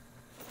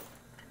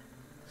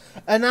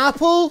 An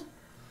apple?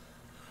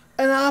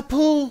 An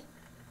apple?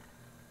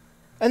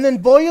 And then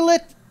boil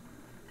it?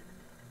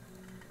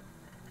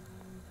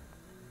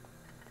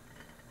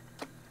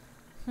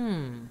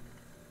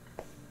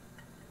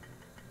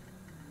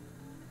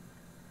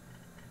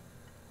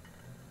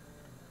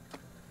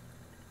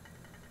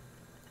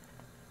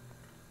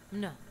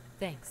 No,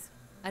 thanks.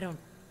 I don't...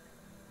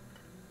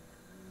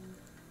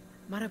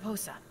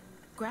 Mariposa,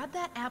 grab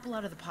that apple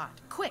out of the pot.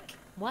 Quick!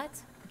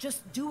 What?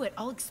 Just do it.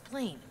 I'll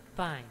explain.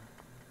 Fine.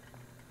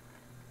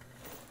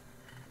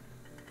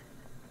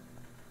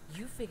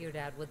 You figured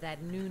out what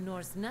that new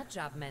Norse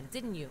nutjob meant,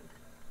 didn't you?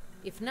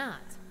 If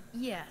not...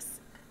 Yes.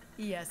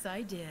 Yes,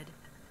 I did.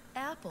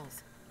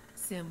 Apples.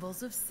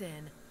 Symbols of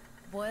sin.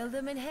 Boil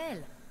them in hell.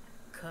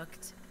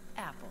 Cooked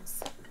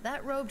apples.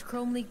 That robed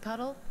chrome leak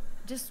puddle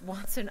just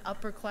wants an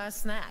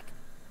upper-class snack.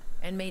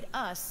 And made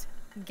us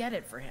get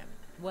it for him.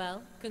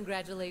 Well,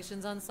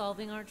 congratulations on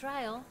solving our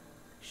trial.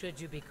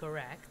 Should you be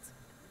correct.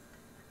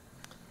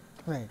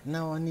 Right,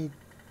 now I need...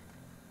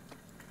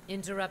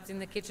 Interrupting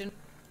the kitchen...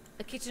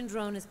 A kitchen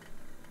drone is...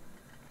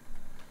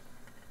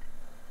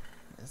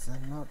 Is that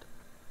not...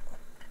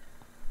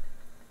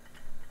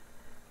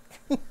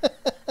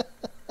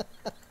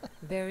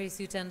 Various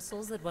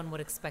utensils that one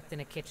would expect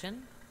in a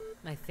kitchen,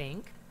 I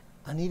think.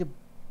 I need a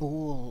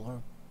bowl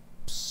or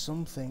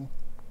something.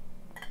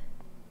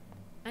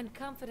 I'm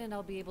confident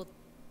I'll be able...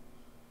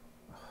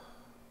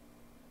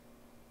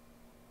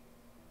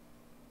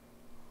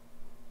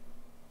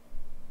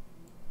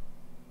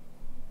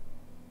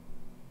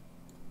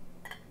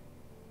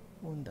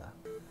 Wonder.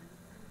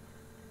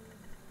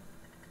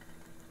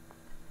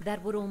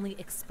 That would only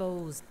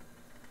expose...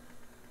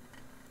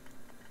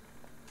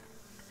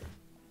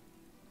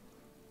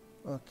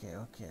 Okay,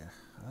 okay.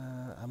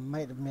 I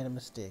might have made a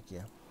mistake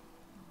here.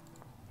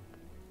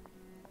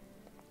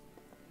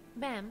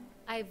 Ma'am,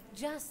 I've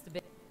just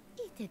been...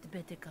 It had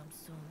better come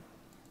soon.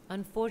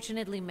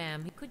 Unfortunately,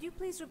 ma'am, could you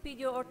please repeat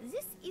your order?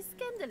 This is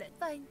scandalous.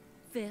 Fine.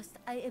 First,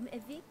 I am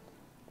having...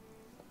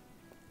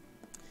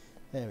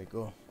 There we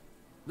go.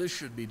 This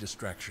should be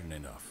distraction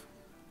enough.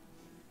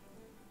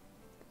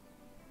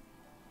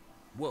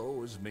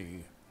 Woe is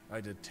me.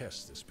 I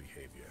detest this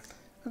behavior.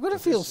 I'm gonna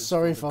feel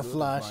sorry for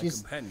Flash.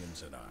 He's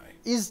companions and I.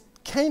 He's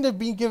kind of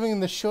been giving him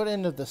the short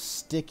end of the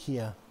stick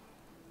here.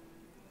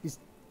 He's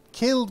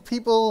killed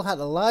people, had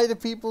to lie to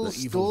people,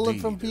 stolen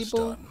from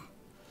people.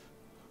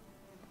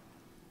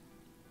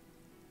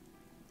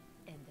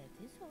 And that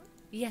is all.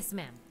 Yes,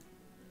 ma'am.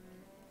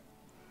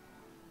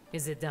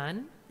 Is it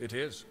done? It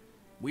is.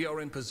 We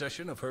are in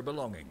possession of her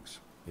belongings.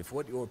 If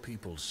what your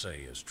people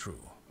say is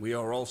true, we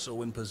are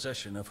also in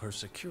possession of her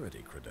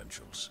security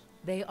credentials.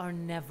 They are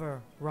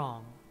never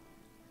wrong.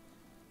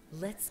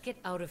 Let's get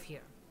out of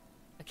here.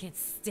 I can't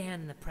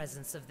stand the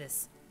presence of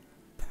this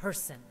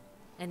person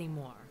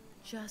anymore.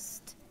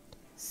 Just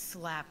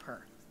slap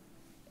her.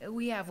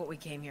 We have what we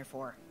came here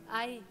for.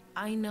 I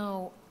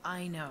know.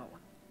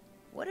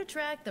 Would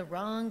attract the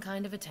wrong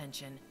kind of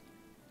attention.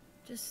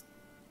 Just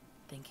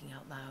thinking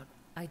out loud.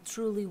 I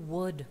truly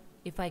would,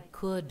 if I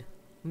could.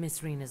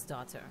 Miss Rena's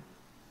daughter.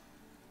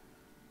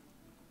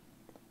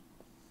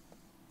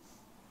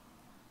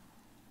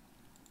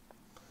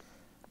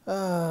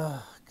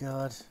 Oh,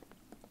 God.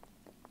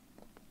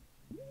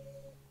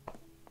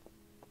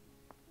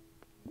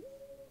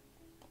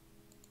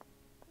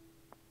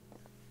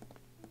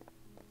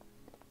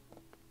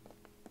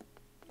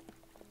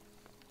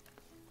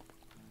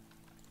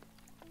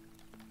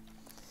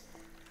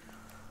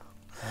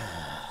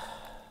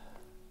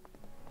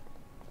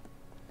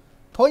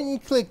 Point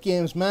and click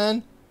games,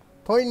 man.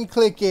 Point and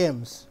click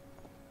games.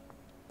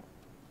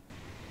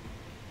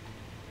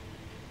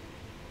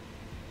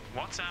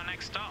 What's our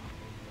next stop?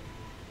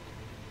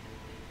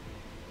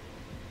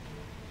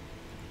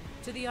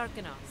 To the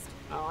Arcanost.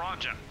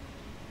 Roger.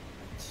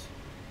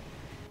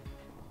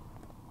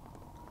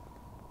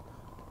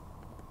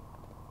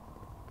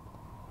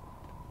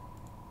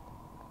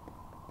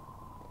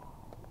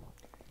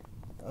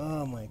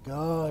 Oh my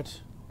God.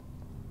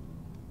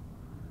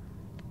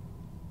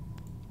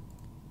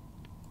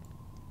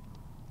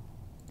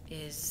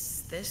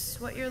 Is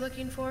this what you're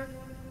looking for?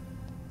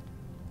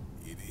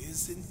 It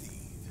is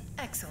indeed.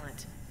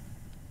 Excellent.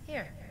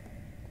 Here.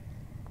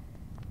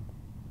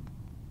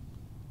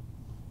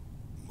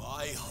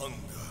 My hunger.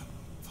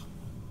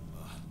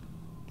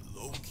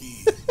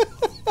 Loki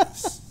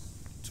hungers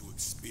to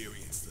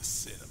experience the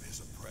sin of his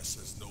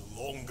oppressors no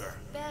longer.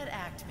 Bad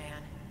act,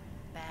 man.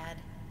 Bad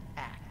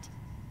act.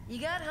 You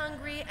got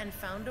hungry and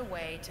found a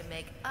way to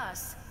make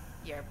us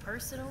your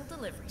personal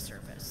delivery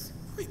service.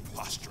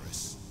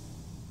 Preposterous.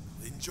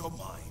 Cleanse your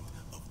mind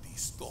of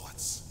these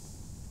thoughts.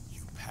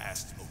 You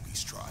passed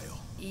Loki's trial.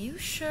 You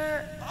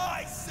sure?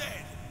 I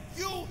said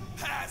you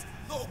passed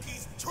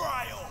Loki's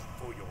trial!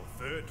 For your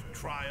third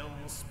trial,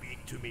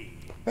 speak to me.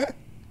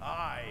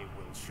 I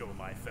will show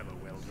my fellow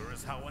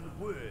elders how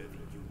unworthy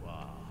you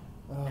are.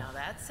 Now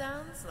that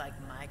sounds like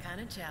my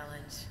kind of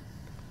challenge.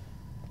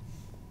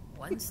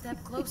 One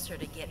step closer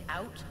to get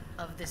out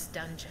of this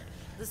dungeon.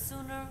 The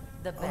sooner,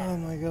 the better. Oh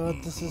my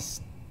God, this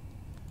is...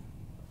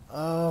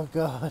 Oh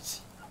God.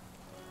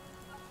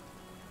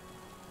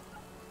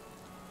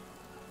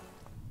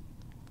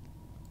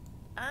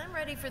 I'm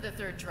ready for the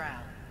third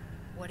trial.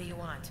 What do you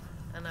want?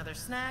 Another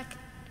snack?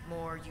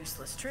 More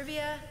useless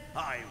trivia?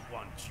 I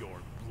want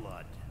your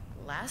blood.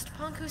 Last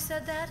punk who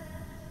said that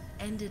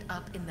ended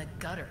up in the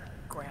gutter,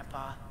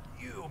 Grandpa.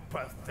 You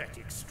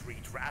pathetic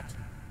street rat.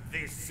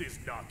 This is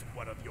not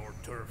one of your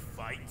turf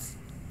fights.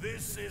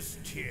 This is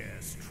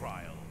Tyr's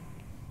trial.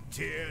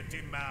 Tyr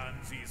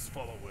demands his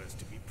followers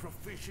to be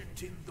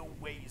proficient in the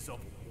ways of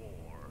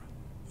war.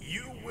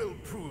 You will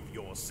prove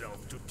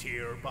yourself to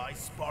Tyr by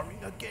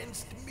sparring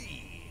against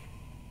me.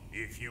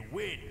 If you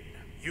win,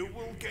 you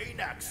will gain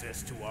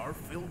access to our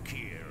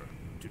Filkir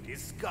to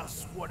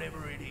discuss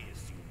whatever it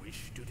is you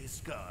wish to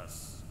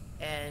discuss.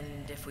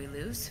 And if we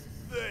lose?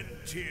 Then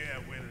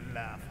Tyr will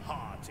laugh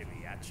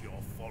heartily at your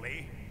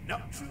folly.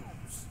 Now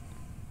choose.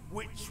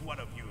 Which one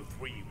of you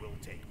three will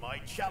take my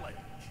challenge?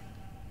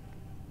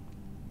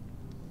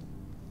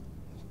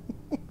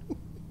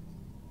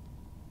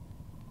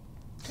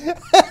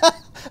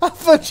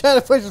 I'm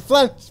trying to push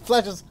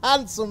Flash's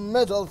handsome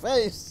middle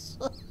face.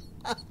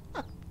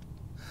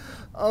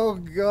 Oh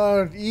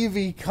God,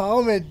 Evie,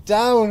 calm it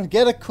down.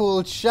 Get a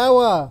cool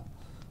shower.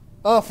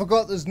 Oh, I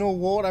forgot there's no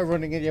water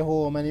running in your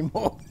home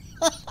anymore.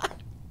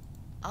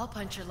 I'll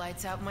punch your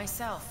lights out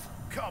myself.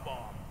 Come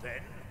on,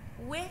 then.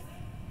 With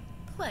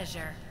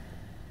pleasure.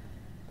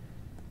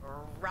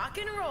 Rock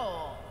and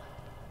roll.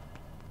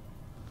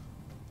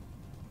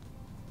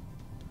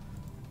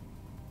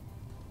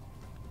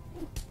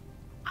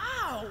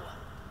 Ow!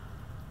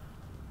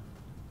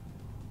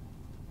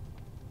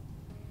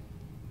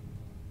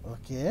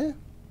 Okay.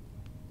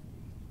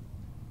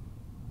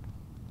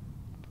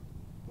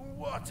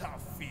 What a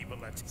feeble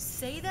attempt.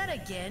 Say that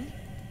again.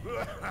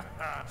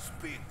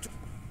 Speak to...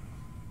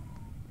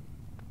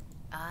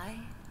 I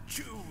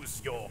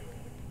choose your...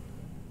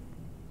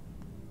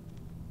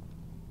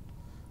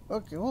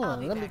 Okay, hold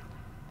on. Let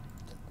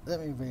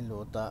me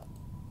reload that.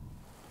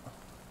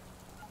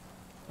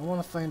 I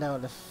want to find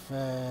out if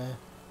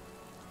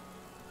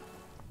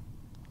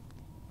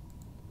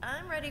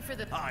I'm ready for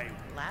the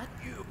last.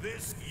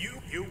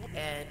 You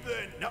and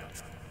then not.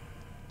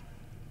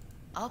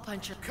 I'll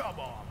punch your. Come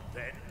on,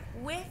 then.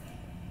 With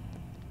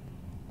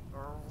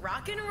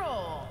rock and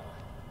roll.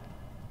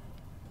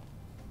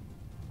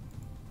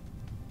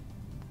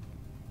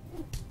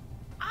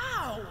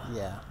 Ow!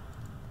 Yeah.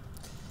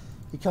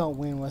 You can't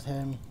win with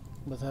him,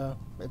 with her.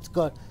 It's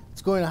going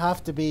to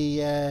have to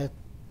be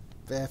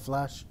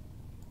Flash.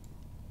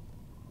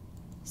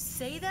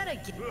 Say that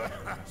again.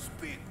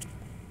 Speak.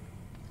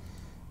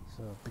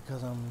 So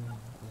because I'm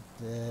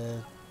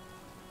a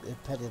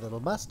petty little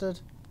bastard.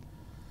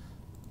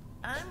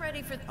 I'm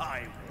ready for the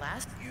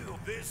last. You.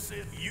 This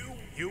is you.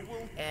 You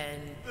will.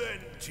 And then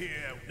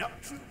Tyr.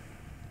 Not true.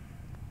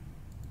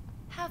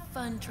 Have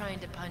fun trying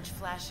to punch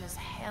Flash's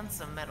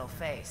handsome metal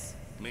face.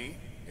 Me?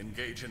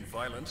 Engage in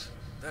violence?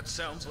 That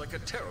sounds like a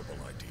terrible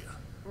idea.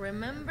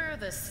 Remember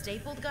the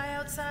stapled guy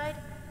outside?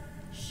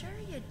 Sure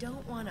you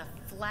don't want to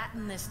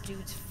flatten this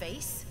dude's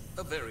face?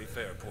 A very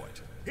fair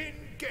point.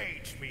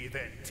 Engage me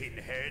then,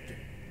 Tinhead.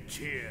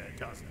 Tyr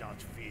does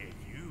not fear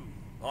you.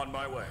 On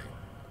my way.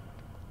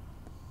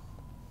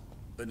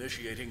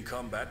 Initiating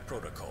combat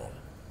protocol.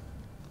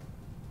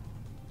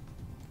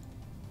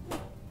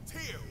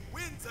 Tyr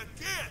wins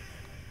again!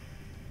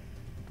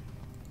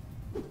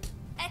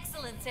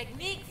 Excellent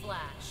technique,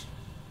 Flash.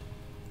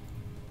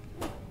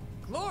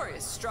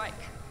 Glorious strike.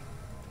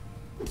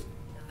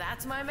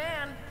 That's my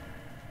man.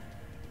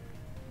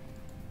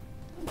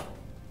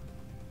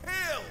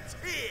 Hail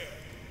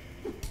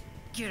Tyr!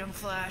 Get him,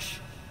 Flash.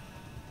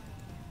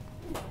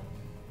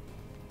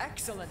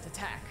 Excellent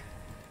attack.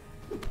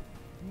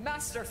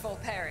 Masterful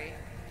parry.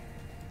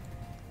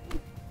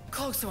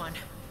 Close one.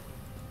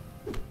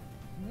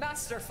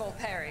 Masterful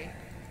parry.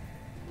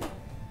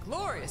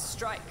 Glorious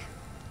strike.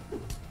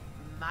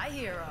 My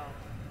hero.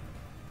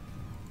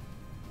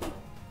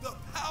 The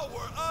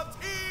power of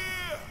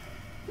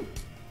Tyr!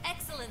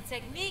 Excellent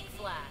technique,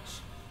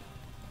 Flash.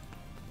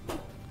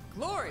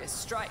 Glorious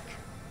strike.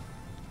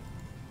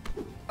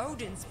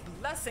 Odin's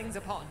blessings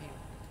upon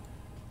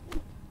you.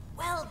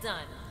 Well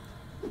done.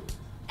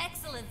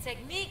 Excellent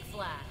technique,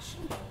 Flash.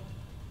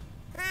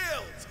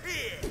 Hail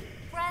Tyr!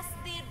 Press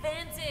the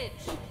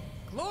advantage.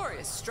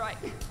 Glorious strike.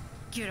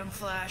 Get him,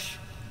 Flash.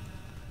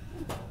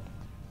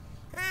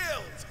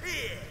 Hail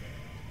Tyr!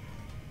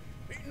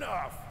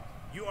 Enough!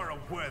 You are a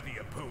worthy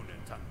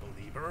opponent,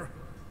 unbeliever.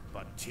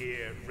 But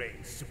Tyr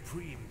reigns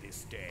supreme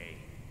this day.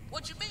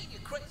 What you mean, you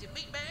crazy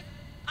meatbag?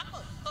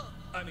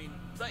 I mean,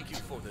 thank you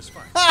for this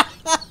fight.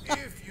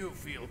 If you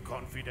feel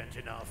confident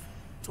enough,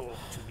 talk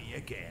to me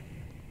again.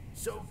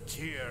 So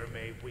Tyr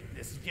may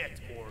witness yet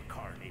more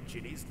carnage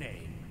in his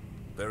name.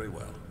 Very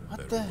well.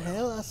 What the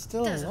hell? I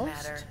still Doesn't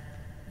lost. matter.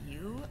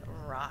 You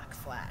rock,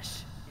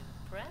 Flash.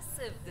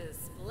 Impressive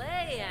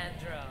display,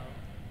 Andro.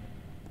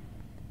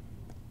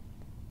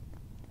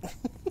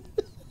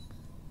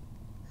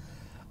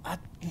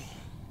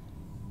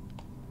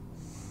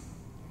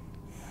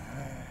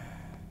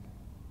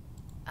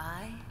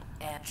 I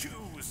am.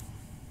 Choose.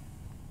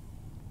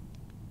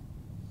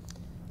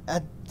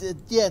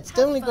 Yeah, it's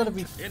definitely going to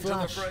be Into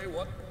Flash. the fray,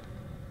 what?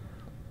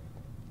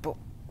 But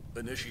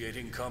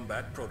Initiating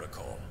combat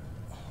protocol.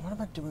 what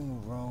am I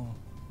doing wrong?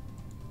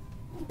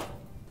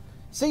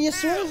 See, as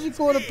soon as you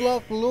go to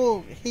block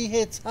low, he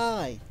hits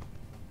high.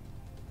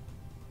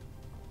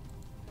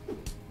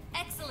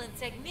 Excellent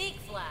technique,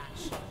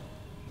 Flash.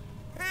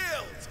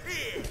 Hail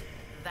Tyr!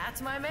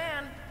 That's my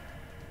man.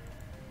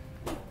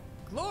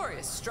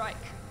 Glorious strike.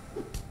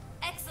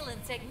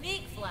 Excellent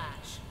technique,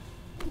 Flash.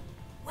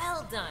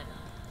 Well done.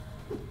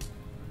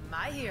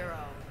 My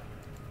hero.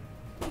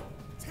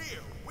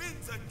 Tyr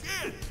wins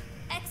again!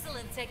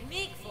 Excellent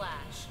technique,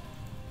 Flash.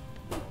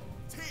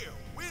 Tyr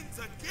wins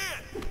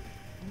again!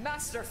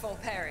 Masterful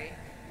parry.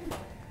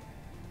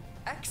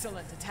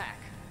 Excellent attack.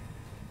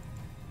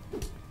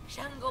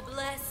 Shango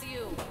bless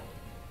you.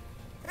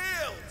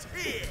 Hail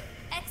Tyr!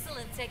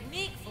 Excellent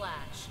technique,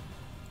 Flash.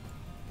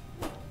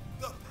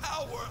 The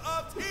power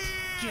of Tyr!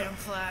 Get him,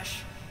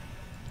 Flash.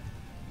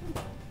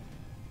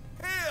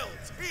 Hail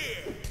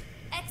Tyr!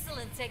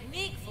 Excellent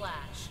technique,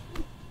 Flash.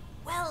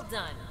 Well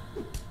done.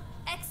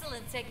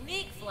 Excellent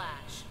technique,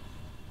 Flash.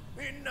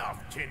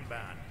 Enough, Tin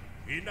Man.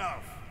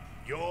 Enough.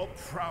 Your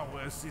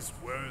prowess is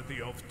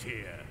worthy of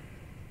Tyr.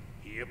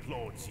 He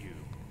applauds you.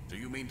 Do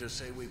you mean to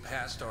say we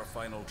passed our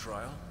final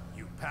trial?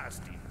 You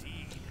passed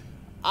indeed.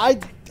 I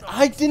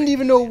didn't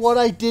even know what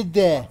I did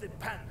there. The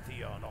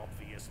Pantheon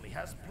obviously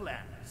has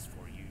plans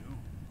for you.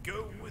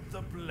 Go with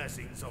the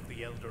blessings of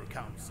the Elder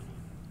Council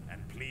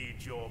and plead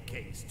your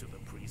case to the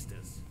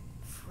priestess.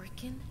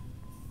 Frickin'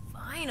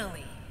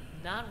 finally.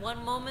 Not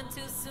one moment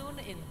too soon,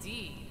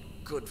 indeed.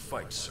 Good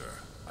fight, sir.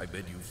 I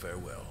bid you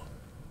farewell.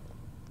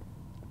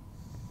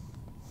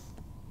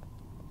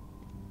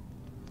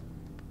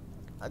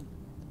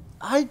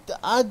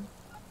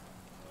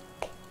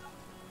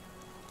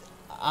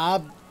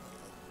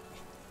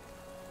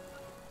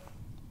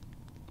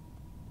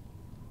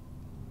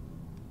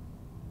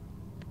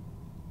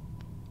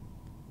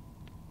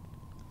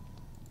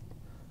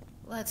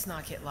 Let's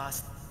not get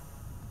lost.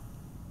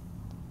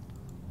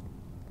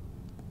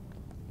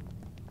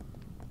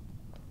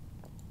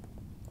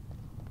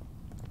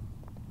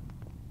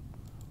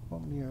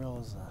 What mural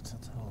is that?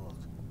 Let's have a look.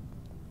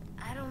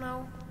 I don't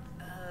know.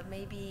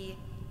 Maybe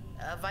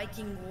a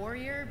Viking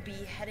warrior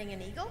beheading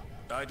an eagle?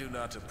 I do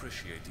not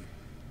appreciate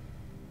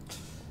it.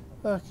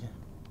 Okay.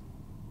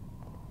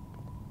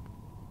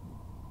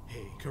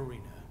 Hey,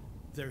 Karina.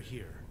 They're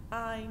here.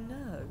 I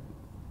know.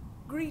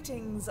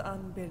 Greetings,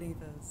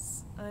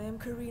 unbelievers. I am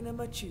Karina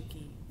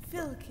Machuki,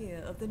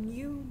 Filkir of the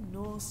New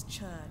Norse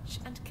Church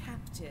and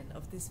captain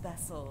of this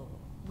vessel.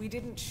 We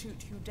didn't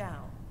shoot you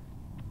down.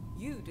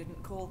 You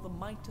didn't call the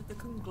might of the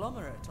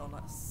conglomerate on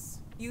us.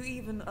 You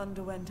even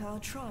underwent our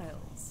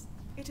trials.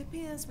 It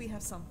appears we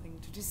have something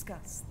to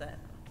discuss then.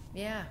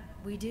 Yeah,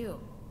 we do.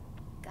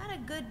 Got a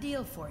good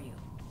deal for you.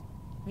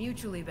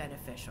 Mutually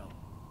beneficial.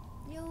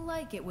 You'll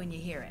like it when you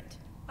hear it.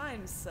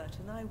 I'm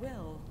certain I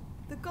will.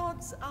 The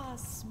gods are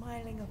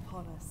smiling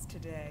upon us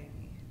today.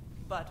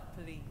 But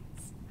please,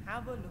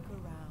 have a look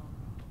around.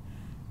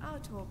 Our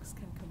talks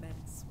can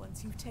commence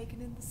once you've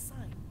taken in the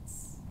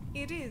sights.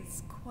 It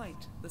is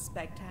quite the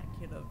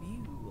spectacular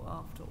view,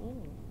 after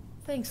all.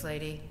 Thanks,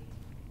 lady.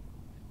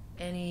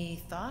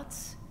 Any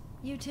thoughts,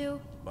 you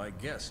two? My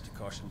guest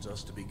cautions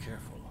us to be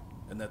careful,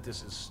 and that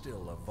this is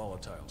still a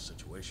volatile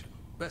situation.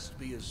 Best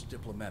be as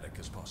diplomatic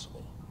as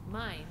possible.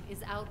 Mine is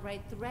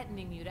outright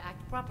threatening you to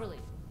act properly.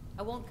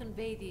 I won't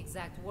convey the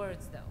exact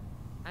words, though.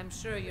 I'm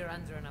sure you're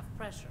under enough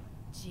pressure.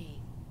 Gee,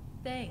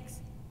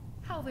 thanks.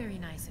 How very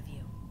nice of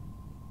you.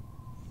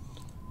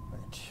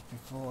 Right,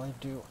 before I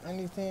do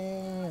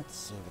anything, let's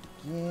save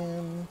it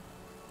again.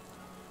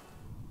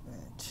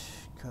 Right,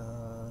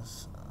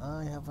 because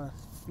I have a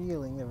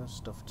feeling there is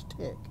stuff to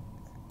take.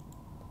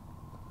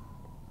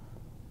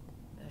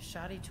 A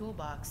shoddy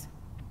toolbox.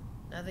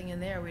 Nothing in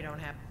there we don't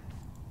have.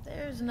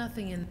 There's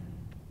nothing in...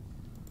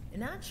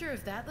 Not sure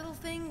if that little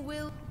thing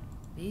will...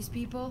 These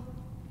people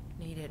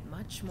need it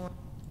much more.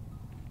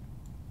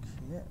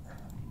 Yeah.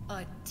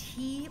 A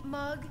tea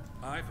mug?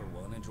 I, for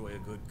one, enjoy a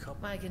good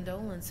cup. My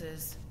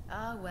condolences.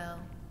 Ah, well.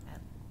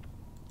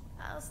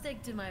 I'll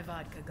stick to my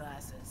vodka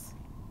glasses.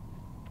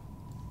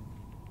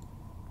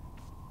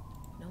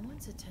 No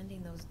one's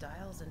attending those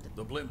dials and...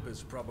 The blimp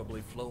is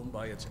probably flown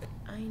by its...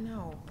 I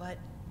know, but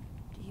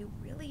do you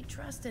really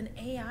trust an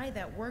AI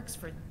that works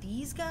for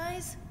these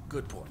guys?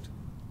 Good point.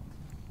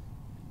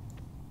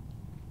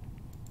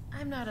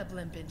 I'm not a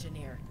blimp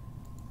engineer.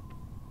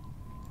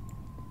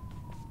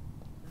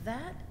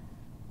 That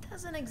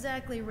doesn't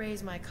exactly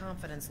raise my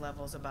confidence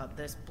levels about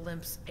this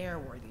blimp's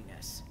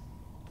airworthiness.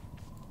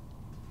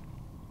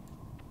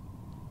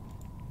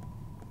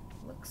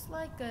 Looks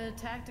like a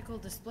tactical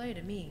display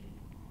to me.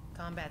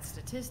 Combat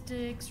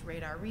statistics,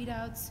 radar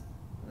readouts,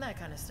 that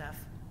kind of stuff.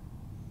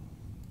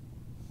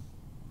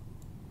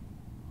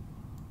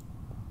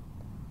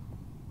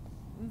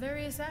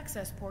 Various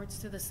access ports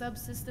to the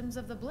subsystems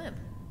of the blimp,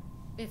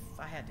 if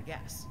I had to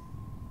guess.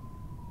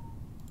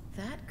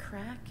 That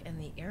crack and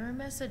the error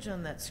message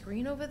on that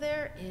screen over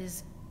there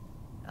is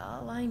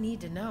all I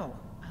need to know.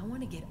 I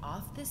want to get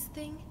off this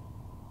thing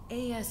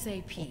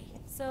ASAP.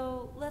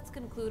 So, let's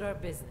conclude our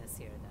business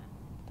here,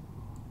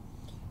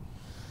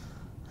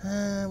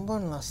 then.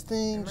 One last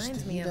thing.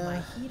 Reminds me of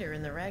my heater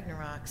in the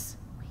Ragnaroks.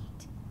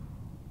 Wait.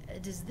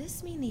 Does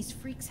this mean these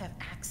freaks have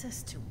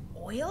access to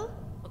oil?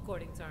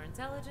 According to our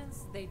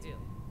intelligence, they do.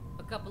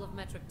 A couple of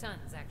metric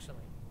tons,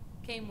 actually.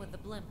 Came with the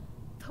blimp.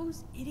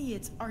 Those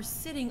idiots are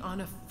sitting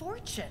on a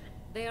fortune.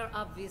 They are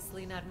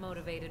obviously not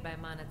motivated by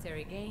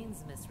monetary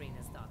gains, Miss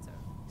Rena's daughter.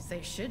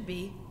 They should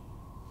be.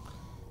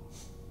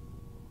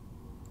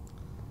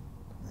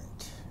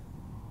 Right.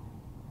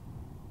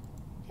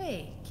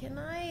 Hey, can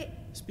I...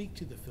 Speak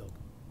to the Phil.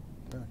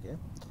 Okay.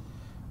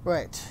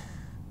 Right.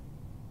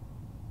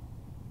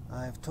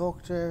 I've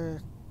talked to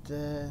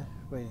the...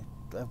 Wait,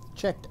 I've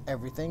checked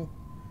everything.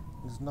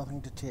 There's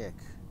nothing to take.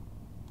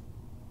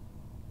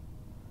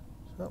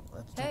 So,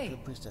 let's talk to the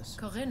priestess.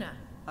 Corinna.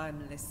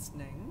 I'm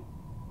listening.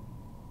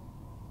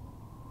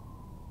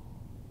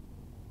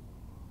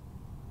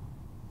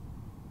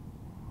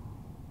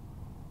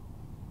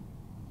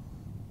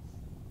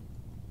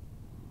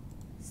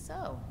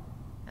 So,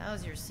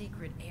 how's your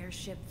secret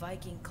airship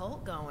Viking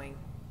cult going?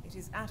 It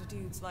is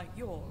attitudes like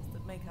yours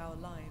that make our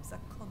lives a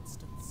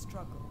constant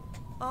struggle.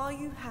 Are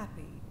you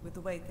happy with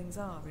the way things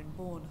are in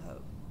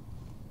Bornholm?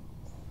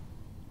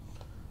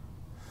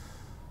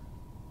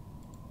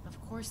 Of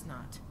course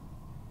not.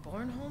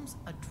 Bornholm's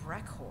a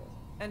dreck hole.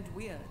 And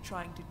we're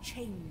trying to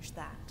change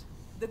that.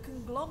 The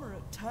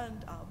conglomerate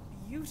turned our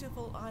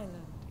beautiful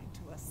island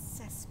into a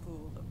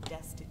cesspool of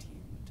destitute.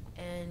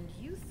 And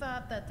you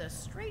thought that the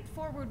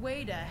straightforward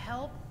way to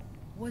help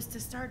was to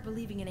start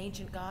believing in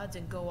ancient gods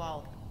and go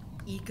all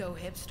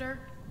eco-hipster?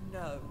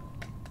 No.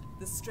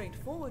 The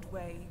straightforward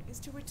way is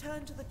to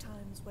return to the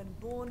times when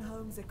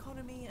Bornholm's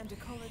economy and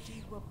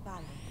ecology were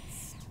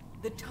balanced.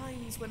 The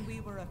times when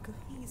we were a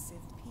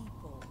cohesive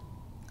people.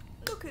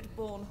 Look at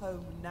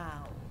Bornholm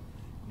now.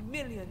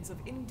 Millions of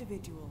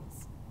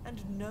individuals, and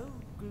no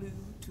glue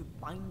to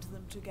bind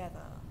them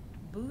together.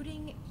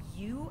 Booting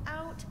you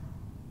out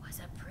was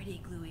a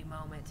pretty gluey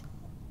moment,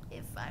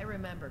 if I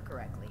remember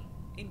correctly.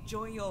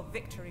 Enjoy your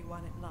victory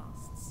while it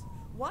lasts.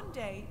 One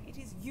day, it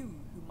is you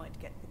who might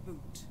get the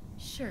boot.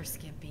 Sure,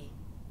 Skimpy.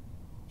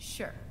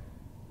 Sure.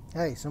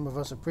 Hey, some of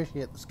us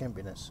appreciate the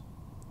skimpiness.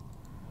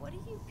 What do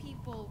you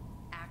people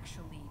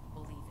actually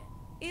believe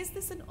in? Is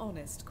this an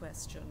honest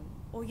question,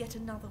 or yet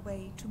another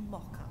way to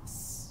mock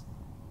us?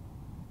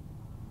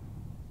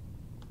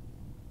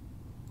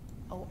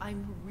 Oh,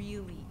 I'm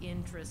really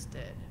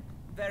interested.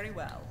 Very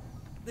well.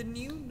 The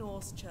new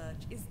Norse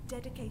church is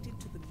dedicated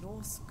to the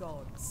Norse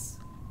gods.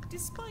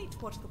 Despite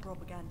what the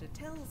propaganda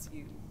tells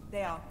you,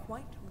 they are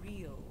quite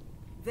real.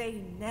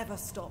 They never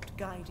stopped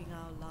guiding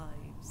our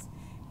lives,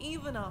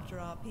 even after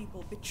our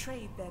people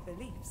betrayed their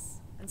beliefs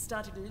and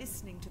started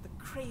listening to the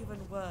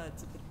craven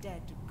words of the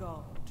dead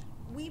god.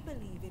 We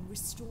believe in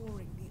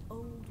restoring the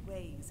old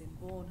ways in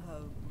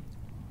Bornholm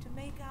to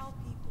make our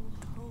people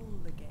whole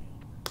again,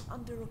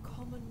 under a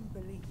common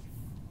belief.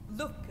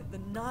 Look at the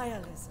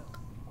nihilism,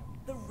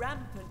 the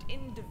rampant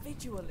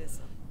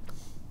individualism.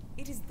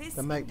 It is this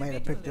The mate may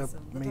have picked up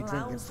individualism that me drinking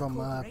allows the from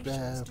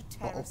corporations to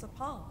tear bottle. us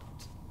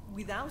apart.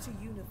 Without a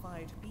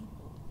unified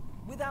people,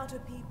 without a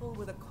people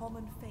with a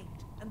common fate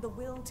and the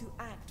will to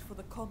act for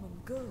the common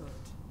good,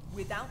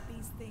 without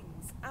these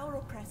things, our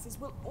oppressors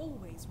will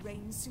always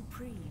reign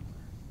supreme.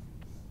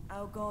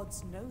 Our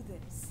gods know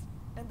this,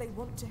 and they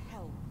want to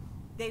help.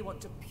 They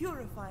want to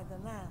purify the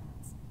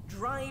lands,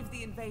 drive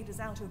the invaders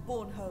out of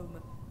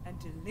Bornholm, and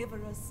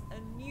deliver us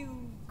a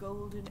new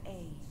golden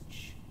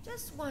age.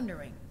 Just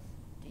wondering,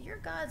 do your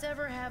gods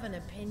ever have an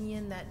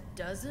opinion that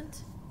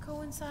doesn't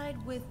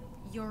coincide with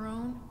your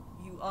own?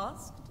 You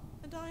asked,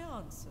 and I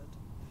answered.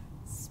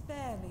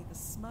 Spare me the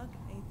smug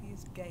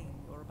atheist game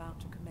you're about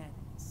to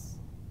commence.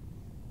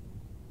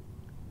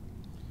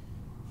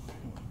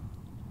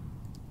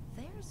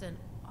 There's an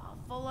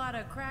awful lot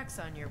of cracks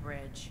on your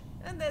bridge.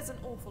 And there's an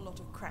awful lot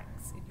of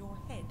cracks in your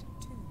head,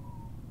 too.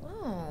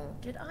 Oh,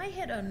 did I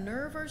hit a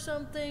nerve or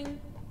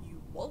something?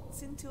 You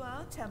waltz into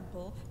our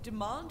temple,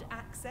 demand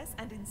access,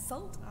 and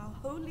insult our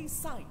holy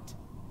site.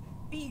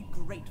 Be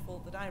grateful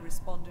that I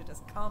responded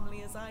as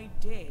calmly as I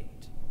did.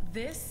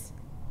 This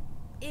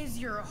is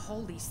your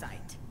holy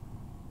site.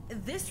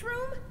 This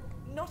room?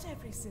 Not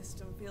every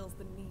system feels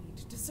the need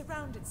to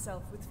surround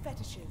itself with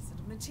fetishes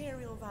and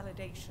material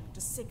validation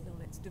to signal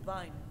its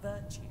divine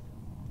virtue.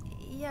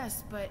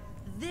 Yes, but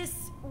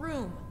this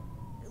room.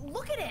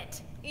 Look at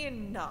it!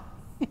 Enough.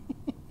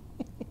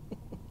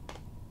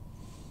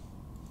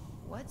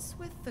 What's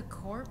with the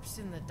corpse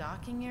in the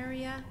docking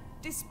area?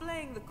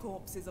 Displaying the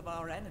corpses of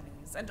our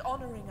enemies and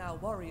honoring our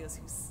warriors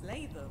who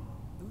slay them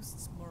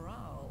boosts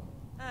morale.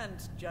 And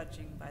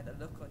judging by the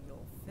look on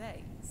your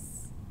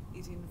face,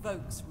 it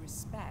invokes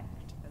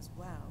respect as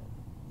well.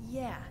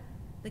 Yeah,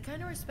 the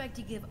kind of respect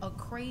you give a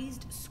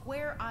crazed,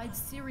 square-eyed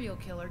serial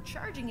killer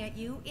charging at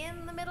you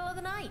in the middle of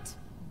the night.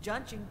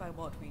 Judging by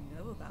what we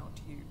know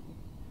about you,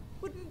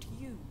 wouldn't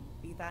you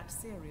be that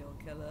serial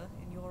killer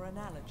in your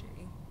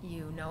analogy?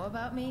 You know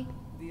about me?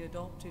 The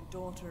adopted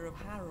daughter of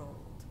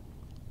Harold,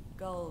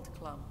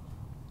 Goldclump.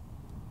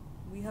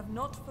 We have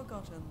not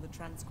forgotten the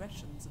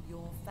transgressions of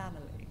your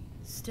family.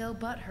 Still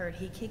butthurt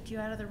he kicked you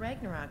out of the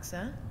Ragnaroks,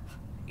 huh?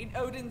 In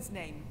Odin's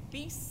name,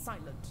 be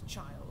silent,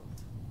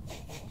 child.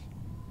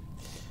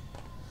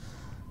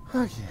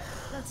 Okay.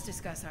 Let's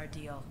discuss our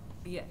deal.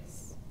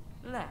 Yes,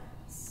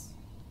 let's.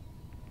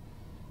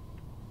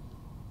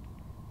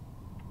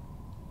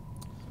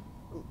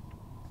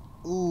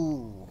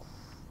 Ooh.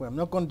 Well, I'm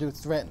not going to do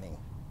threatening.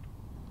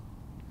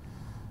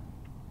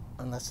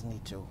 Unless I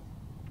need to.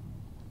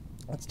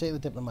 Let's take the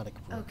diplomatic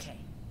approach. Okay,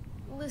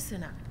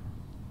 listen up.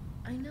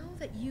 I know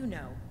that you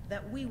know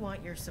that we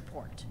want your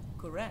support.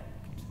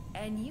 Correct.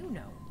 And you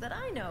know that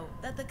I know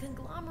that the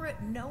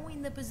conglomerate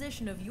knowing the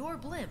position of your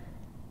blimp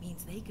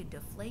means they could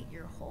deflate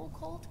your whole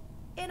cult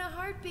in a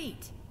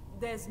heartbeat.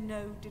 There's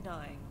no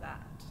denying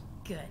that.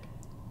 Good.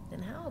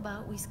 Then how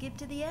about we skip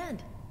to the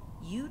end?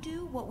 You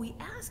do what we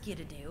ask you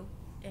to do,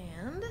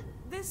 and...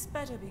 This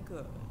better be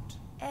good.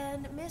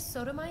 And Miss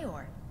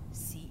Sotomayor,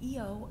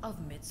 CEO of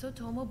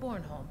Mitsutomo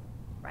Bornholm,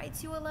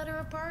 writes you a letter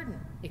of pardon.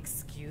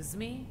 Excuse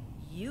me?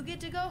 You get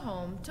to go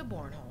home to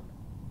Bornholm.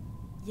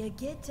 You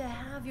get to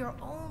have your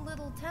own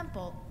little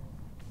temple,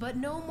 but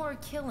no more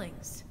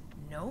killings.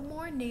 No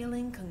more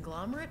nailing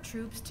conglomerate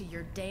troops to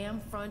your damn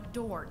front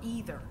door,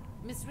 either.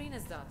 Miss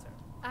Rena's daughter.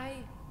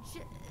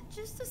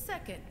 Just a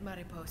second,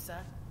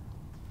 Mariposa.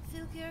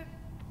 Filkir,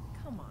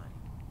 come on.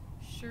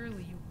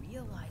 Surely you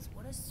realize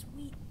what a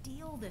sweet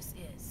deal this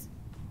is.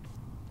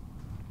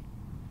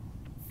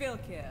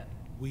 Filkir.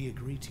 We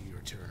agree to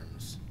your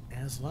terms,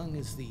 as long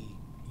as the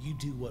you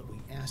do what we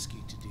ask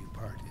you to do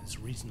part is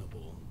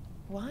reasonable.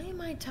 Why am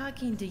I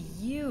talking to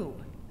you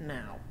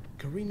now?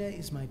 Karina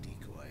is my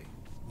decoy.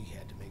 We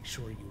had to make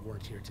sure you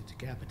weren't here to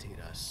decapitate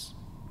us.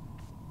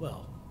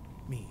 Well,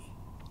 me.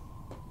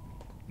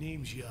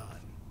 Name's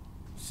Jan.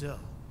 So,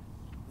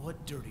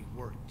 what dirty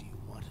work do you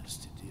want us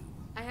to do?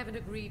 I haven't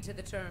agreed to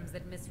the terms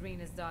that Miss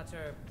Rena's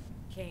daughter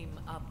came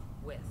up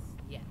with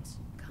yet.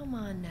 Come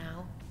on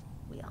now.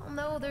 We all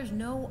know there's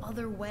no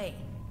other way.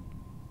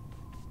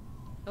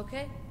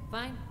 Okay,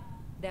 fine.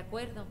 De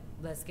acuerdo.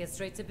 Let's get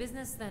straight to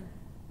business then.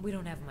 We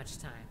don't have much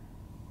time.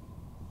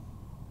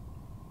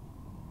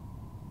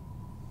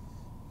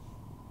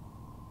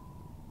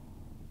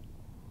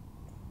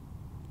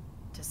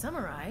 To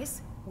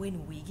summarize,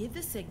 when we give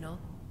the signal,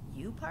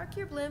 you park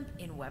your blimp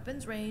in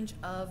weapons range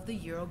of the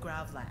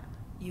Eurograv lab.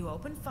 You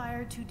open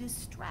fire to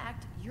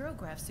distract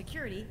Eurograv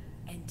security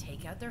and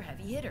take out their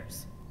heavy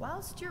hitters.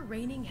 Whilst you're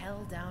raining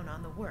hell down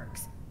on the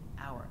works,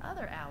 our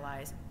other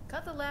allies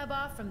cut the lab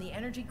off from the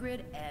energy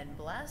grid and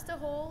blast a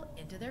hole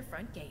into their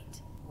front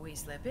gate. We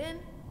slip in,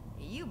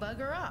 you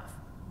bugger off.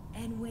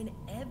 And when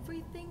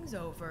everything's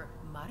over,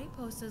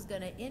 Mariposa's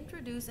gonna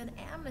introduce an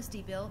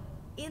amnesty bill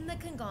in the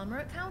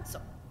Conglomerate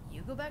Council.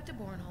 You go back to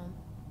Bornholm,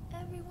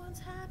 everyone's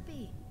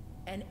happy.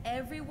 And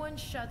everyone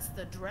shuts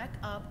the dreck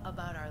up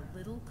about our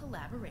little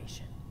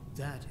collaboration.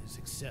 That is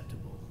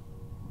acceptable.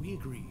 We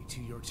agree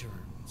to your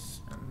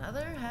terms.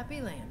 Another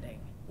happy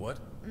landing. What?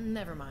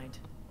 Never mind.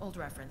 Old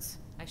reference.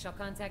 I shall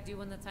contact you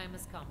when the time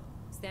has come.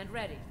 Stand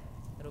ready.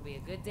 It'll be a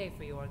good day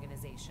for your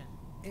organization.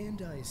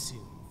 And I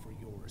assume for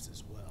yours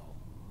as well.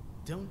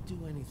 Don't do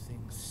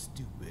anything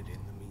stupid in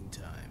the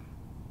meantime.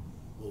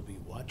 We'll be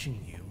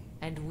watching you.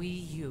 And we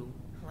you.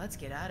 Let's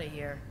get out of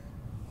here.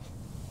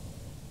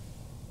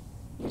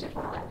 You did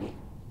well, Abby.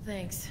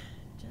 Thanks.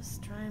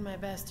 Just trying my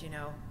best, you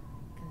know.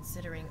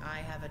 Considering I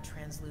have a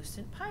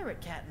translucent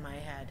pirate cat in my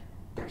head.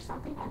 There's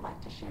something I'd like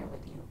to share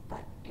with you,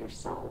 but you're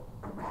so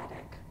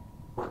erratic.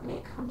 What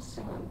may come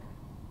soon,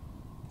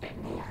 it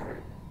may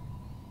hurt.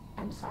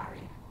 I'm sorry.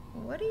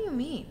 What do you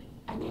mean?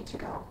 I need to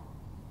go.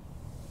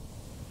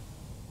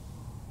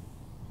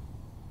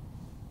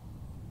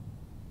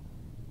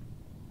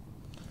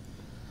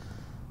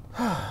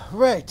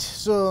 Right,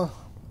 so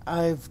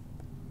I've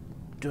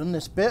done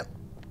this bit.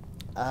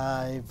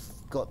 I've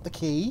got the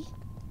key.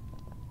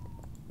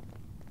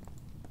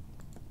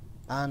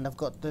 And I've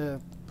got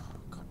the...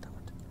 God damn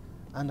it.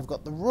 And I've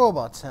got the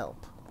robot's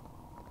help.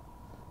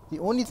 The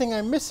only thing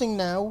I'm missing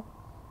now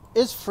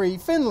is Free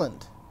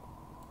Finland.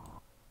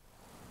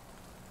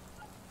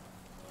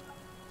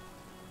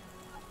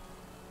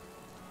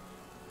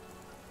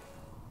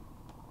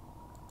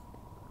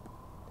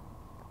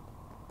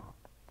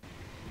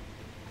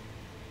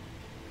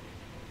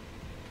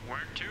 Where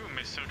to,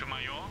 Miss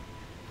Sotomayor?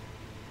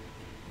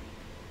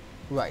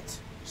 Right,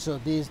 so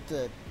these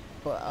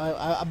but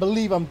I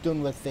believe I'm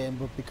done with them,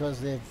 but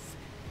because I'm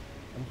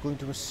going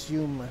to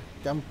assume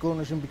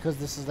because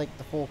this is like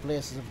the 4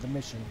 places of the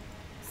mission.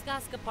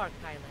 Skaska Park,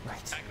 pilot.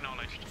 Right.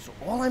 Acknowledged. So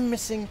all I'm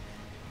missing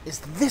is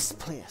this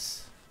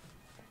place.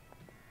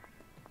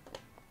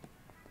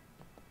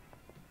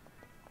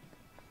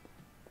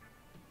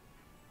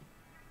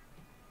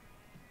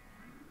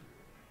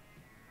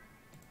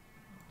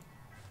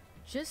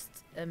 Just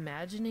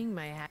imagining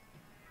my hat.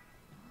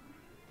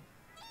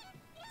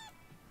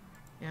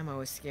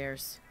 Ammo is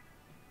scarce.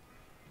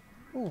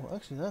 Oh,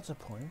 actually, that's a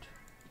point.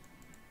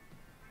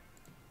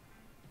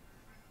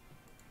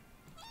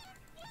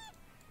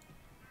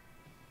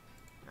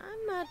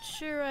 I'm not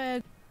sure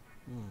I...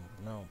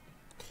 No.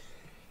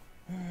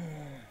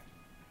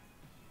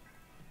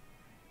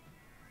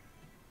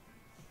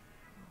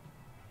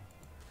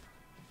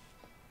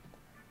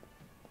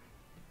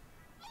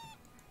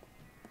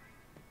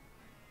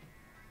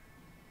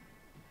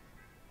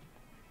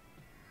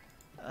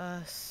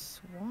 A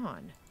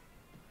swan.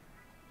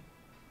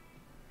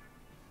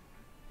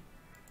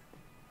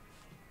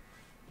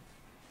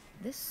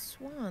 This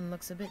swan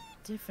looks a bit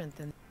different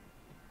than...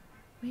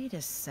 Wait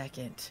a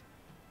second.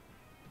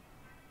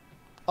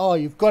 Oh,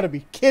 you've got to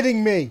be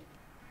kidding me!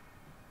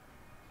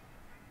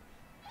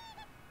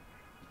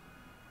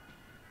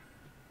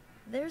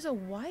 There's a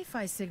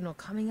Wi-Fi signal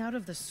coming out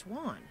of the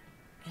swan,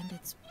 and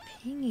it's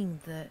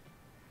pinging the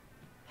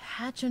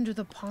hatch under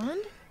the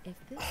pond? If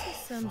this is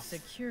some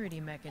security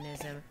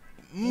mechanism,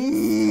 it's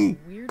the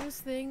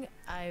weirdest thing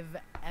I've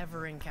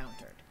ever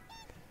encountered.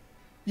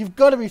 You've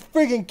got to be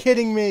friggin'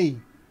 kidding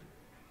me!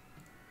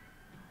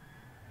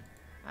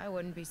 I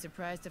wouldn't be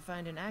surprised to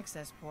find an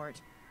access port,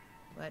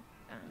 but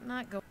I'm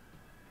not going.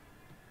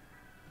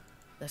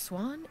 The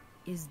swan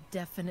is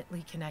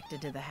definitely connected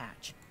to the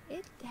hatch.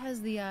 It has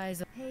the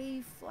eyes of...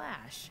 Hey,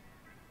 Flash.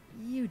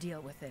 You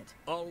deal with it.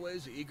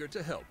 Always eager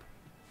to help.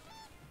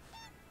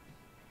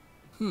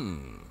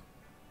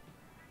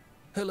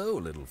 Hello,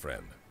 little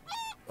friend.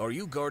 Are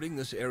you guarding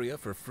this area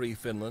for Free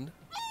Finland?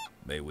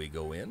 May we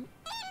go in?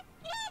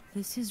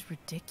 This is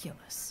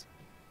ridiculous.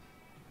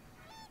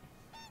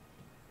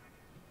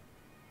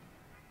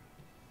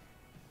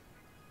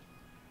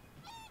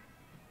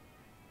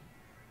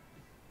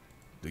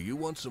 Do you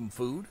want some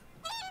food?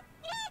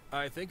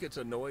 I think it's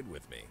annoyed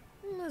with me.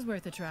 It was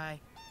worth a try.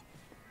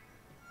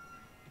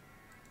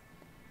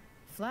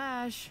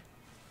 Flash.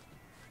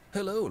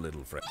 Hello,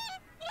 little friend.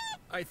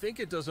 I think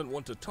it doesn't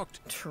want to talk to...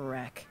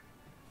 Trek.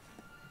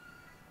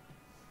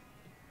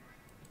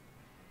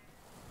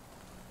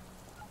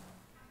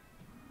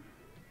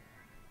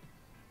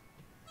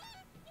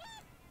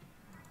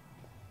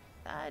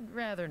 I'd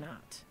rather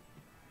not.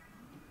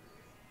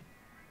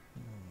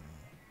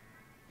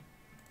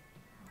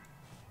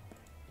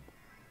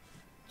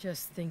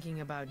 Just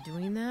thinking about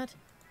doing that?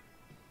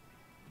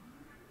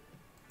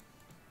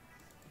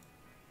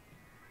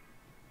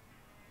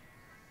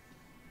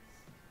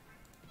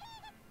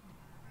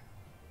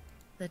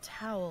 The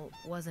towel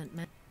wasn't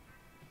meant...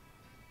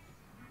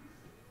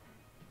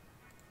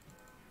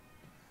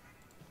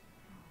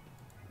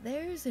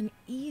 There's an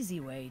easy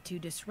way to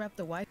disrupt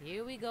the Wi-Fi.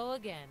 Here we go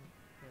again.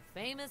 The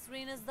famous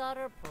Rena's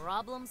daughter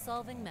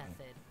problem-solving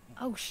method.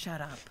 Oh, shut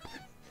up.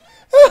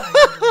 Sorry,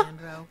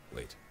 Andro.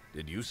 Wait,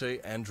 did you say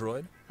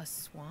android? A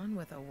swan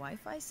with a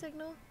Wi-Fi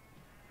signal?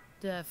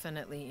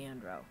 Definitely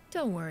Andro.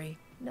 Don't worry.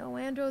 No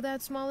Andro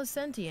that small is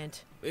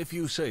sentient. If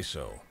you say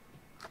so.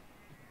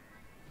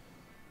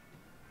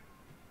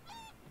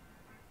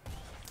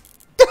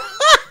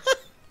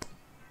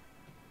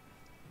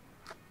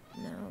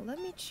 Now, let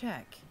me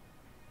check.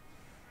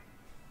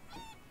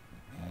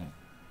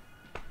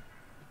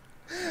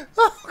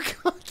 Oh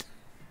god.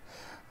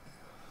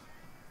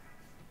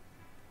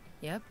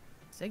 Yep,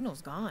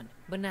 signal's gone.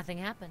 But nothing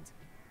happened.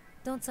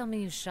 Don't tell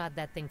me you shot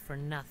that thing for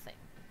nothing.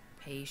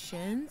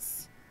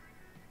 Patience.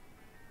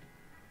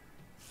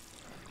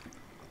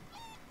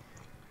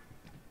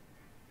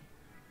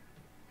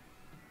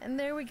 And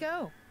there we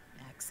go.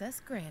 Access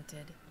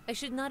granted. I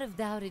should not have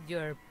doubted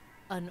your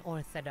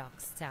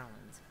unorthodox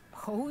talent.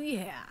 Oh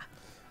yeah.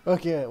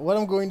 Okay, what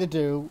I'm going to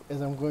do is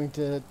I'm going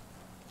to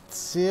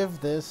save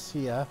this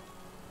here.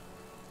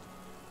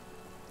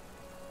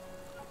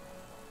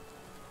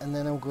 And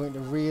then I'm going to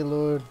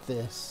reload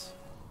this.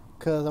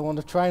 Because I want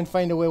to try and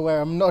find a way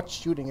where I'm not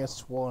shooting a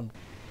swan.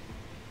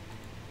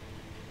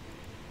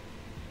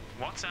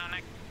 What's our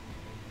next?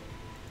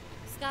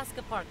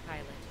 Skaska Park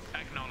pilot.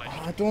 Acknowledge.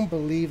 Oh, I don't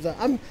believe that.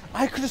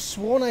 I could have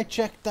sworn I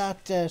checked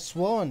that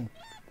swan.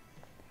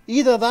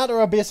 Either that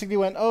or I basically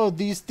went, oh,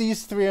 these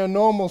three are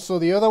normal, so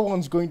the other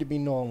one's going to be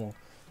normal.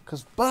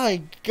 Because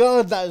by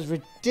God, that is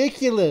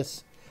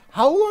ridiculous.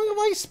 How long have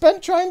I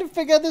spent trying to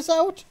figure this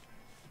out?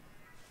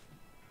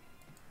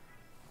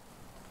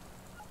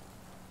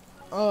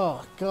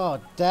 Oh,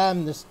 God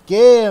damn this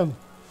game.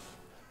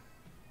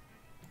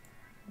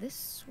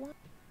 This one.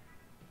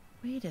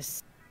 Wait a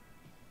sec.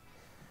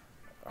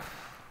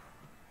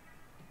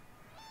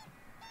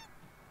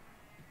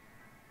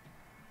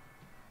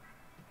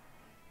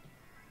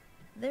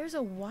 There's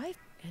a wife,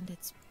 and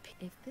it's.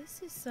 If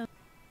this is some.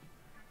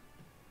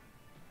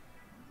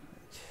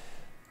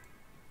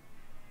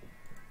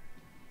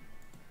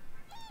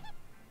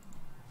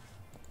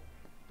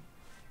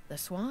 The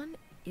swan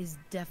is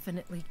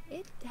definitely.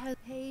 It has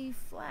a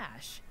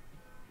flash.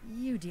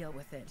 You deal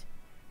with it.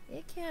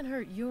 It can't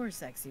hurt your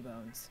sexy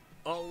bones.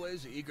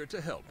 Always eager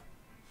to help.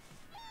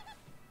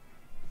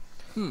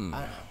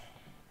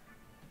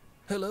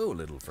 Hello,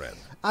 little friend.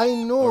 I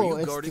know Are you it's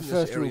the guarding this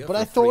first rule, area but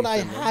I for thought free I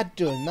Finland? had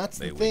done. That's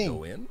May the we thing.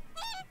 go in?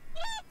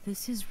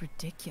 This is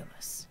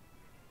ridiculous.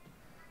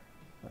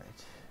 Right.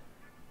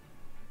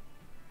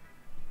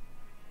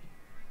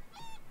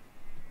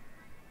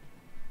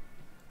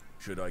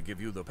 Should I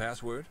give you the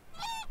password?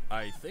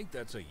 I think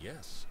that's a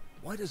yes.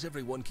 Why does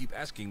everyone keep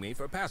asking me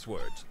for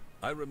passwords?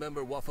 I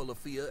remember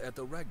Waffalafia at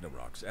the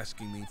Ragnaroks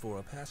asking me for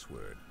a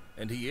password.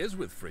 And he is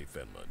with Free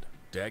Finland.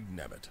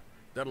 Dagnabbit.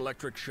 That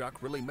electric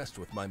shock really messed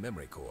with my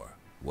memory core.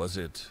 Was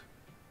it?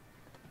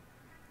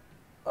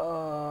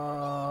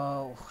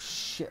 Oh,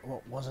 shit.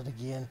 What was it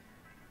again?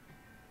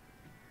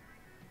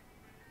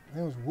 I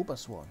think it was Whooper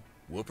Swan.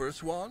 Whooper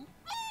Swan?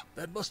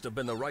 That must have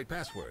been the right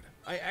password.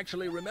 I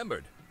actually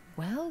remembered.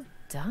 Well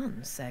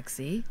done,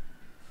 sexy.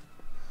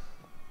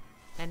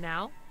 And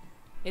now?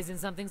 Isn't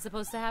something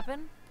supposed to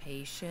happen?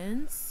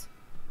 Patience.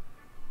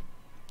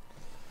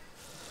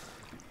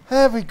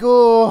 There we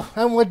go.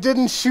 And we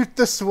didn't shoot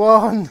the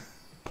swan.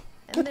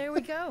 And there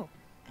we go.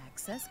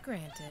 Access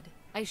granted.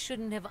 I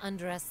shouldn't have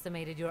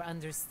underestimated your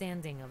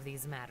understanding of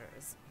these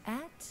matters.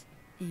 At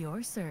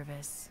your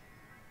service.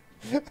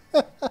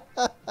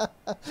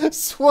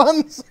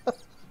 Swans.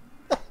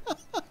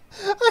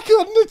 I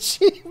got an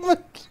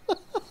achievement.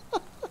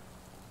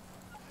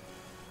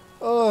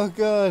 Oh,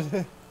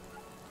 God.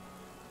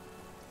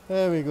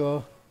 There we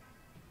go.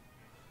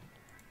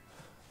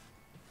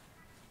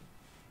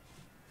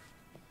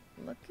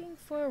 Looking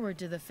forward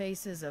to the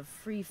faces of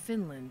Free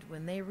Finland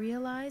when they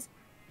realize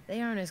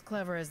they aren't as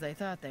clever as they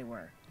thought they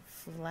were.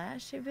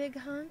 Flash, a big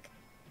hunk?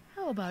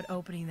 How about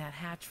opening that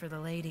hatch for the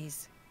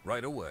ladies?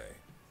 Right away.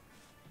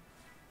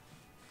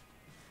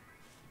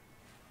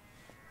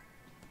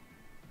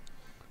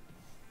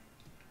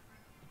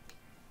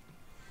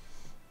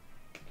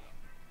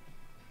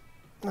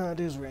 Oh, it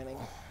is raining.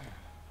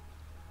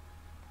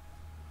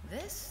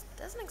 This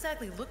doesn't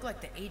exactly look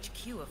like the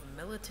HQ of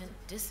militant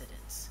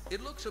dissidents.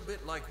 It looks a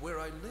bit like where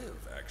I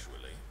live,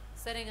 actually.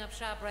 Setting up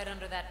shop right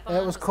under that It pond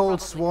was was called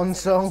probably Swan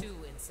considered Song. too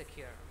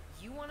insecure.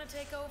 You want to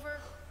take over?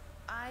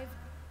 I've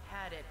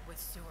had it with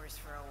sewers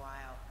for a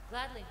while.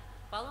 Gladly.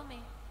 Follow me.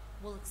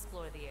 We'll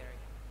explore the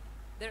area.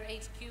 Their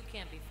HQ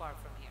can't be far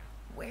from here.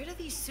 Where do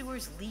these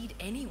sewers lead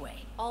anyway?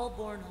 All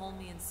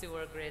Bornholmian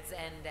sewer grids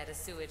end at a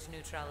sewage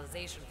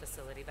neutralization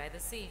facility by the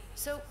sea.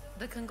 So,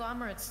 the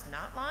conglomerate's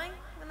not lying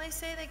when they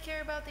say they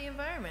care about the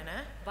environment,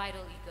 eh?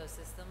 Vital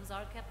ecosystems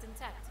are kept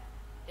intact.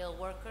 Ill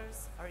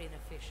workers are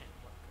inefficient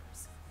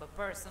workers. But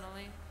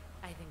personally,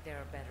 I think there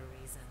are better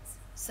reasons.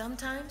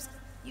 Sometimes,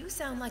 you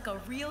sound like a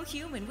real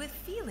human with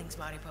feelings,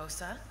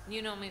 Mariposa.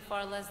 You know me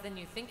far less than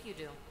you think you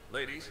do.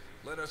 Ladies,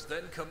 let us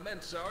then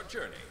commence our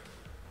journey.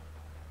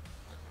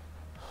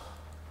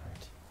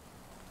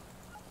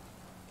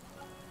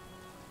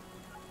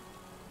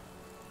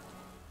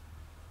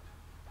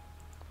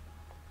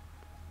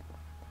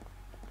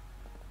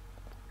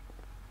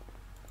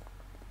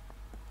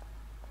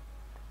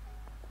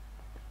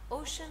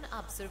 Ocean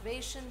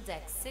Observation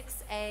Deck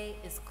 6A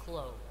is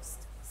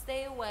closed.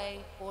 Stay away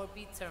or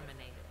be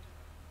terminated.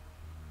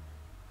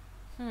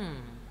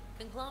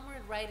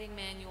 Conglomerate Writing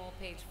Manual,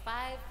 page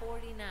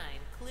 549,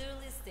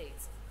 clearly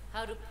states,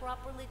 how to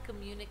properly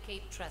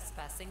communicate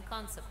trespassing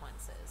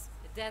consequences.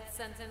 A death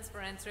sentence for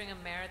entering a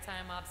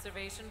maritime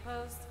observation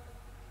post?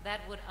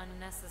 That would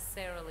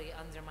unnecessarily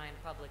undermine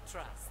public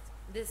trust.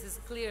 This is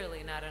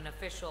clearly not an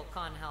official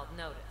Conheld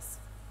notice.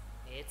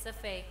 It's a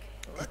fake.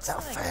 Looks It's a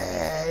like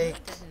fake.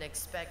 we didn't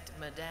expect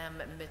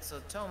Madame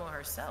Mitsutomo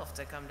herself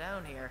to come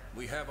down here.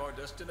 We have our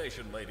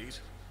destination,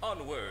 ladies.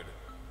 Onward!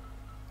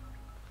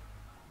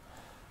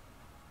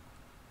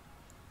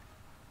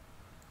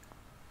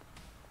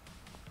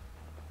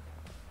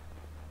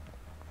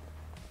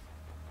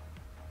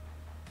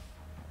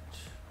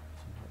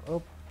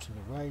 Up to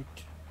the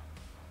right.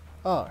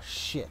 Oh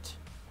shit.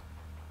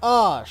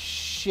 Oh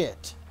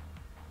shit.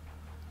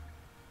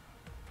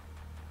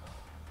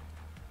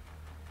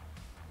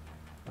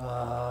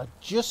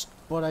 Just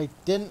what I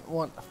didn't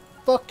want to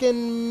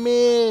fucking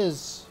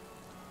miss.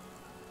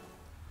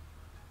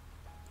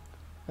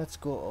 Let's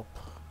go up.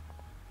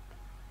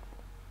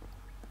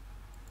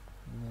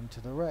 And then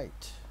to the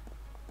right.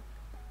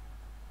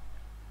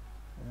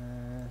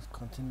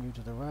 Continue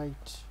to the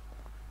right.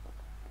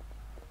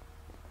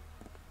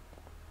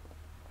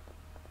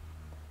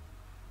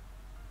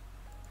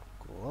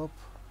 Go up.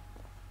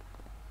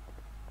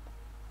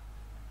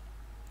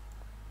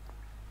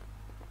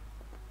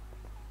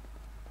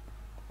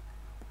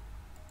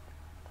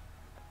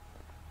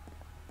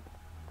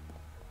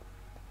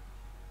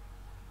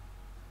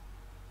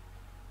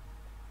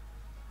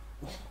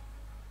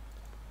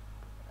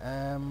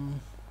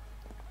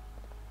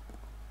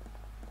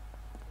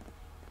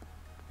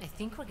 I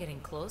think we're getting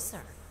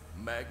closer.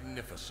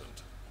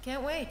 Magnificent.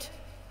 Can't wait.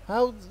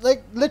 How,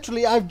 like,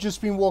 literally, I've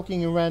just been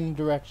walking in random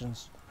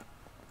directions.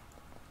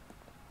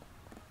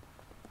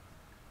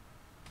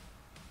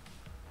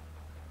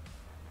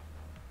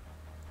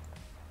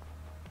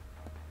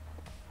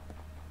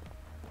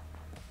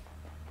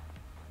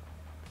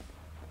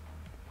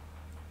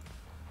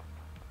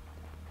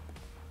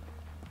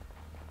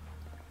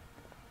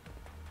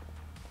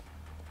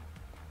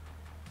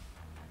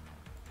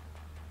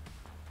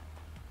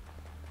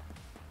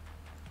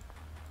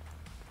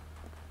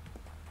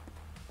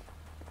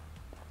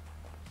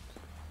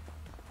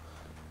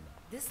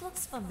 This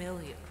looks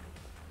familiar.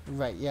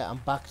 Right, yeah, I'm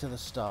back to the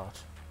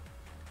start.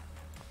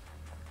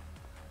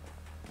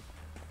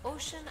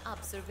 Ocean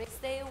observation.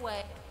 Stay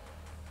away.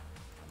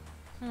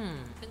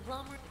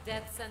 Conglomerate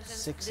death sentence.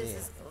 6 This a.m.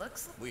 is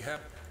looks. We have...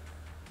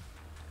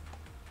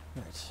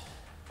 Right.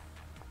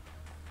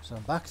 So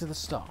I'm back to the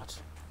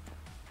start.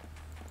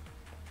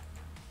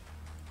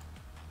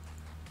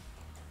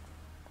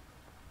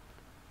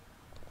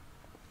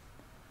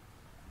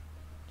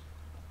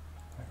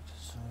 Right,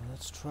 so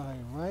let's try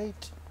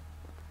right.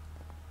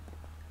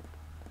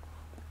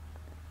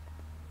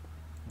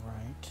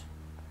 Right.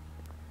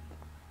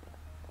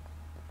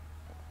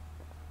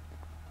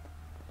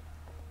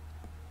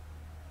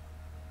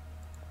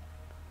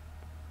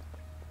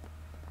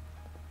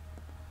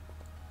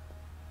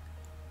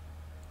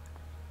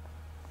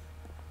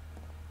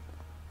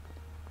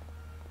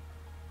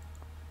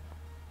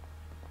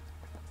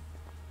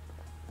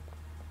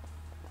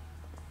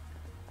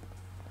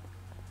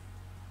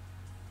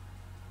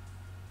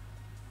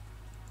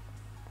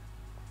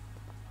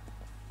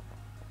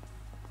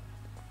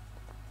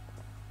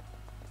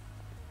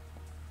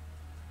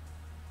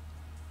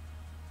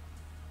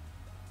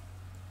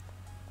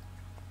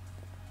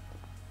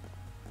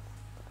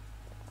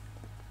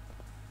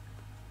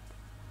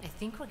 I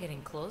think we're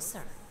getting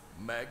closer.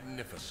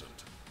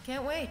 Magnificent.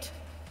 Can't wait.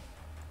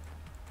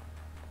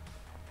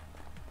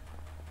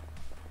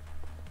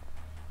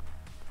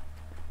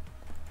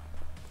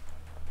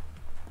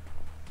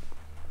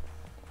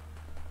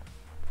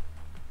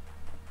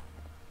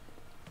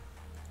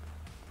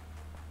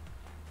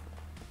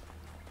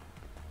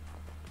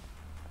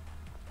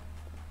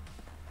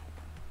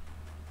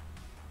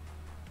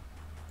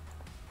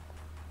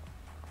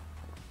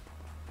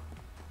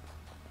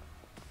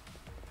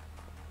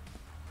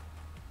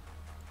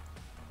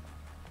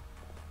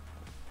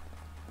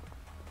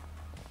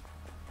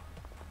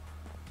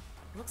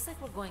 Looks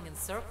like we're going in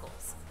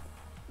circles.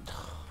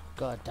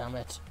 God damn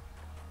it.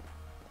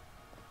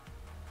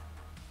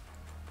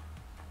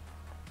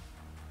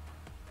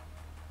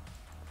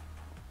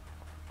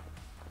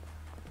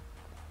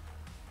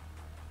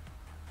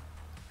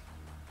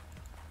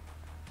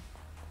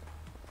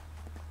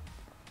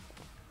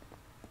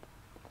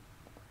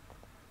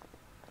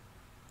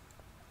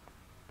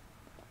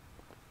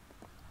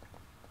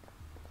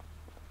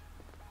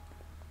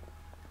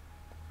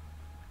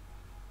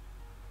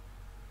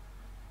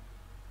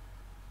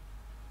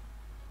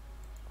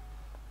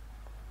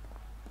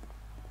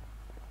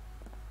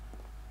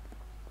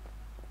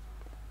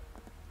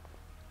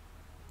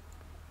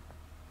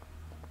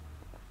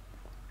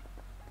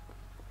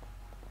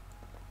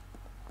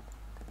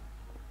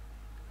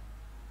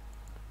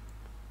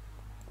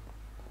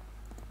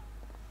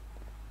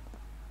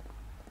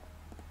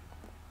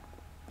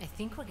 I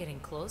think we're getting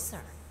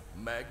closer.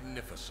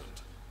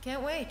 Magnificent.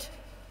 Can't wait.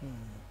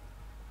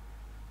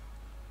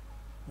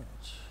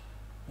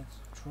 Let's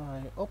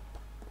try up.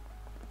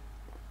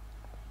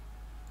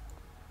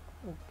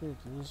 Oh, good.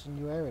 This is a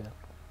new area.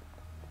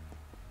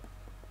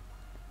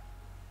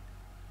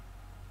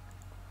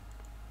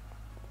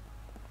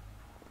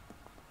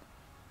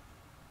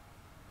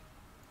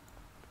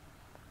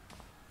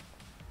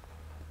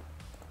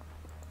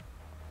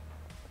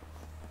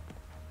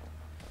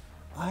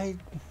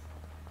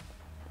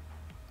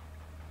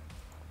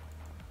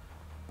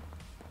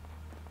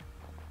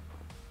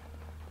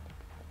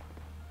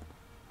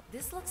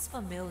 This looks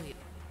familiar.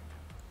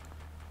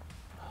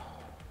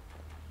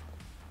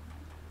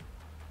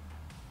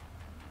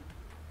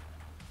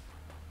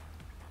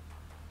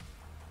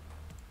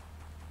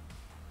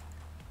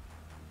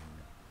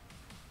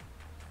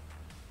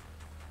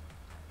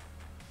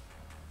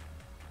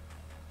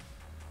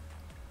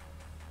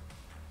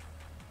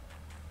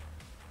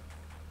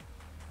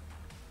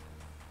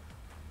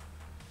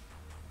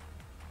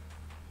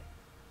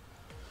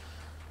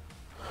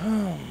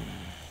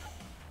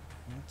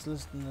 Let's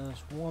listen to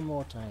this one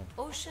more time.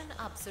 Ocean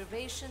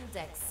Observation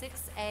Deck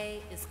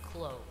 6A is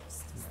closed.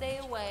 Stay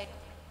away.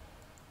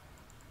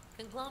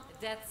 Conglomerate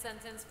death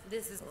sentence.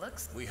 This is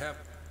looks. We have.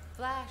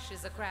 Flash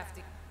is a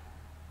crafty.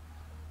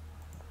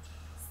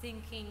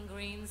 Stinking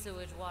green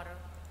sewage water.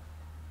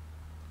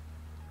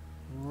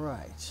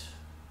 Right.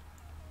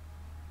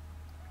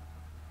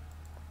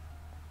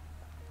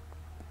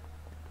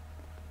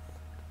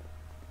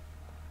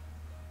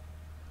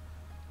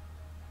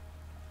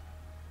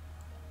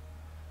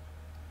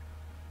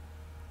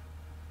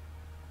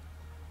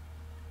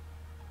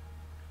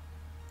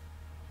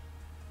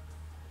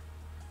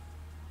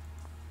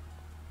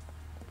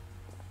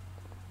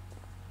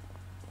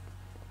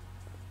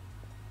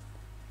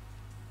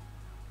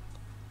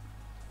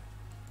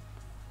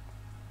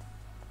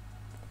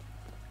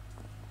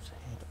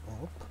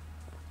 Up.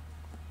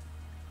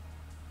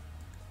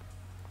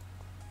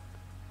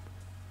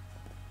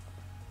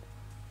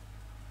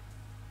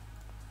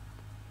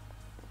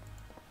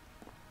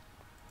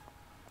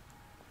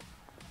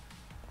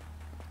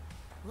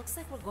 Looks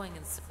like we're going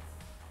in.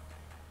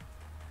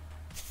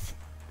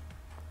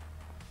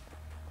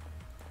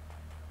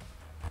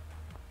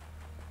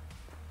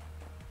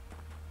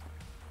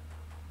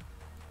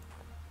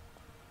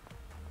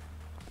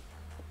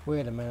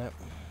 Wait a minute.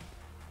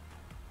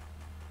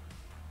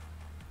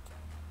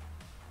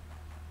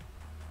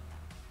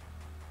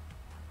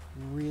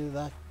 Really,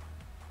 that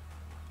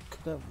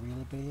could that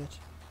really be it?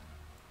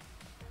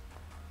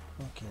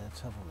 Okay,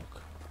 let's have a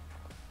look.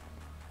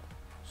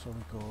 So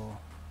we go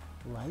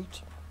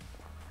right,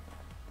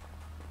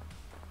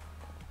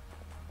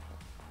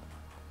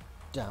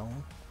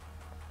 down,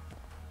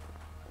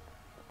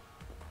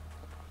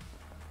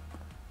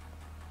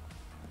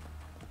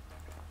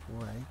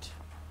 right,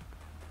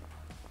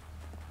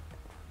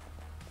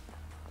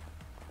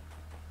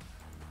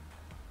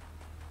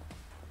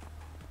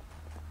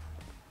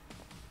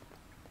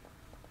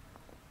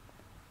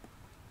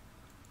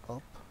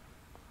 up.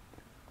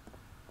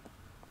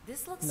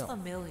 This looks No.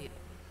 familiar.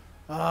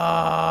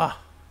 Ah,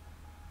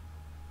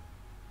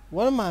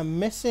 what am I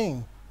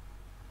missing?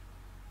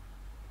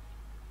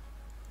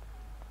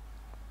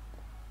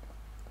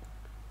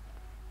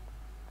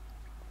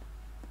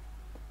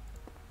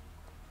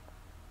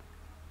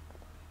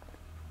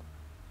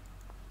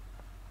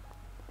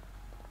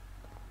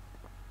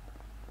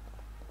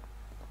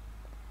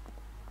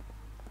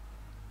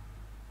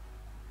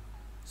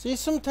 See,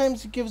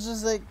 sometimes it gives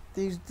us like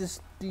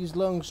these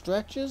long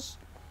stretches,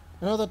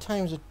 and other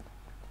times it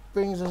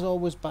brings us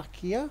always back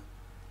here.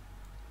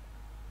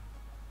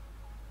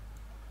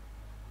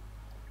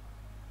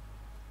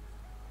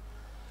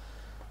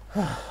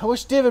 I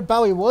wish David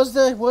Bowie was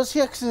there. Was he?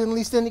 Because at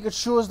least then he could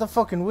show us the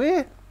fucking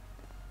way.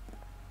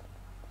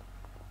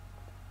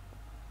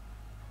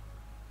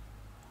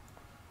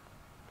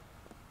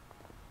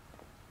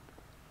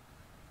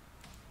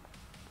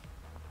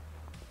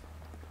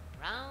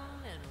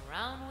 Round and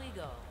round we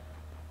go.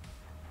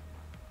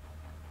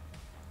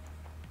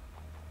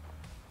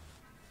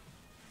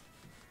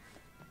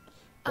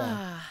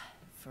 Ah,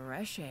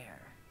 fresh air.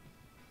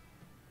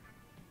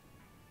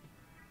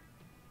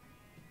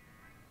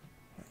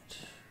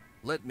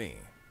 Let me.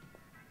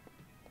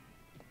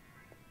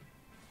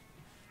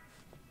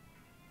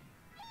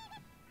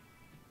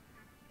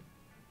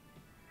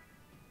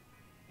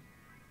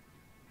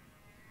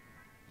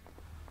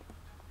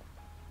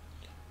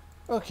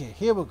 Okay,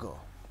 here we go.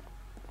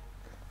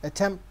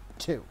 Attempt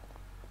 2.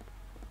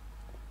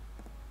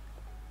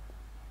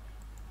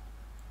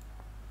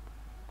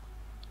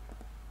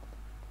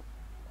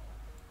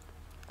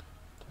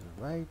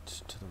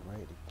 To the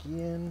right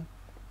again.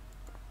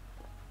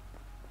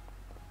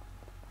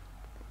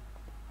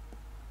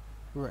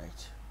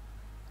 Right.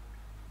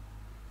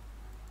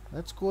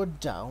 Let's go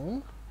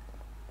down.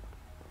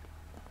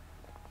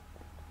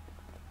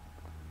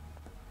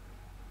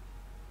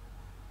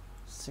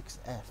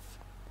 F.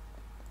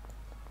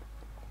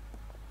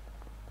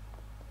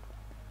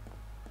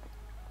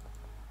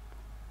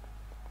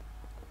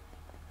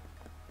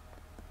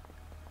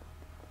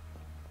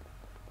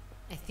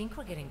 I think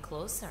we're getting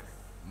closer.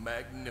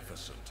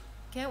 Magnificent.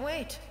 Can't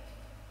wait.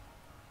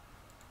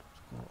 Let's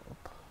go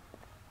up.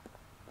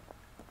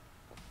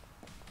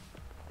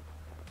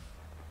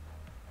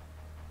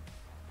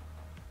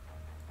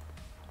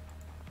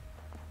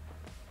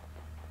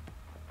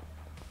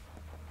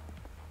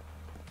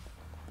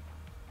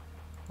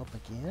 Up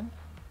again.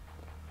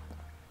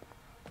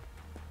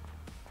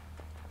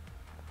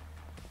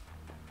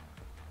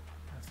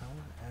 I found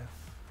an F.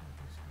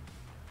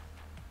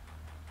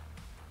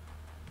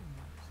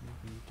 C,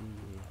 B, D,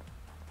 E.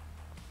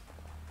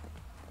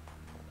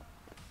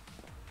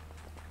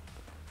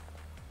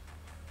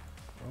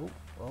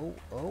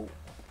 Oh.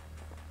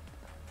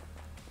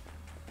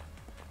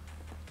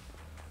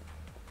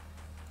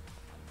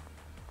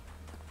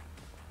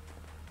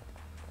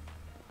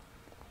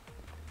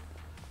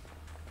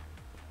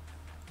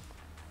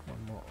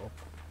 One more up.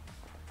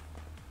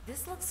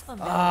 This looks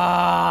familiar.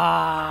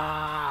 Ah!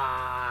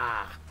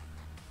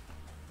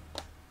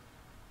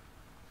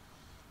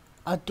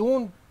 I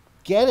don't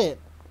get it.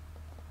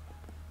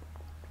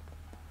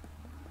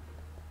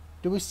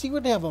 Do we see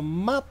where they have a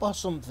map or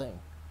something?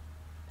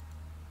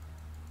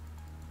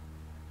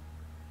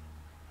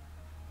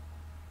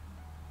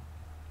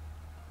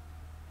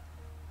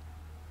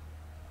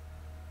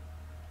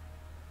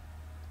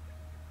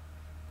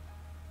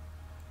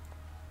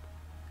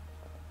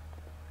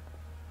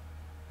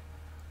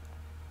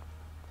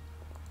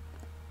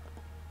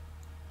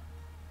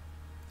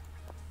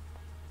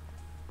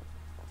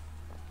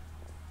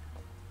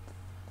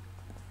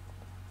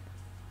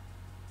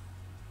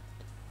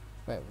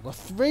 Right, we've got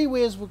 3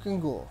 ways we can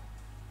go.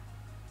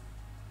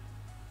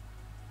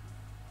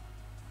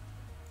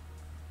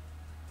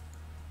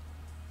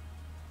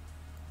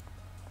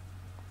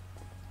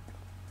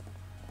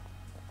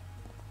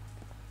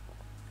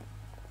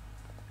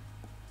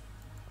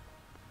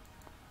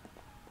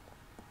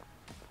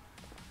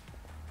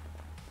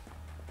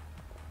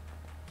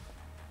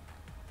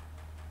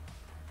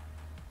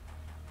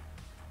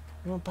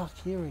 I'm back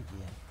here again.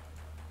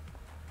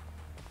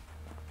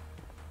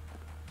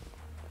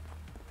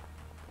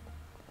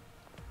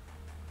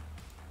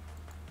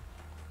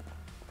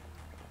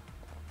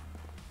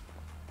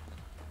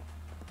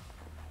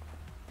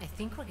 I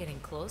think we're getting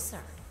closer.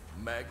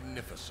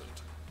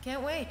 Magnificent.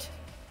 Can't wait.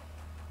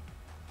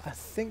 I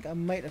think I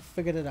might have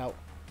figured it out.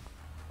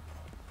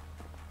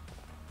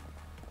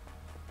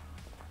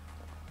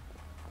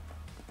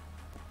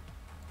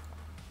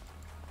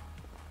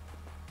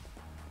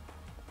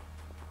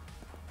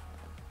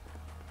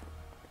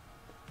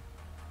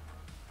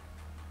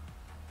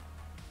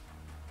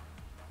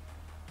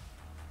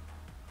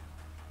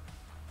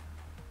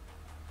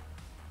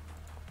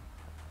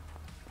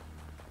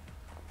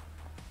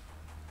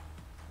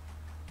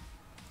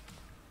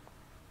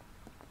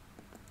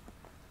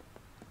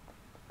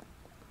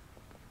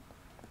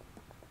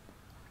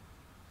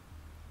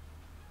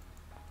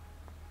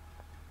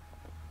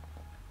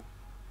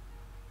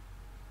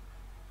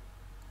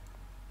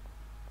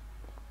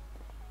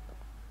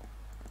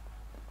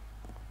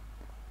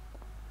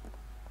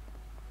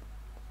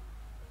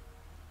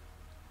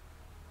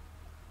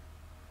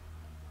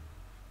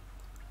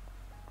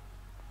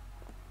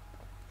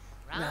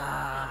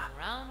 Round and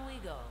round we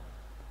go.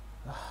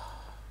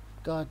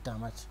 God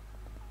damn it.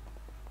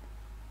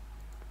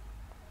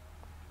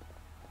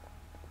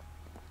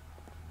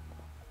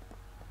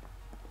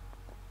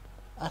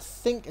 I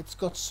think it's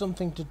got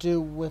something to do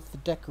with the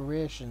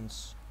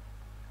decorations.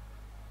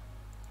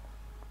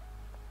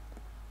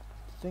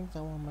 I think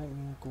that one might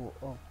even go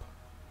up.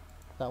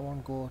 That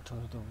one go to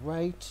the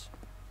right.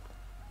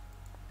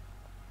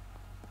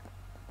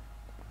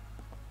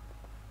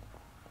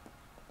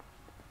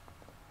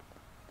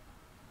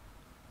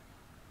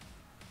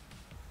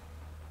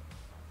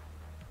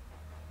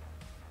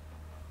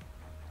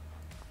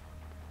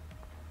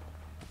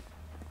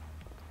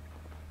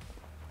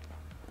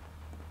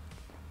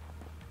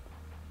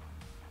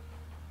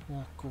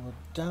 That go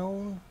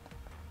down.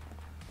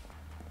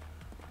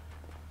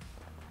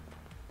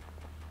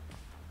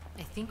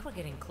 I think we're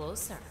getting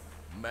closer.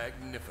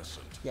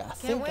 Magnificent. Yeah, I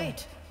Can't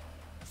wait.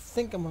 I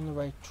think I'm on the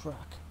right track.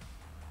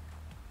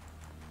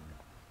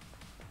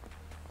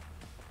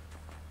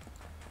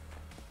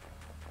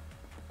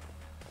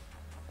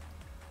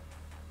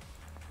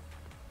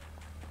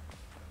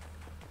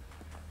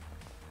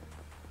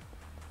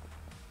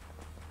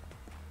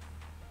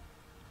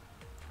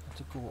 Have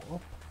to go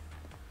up.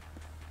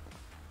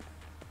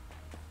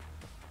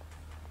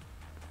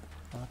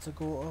 Have to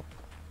go up.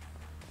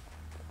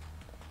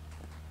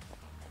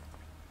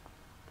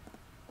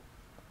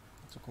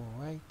 Have to go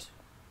right.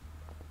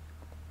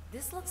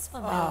 This looks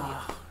familiar.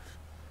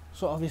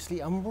 So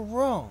obviously I'm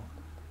wrong.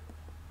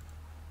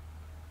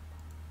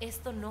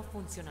 Esto no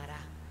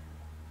funcionará.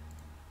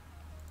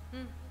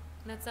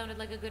 That sounded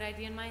like a good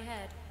idea in my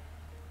head.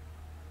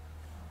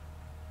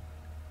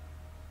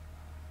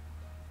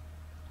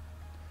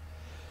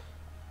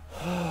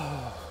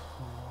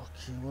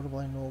 Okay, what do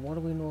I know? What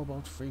do we know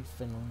about Free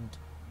Finland?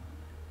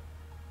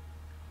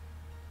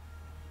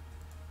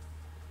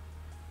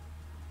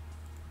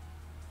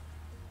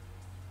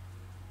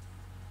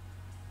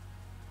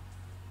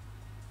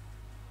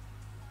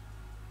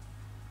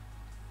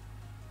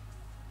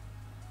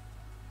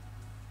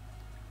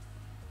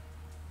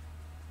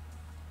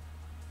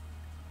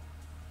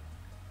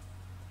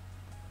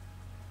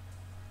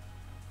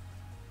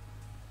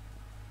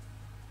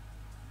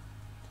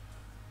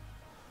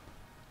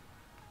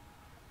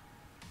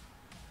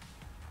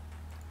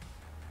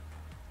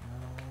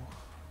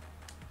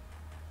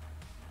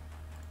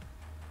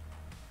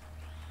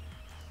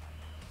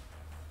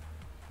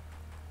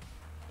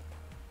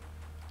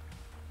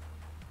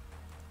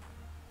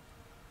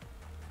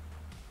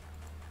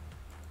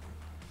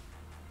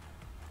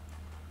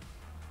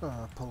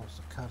 Oh, Paul's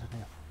the cat in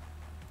here.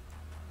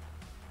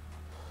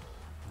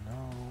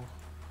 No.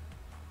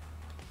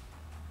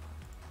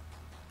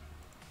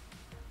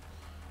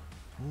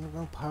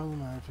 Underground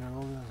paramilitary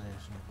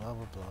organization, blah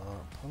blah blah.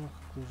 Upon the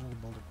conclusion of the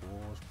Baltic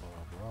Wars, blah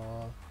blah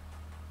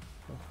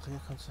blah. Clear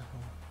concept.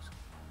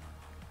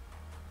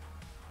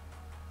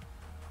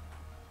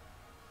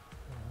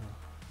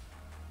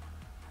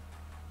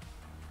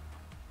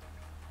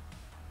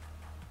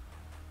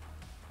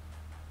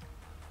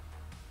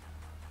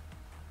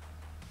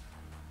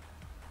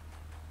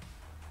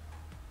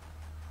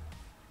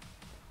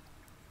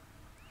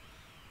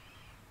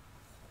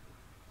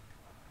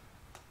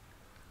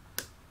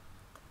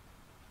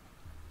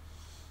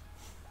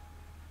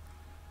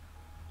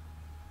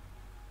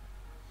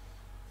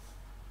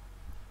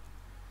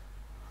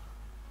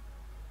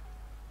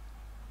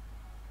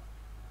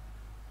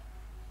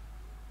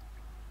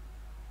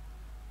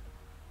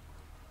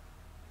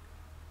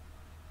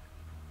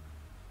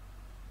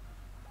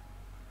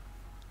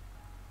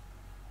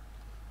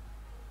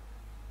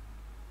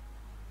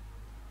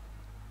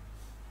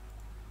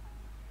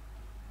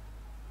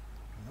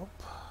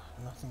 Nope,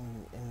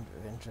 nothing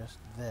of interest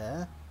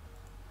there.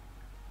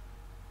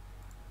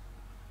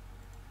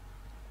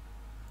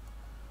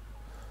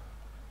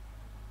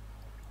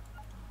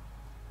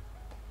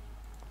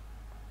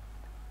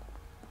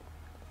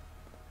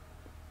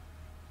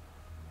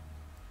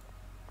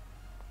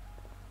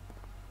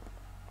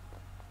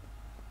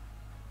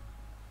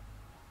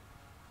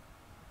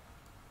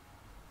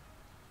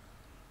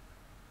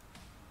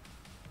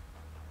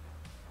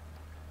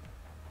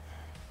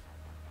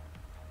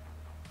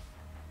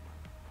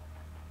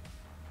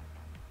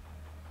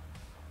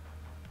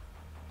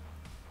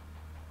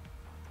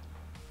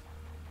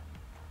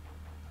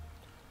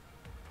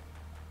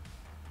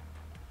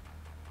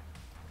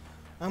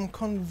 I'm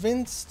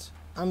convinced,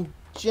 I'm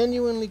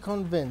genuinely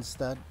convinced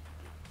that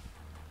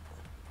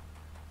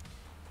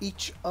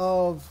each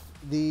of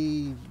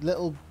the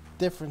little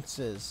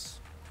differences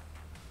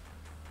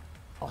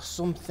are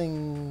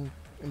something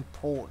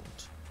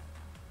important.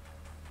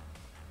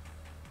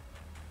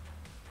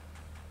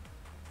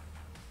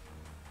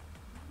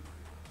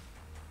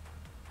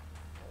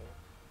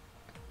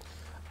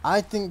 I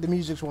think the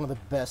music's one of the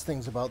best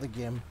things about the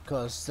game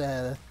because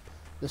the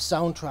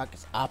soundtrack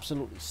is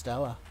absolutely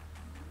stellar.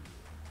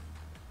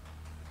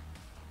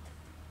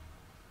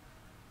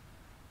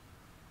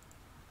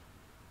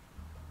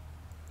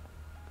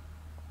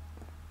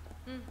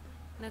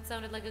 That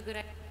sounded like a good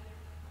idea.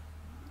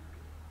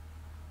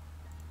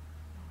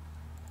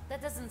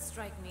 That doesn't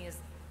strike me as...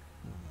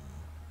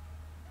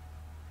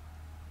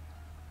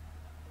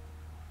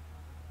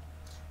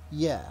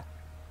 Yeah.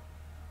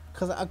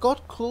 Because I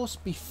got close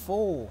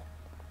before.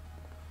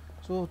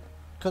 So,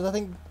 because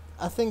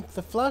I think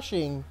the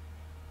flashing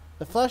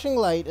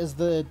light is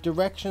the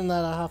direction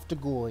that I have to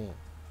go in.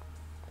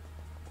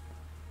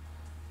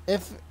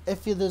 If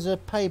there's a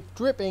pipe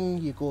dripping,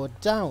 you go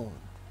down.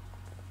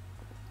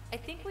 I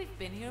think we've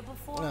been here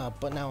before. Ah,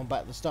 but now I'm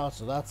back at the start,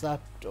 so that's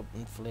that up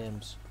in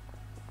flames.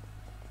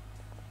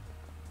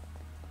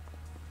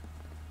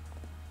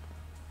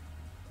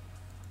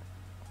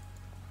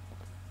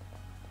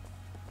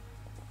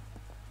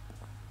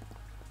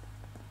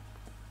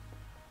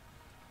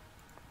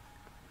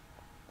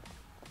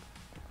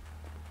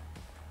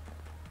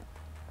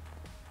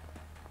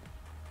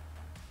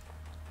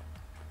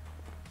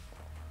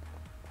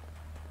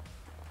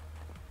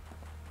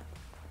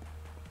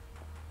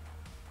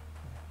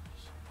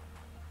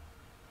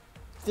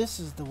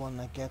 This is the one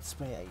that gets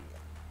me.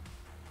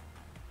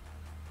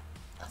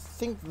 I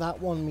think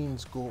that one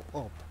means go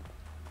up.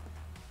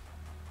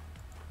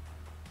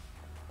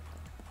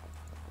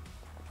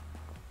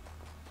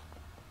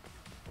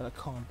 But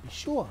I can't be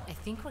sure. I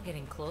think we're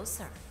getting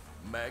closer.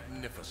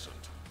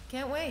 Magnificent.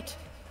 Can't wait.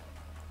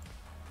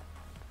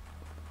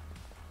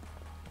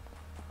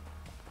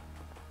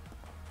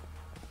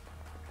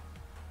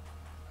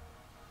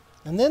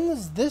 And then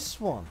there's this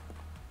one.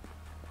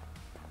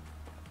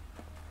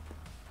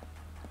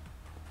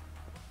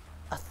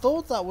 I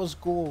thought that was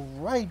go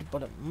right,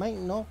 but it might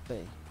not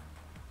be.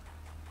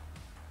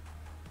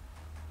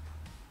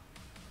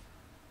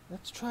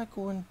 Let's try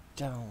going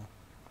down.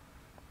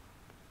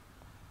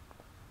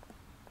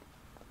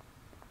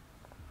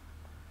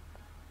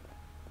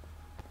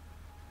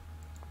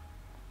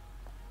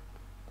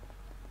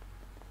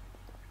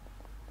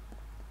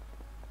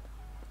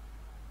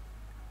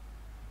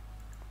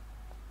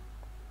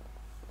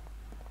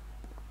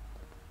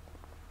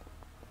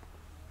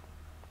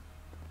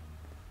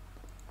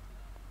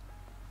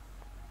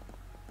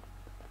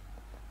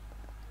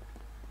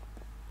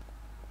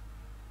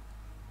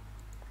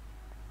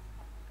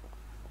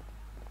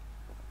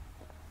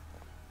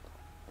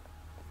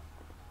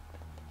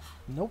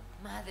 Nope.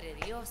 Madre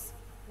Dios,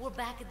 we're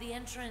back at the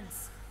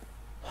entrance.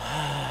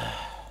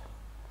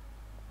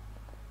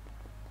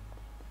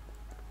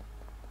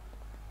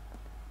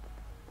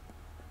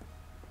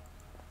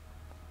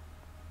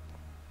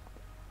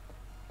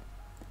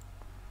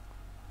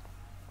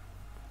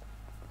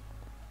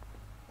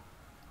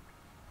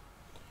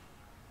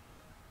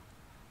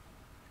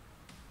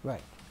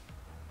 Right.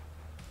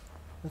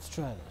 Let's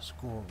try this.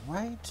 Go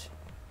right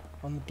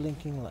on the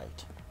blinking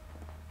light.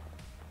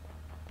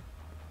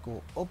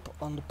 Go up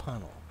on the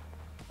panel.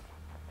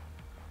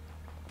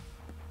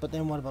 But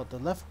then what about the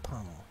left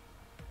panel?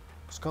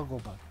 It's gotta go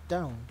back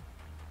down.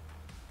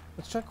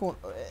 Let's try going.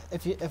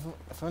 If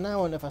for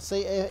now on, if I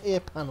say A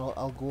panel,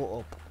 I'll go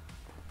up.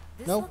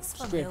 This No, looks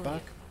straight familiar.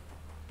 back.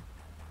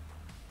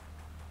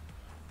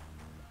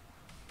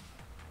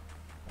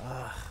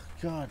 Ah,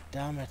 god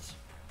damn it.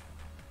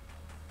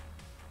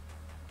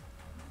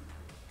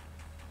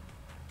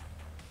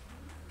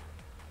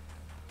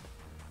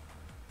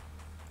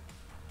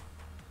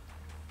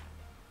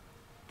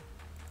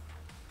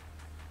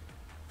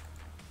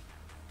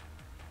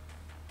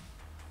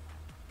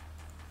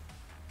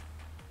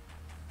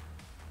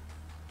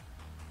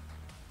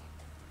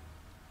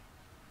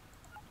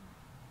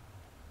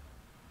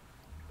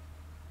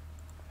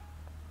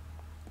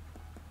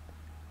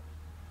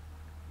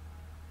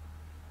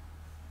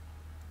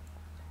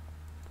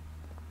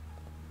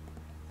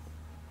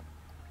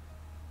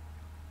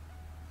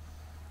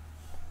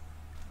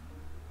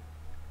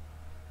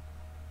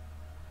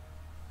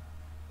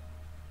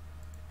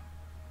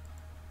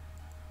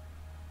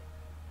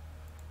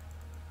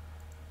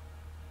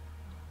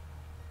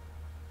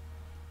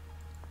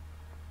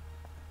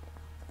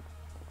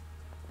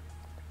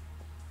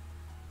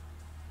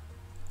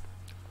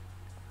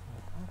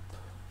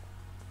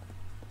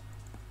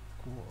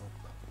 Go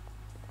up.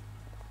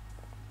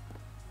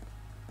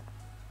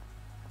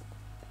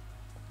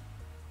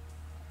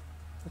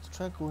 Let's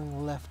try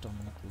going left on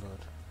the blood.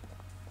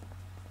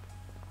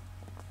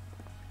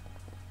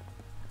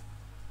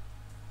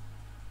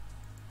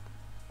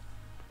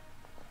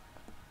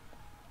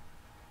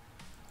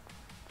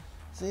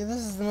 See, this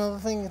is another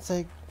thing. It's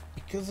like,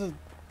 because of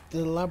the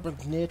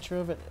elaborate nature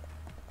of it.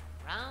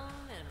 Round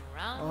and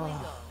round we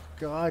go.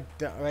 God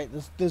damn, right,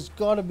 there's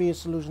got to be a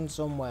solution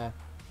somewhere.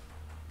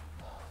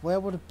 Where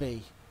would it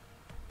be?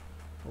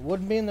 It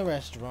wouldn't be in the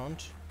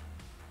restaurant.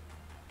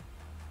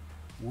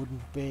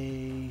 Wouldn't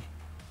be...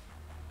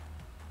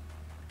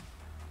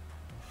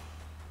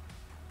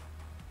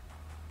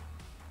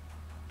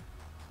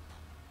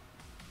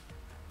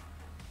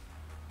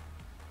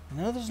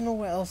 No, there's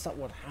nowhere else that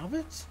would have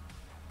it.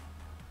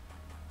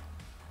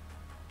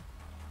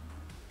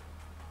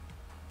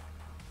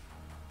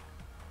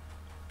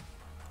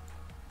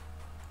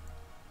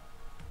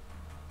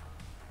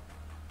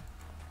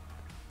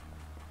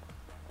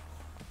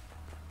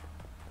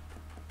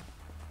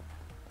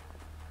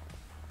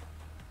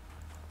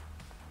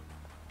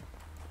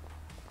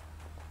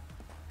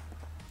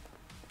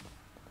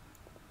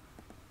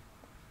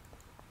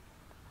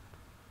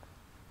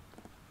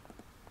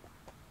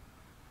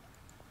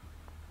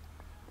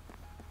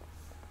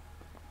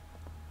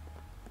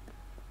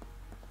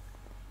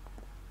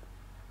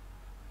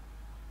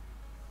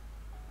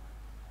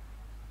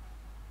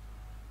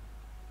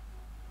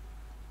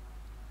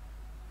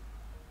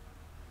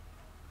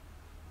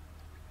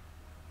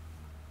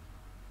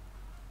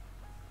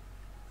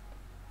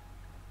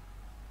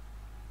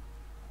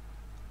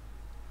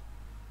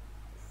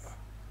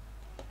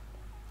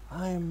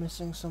 I am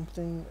missing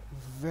something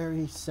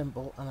very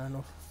simple, and I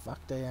know for a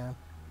fact I am.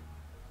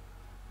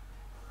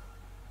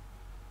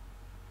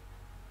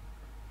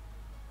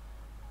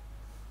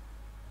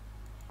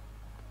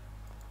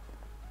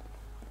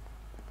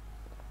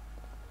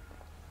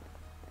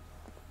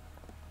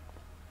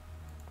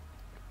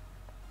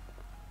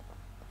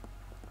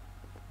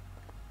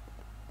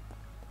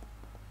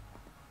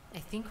 I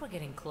think we're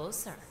getting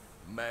closer.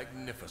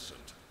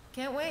 Magnificent.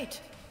 Can't wait.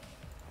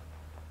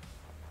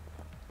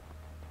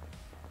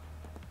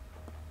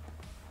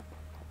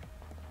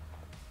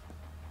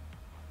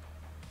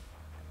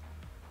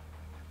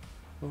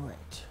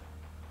 Right.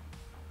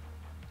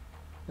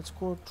 Let's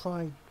go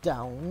try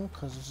down,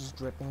 because this is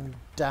dripping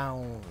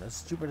down, as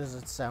stupid as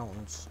it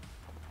sounds.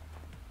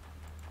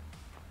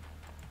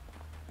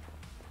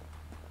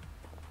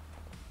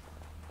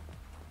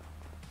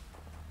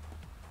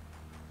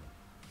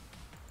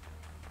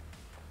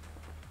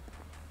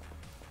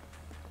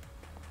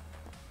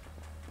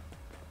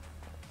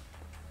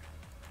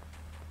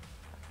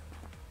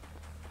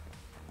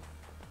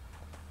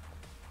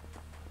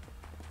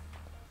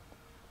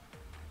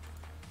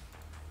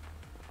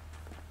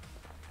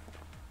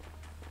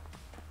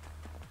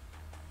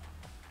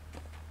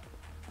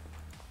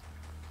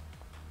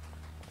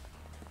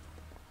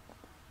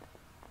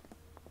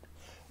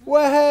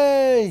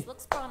 Way! This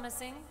looks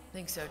promising.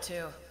 Think so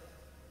too.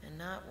 And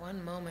not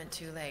one moment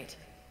too late.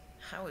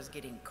 I was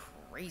getting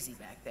crazy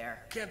back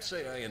there. Can't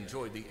say I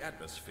enjoyed the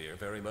atmosphere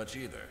very much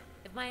either.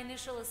 If my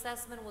initial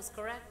assessment was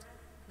correct,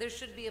 there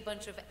should be a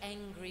bunch of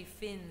angry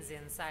Finns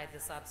inside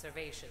this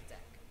observation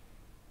deck.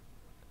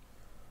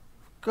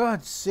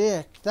 God's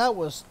sake, that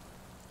was...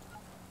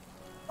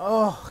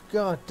 Oh,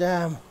 god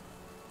damn.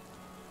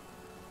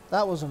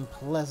 That was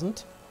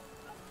unpleasant.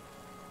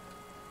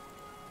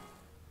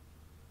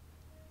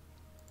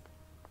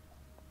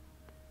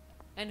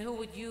 And who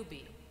would you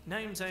be?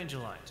 Name's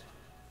Angelite.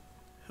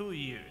 Who are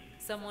you?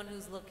 Someone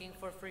who's looking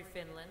for free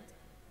Finland?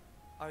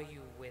 Are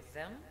you with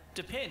them?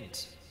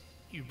 Depends.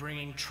 You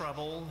bringing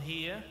trouble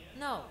here?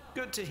 No.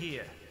 Good to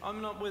hear.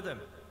 I'm not with him,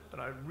 but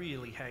I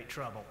really hate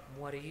trouble.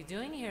 What are you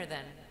doing here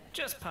then?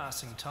 Just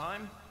passing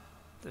time.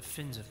 The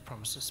Finns have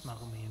promised to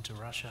smuggle me into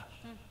Russia.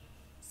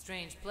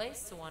 Strange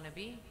place to want to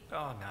be.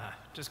 Oh, nah.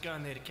 Just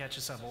going there to catch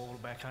us up all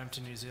back home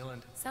to New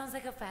Zealand. Sounds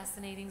like a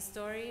fascinating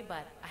story,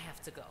 but I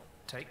have to go.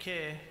 Take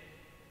care.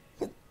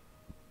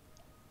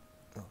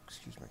 Oh,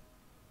 excuse me.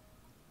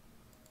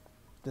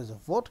 There's a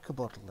vodka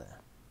bottle there.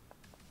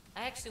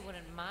 I actually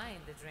wouldn't mind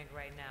a drink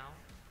right now,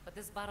 but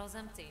this bottle's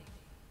empty.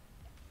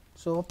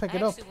 So I'll pick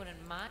it up. I actually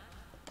wouldn't mind.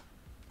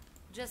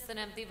 Just an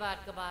empty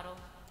vodka bottle.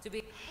 To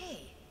be.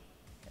 Hey,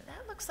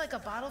 that looks like a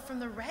bottle from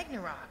the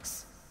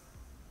Ragnaroks.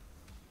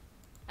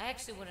 I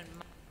actually wouldn't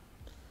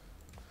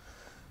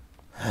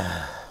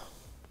mind.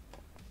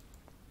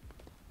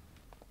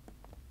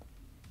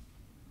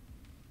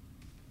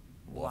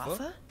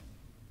 Waffa?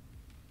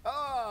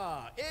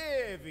 Ah,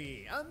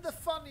 Evie, and the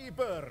funny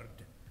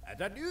bird, and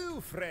a new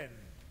friend.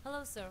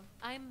 Hello, sir.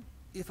 I'm...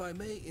 If I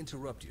may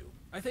interrupt you,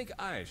 I think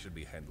I should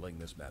be handling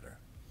this matter.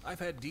 I've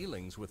had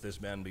dealings with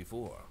this man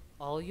before.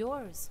 All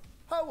yours.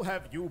 How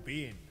have you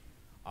been?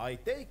 I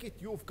take it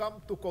you've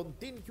come to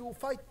continue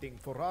fighting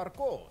for our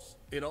cause.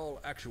 In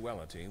all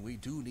actuality, we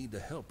do need the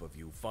help of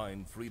you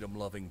fine,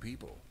 freedom-loving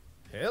people.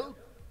 Help?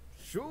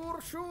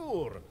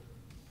 Sure.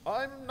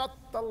 I'm not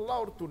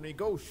allowed to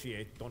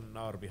negotiate on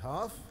our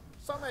behalf.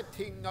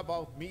 Something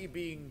about me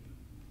being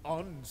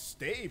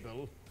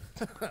unstable.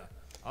 Unstable.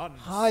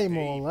 Hi,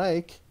 more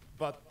like.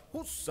 But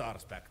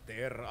Hussar's back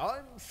there.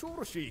 I'm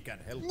sure she can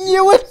help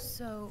You it!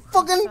 So,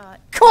 fucking called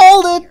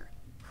called it!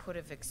 Would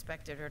have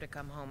expected her to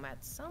come home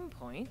at some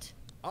point.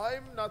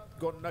 I'm not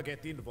gonna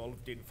get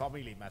involved in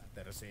family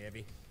matters,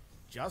 Evie.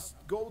 Just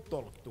go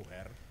talk to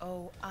her.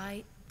 Oh,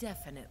 I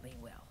definitely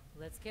will.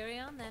 Let's carry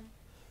on then.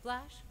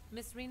 Flash,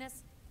 Miss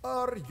Renus.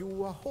 Are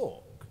you a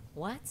hawk?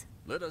 What?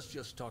 Let us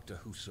just talk to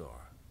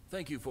Hussar.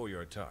 Thank you for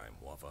your time,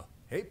 Waffa.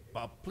 Hey,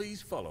 pup.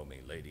 Please follow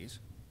me, ladies.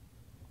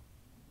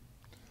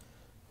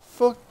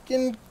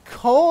 Fucking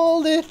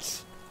called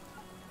it!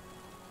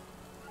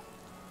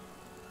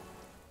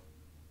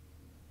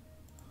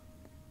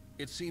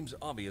 It seems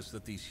obvious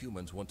that these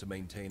humans want to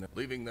maintain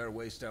leaving their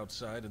waste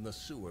outside in the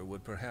sewer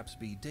would perhaps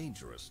be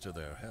dangerous to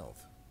their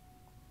health.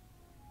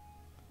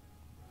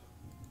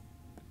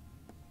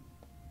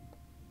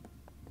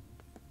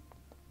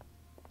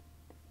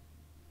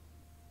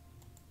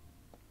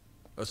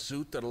 A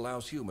suit that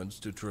allows humans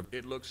to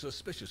it looks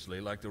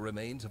suspiciously like the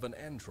remains of an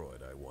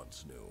android I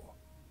once knew.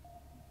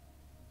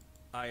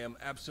 I am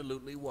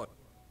absolutely what?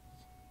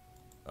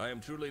 I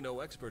am truly no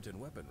expert in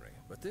weaponry,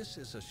 but this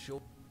is a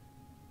show.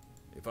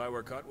 If I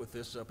were caught with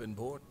this up in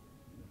board,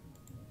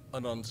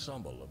 an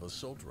ensemble of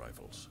assault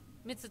rifles.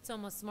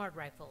 Mitsutomo smart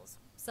rifles.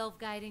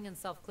 Self-guiding and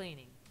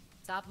self-cleaning.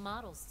 Top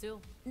models,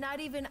 too.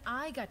 Not even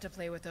I got to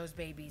play with those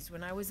babies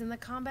when I was in the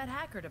combat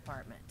hacker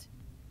department.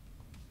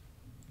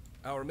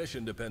 Our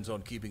mission depends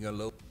on keeping a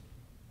low...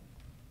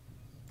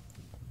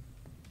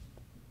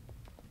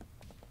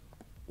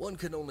 One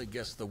can only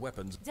guess the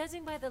weapons.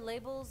 Judging by the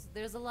labels,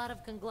 there's a lot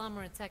of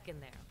conglomerate tech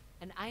in there.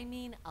 And I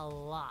mean a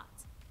lot.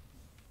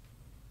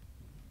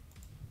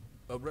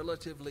 A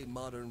relatively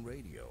modern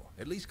radio,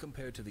 at least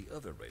compared to the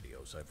other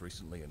radios I've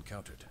recently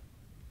encountered.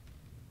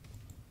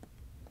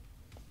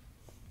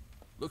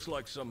 Looks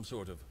like some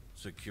sort of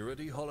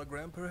security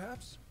hologram,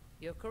 perhaps?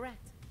 You're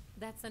correct.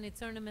 That's an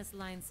Eternimus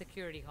line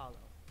security holo.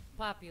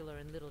 Popular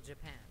in Little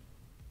Japan.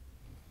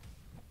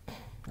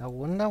 I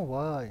wonder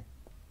why.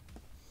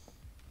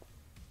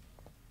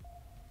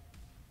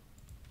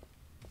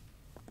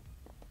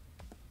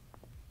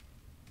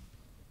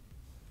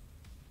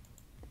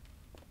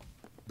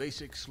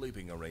 Basic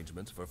sleeping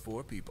arrangements for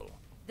 4 people.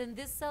 Then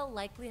this cell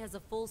likely has a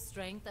full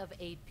strength of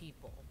 8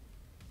 people.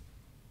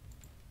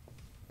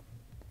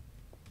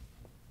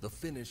 The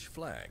Finnish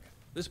flag.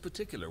 This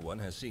particular one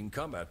has seen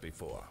combat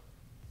before.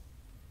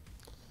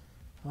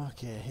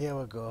 Okay, here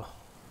we go.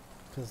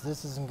 Because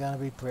this isn't gonna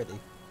be pretty.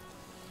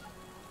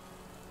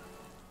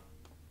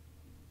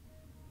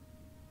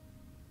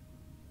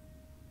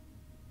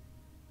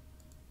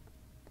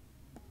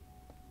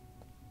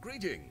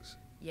 Greetings.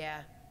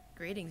 Yeah,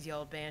 greetings, you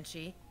old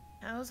banshee.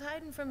 How's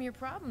hiding from your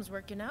problems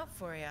working out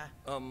for ya?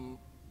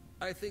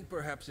 I think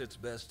perhaps it's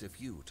best if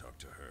you talk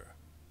to her.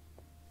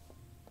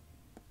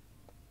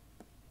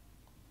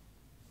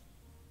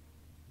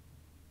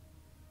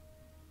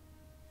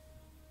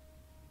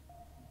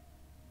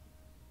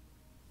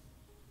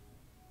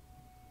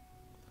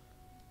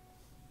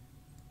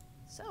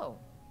 So,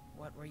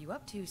 what were you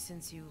up to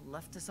since you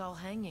left us all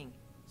hanging?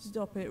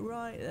 Stop it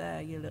right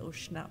there, you little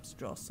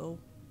schnapsdrossel.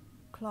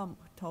 Clump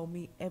told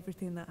me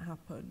everything that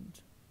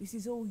happened. This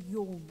is all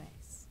your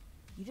mess.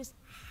 You just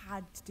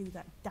had to do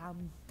that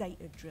damn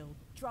data drill,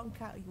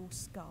 drunk out of your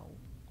skull.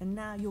 And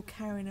now you're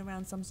carrying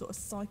around some sort of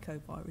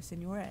psycho virus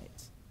in your head.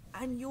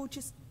 And you're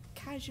just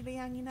casually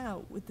hanging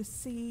out with the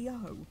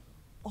CEO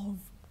of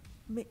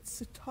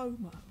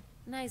Mitsutomo.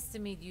 Nice to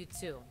meet you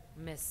too,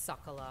 Miss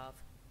Sokolov.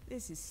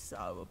 This is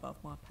so above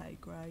my pay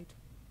grade.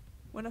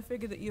 When I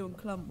figured that you and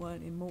Clump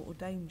weren't in mortal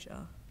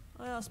danger,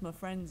 I asked my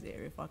friends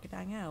here if I could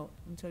hang out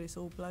until this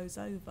all blows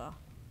over.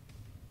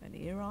 And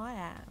here I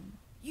am.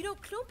 You know,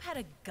 Klump had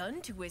a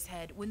gun to his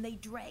head when they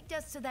dragged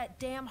us to that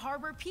damn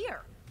harbor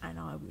pier. And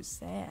I was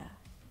there.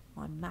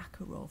 My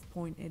Makarov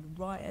pointed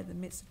right at the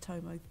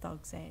Mitsutomo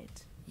thug's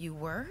head. You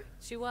were?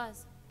 She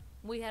was.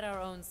 We had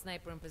our own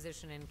sniper in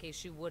position in case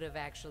she would have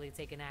actually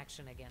taken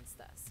action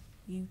against us.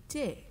 You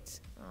did?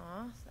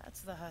 Aw,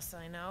 that's the Huss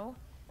I know.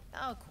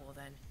 Oh, cool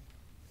then.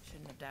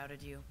 Shouldn't have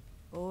doubted you.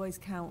 Always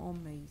count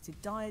on me to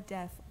die a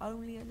death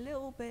only a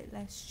little bit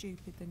less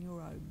stupid than your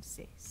own,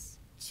 sis.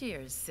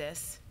 Cheers,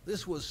 sis.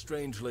 This was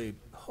strangely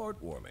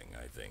heartwarming,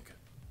 I think.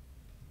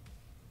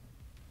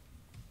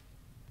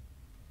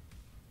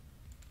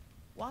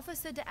 Wafa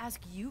said to ask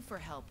you for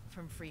help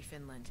from Free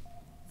Finland.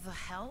 The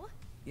hell?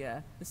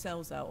 Yeah, the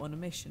cell's out on a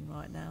mission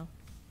right now.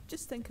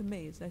 Just think of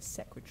me as their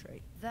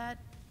secretary. That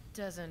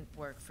doesn't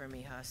work for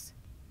me, Huss.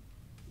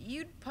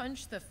 You'd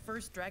punch the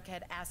first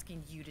Drekhead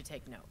asking you to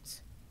take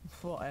notes.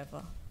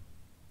 Whatever.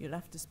 You'll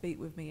have to speak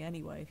with me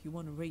anyway if you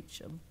want to reach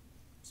them.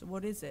 So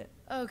what is it?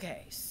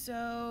 Okay,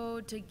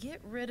 so to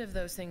get rid of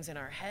those things in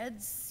our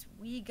heads,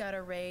 we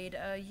gotta raid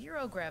a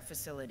Eurograv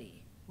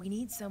facility. We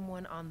need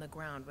someone on the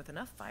ground with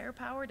enough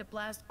firepower to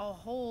blast a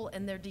hole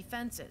in their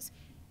defenses,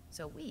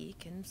 so we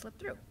can slip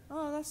through.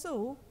 Oh, that's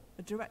all?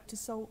 A direct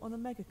assault on a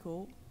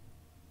megacorp?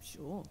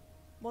 Sure.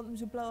 Want them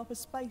to blow up a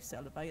space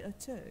elevator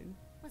too?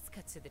 Let's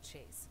cut to the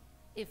chase.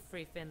 If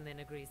Free Finland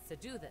agrees to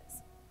do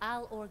this,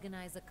 I'll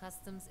organize a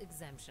customs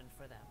exemption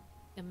for them.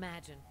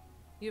 Imagine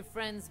your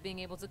friends being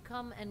able to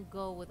come and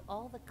go with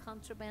all the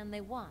contraband they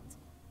want,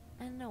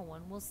 and no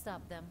one will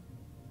stop them.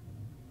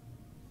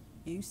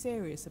 You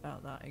serious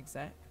about that,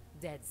 exec?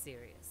 Dead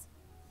serious.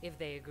 If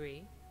they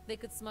agree, they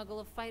could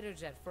smuggle a fighter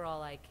jet for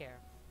all I care.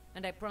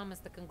 And I promise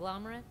the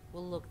conglomerate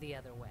will look the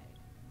other way.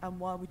 And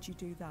why would you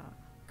do that?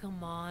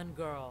 Come on,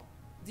 girl.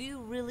 Do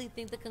you really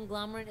think the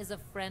conglomerate is a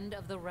friend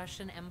of the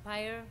Russian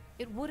Empire?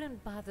 It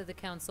wouldn't bother the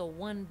council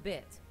one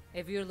bit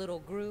if your little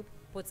group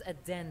puts a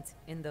dent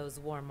in those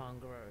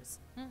warmongers.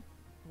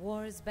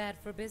 War is bad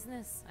for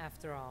business,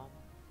 after all.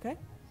 Okay.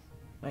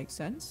 Makes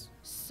sense.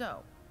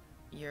 So,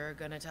 you're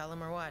gonna tell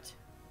him or what?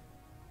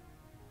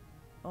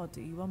 I'll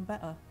do you one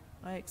better.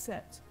 I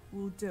accept.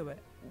 We'll do it.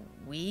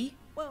 We?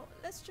 Well,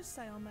 let's just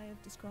say I may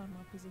have described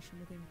my position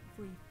within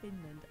Free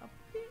Finland a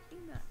bit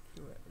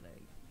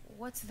inaccurately.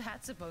 What's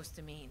that supposed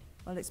to mean?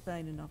 I'll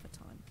explain another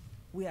time.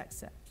 We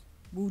accept.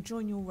 We'll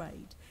join your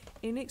raid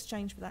in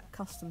exchange for that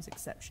customs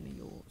exception of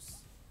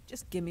yours.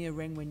 Just give me a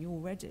ring when you're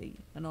ready,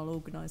 and I'll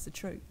organise the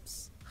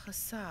troops.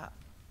 Hassa,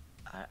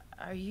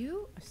 are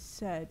you? I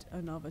said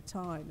another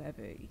time,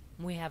 Evie.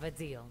 We have a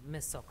deal,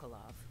 Miss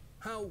Sokolov.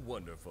 How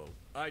wonderful.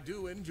 I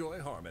do enjoy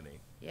harmony.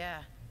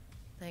 Yeah.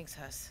 Thanks,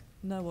 Huss.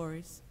 No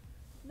worries.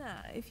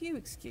 Now, if you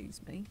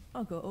excuse me,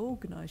 I've got to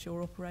organise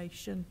your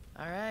operation.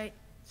 All right.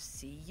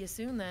 See you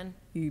soon, then.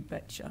 You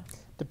betcha.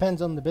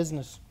 Depends on the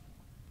business.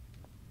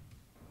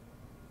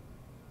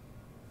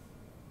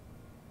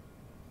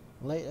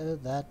 Later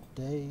that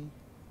day.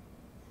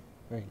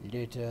 Right,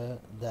 later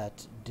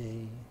that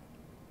day.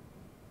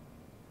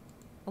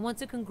 I want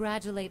to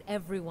congratulate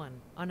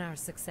everyone on our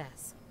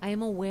success. I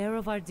am aware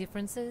of our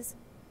differences,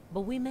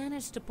 but we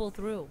managed to pull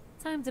through.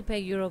 Time to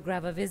pay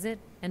Eurograv a visit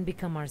and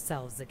become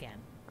ourselves again.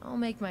 I'll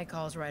make my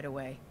calls right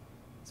away.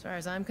 As far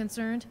as I'm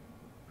concerned,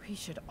 we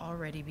should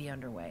already be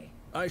underway.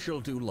 I shall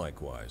do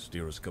likewise,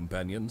 dearest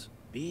companions.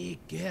 Be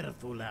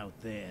careful out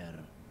there.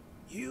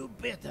 You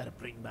better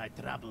bring my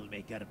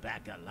troublemaker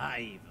back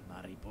alive,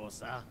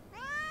 Mariposa.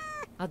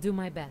 I'll do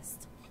my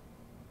best.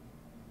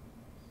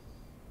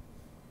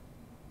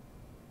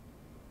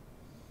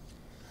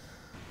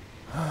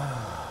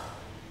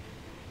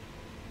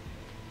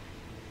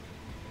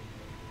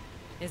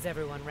 Is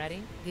everyone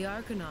ready? The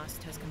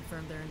Arcanost has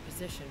confirmed they're in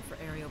position for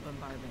aerial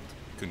bombardment.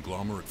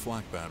 Conglomerate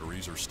flak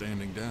batteries are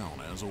standing down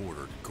as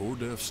ordered.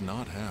 Cordef's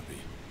not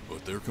happy,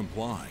 but they're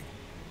complying.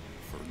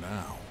 For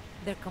now.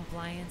 Their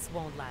compliance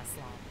won't last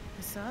long.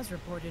 Hassa's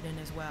reported in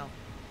as well.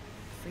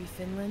 Free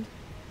Finland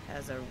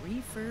has a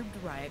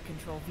refurbed riot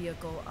control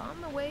vehicle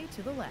on the way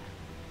to the lab.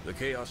 The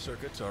Chaos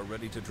Circuits are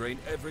ready to drain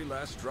every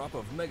last drop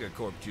of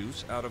Megacorp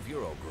juice out of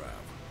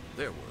Eurograv.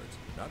 Their words,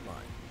 not mine.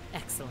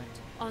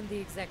 Excellent. On the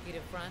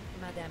executive front,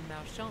 Madame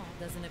Marchand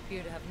doesn't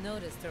appear to have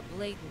noticed her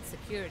blatant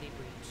security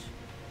breach.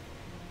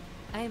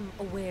 I am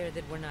aware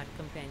that we're not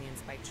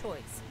companions by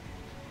choice,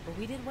 but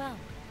we did well.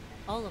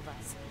 All of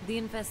us. The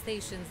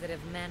infestations that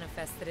have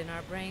manifested in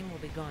our brain will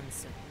be gone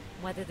soon.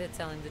 Whether they're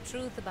telling the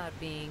truth about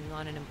being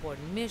on an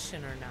important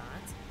mission or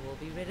not, we'll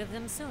be rid of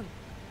them soon.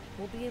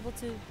 We'll be able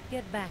to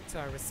get back to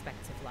our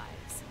respective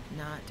lives.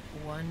 Not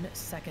 1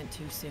 second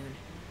too soon.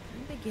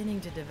 I'm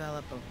beginning to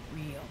develop a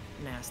real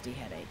nasty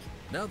headache.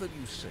 Now that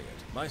you say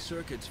it, my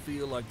circuits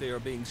feel like they are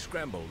being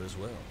scrambled as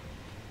well.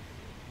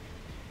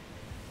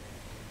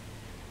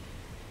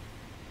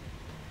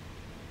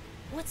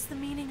 What's the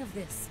meaning of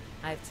this?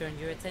 I've turned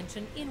your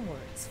attention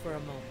inwards for a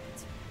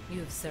moment.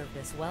 You've served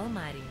us well,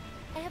 Mari.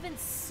 I haven't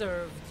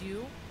served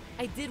you.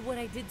 I did what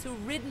I did to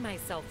rid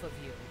myself of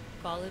you.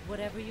 Call it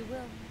whatever you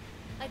will.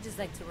 I'd just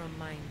like to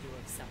remind you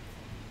of something.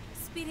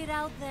 Speed it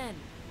out then.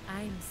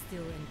 I'm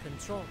still in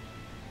control.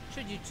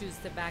 Should you choose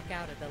to back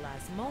out at the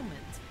last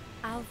moment,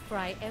 I'll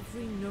fry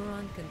every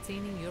neuron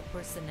containing your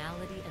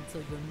personality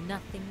until you're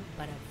nothing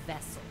but a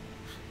vessel.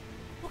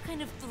 What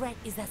kind of threat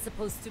is that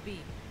supposed to be?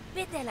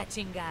 Vete a la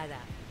chingada.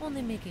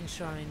 Only making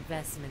sure our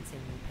investment in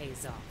you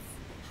pays off.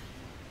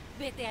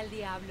 Vete al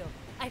diablo.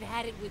 I've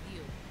had it with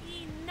you.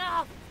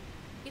 Enough!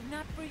 If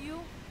not for you,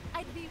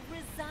 I'd be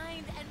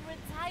resigned and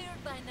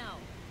retired by now.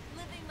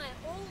 Living my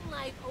own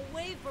life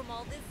away from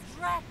all this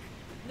dreck.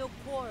 No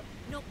corp,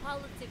 no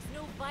politics,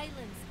 no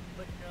violence.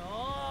 But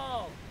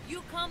no!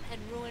 You come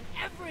and ruin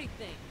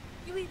everything.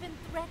 You even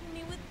threaten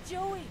me with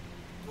Joey.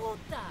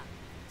 Puta!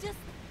 Just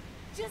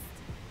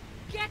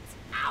get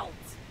out!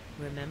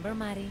 Remember,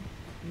 Mari,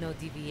 no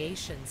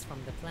deviations from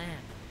the plan.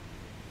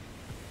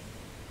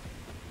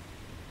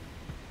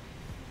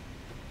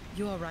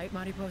 You alright,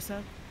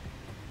 Mariposa?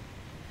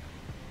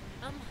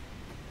 I'm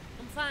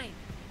fine.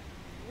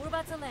 We're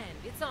about to land.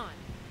 It's on.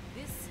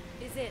 This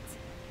is it.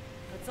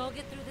 Let's all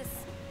get through this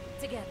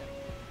together.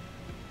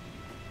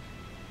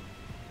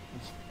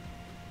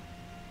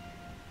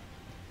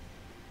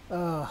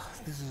 Oh,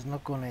 this is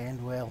not going to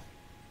end well.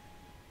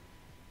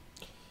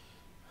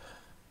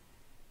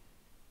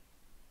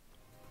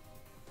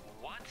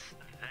 What's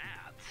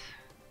that?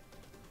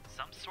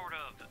 Some sort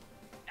of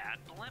ad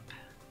blimp?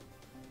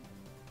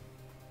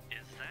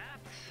 Is that?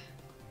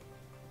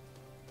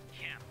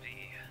 Can't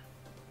be.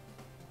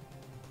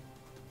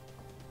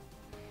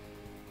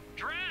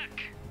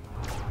 Drac!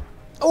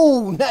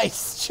 Oh,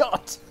 nice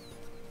shot!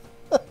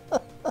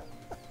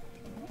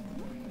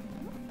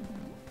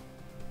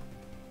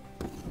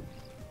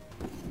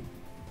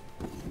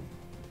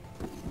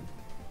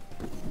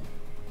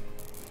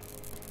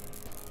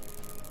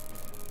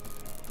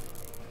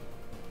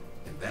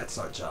 That's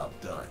our job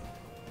done.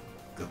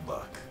 Good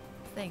luck.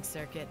 Thanks,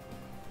 Circuit.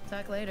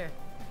 Talk later.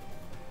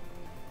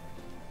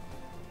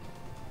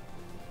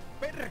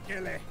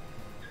 Perkele!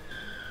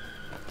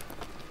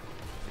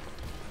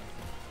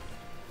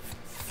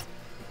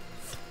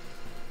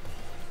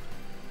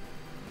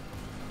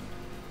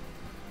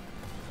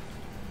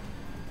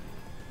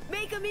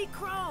 Make 'em eat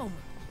chrome!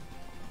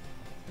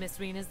 Miss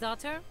Rena's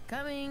daughter?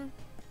 Coming.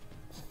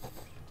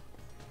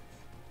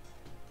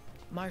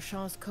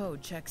 Marchand's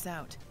code checks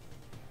out.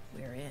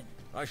 We're in.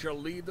 I shall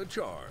lead the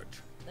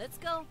charge. Let's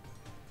go.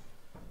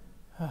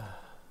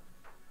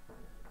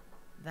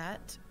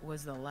 That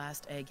was the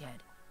last egghead.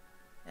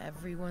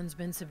 Everyone's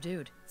been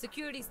subdued.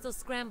 Security's still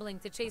scrambling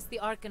to chase the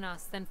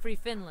Arcanauts and free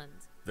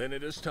Finland. Then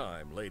it is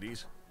time,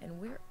 ladies.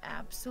 And we're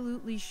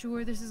absolutely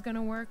sure this is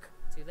gonna work?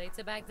 Too late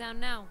to back down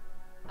now.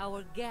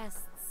 Our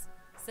guests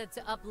said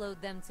to upload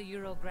them to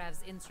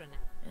Eurograv's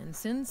intranet. And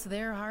since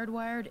they're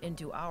hardwired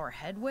into our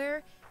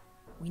headwear,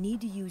 we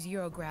need to use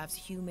Eurograv's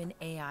human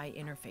AI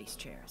interface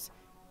chairs.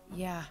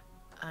 Yeah,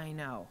 I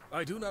know.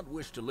 I do not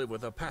wish to live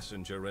with a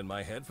passenger in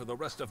my head for the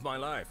rest of my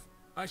life.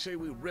 I say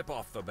we rip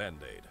off the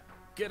Band-Aid.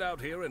 Get out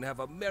here and have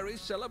a merry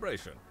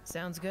celebration.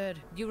 Sounds good.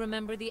 You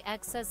remember the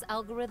excess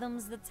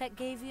algorithms the tech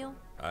gave you?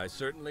 I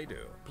certainly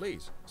do.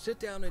 Please, sit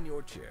down in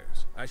your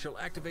chairs. I shall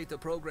activate the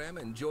program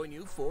and join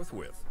you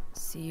forthwith.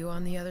 See you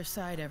on the other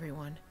side,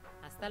 everyone.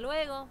 Hasta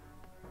luego.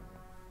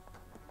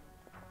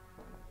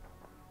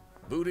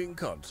 Booting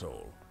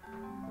console.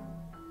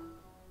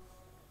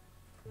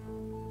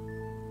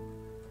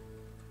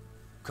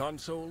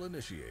 Console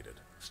initiated.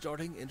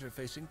 Starting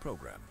interfacing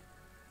program.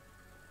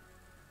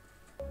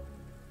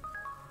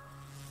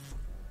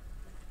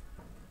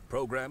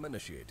 Program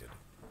initiated.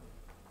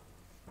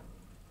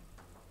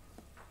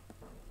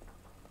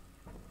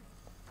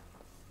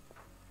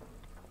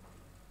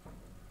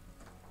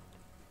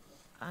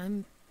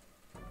 I'm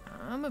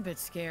a bit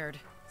scared.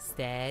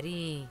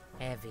 Steady,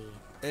 heavy.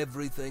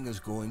 Everything is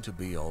going to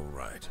be all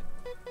right.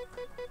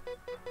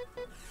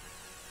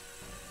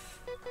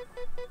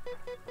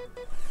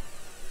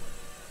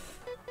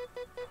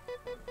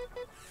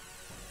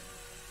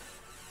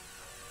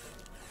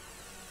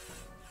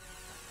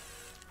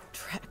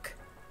 Trek.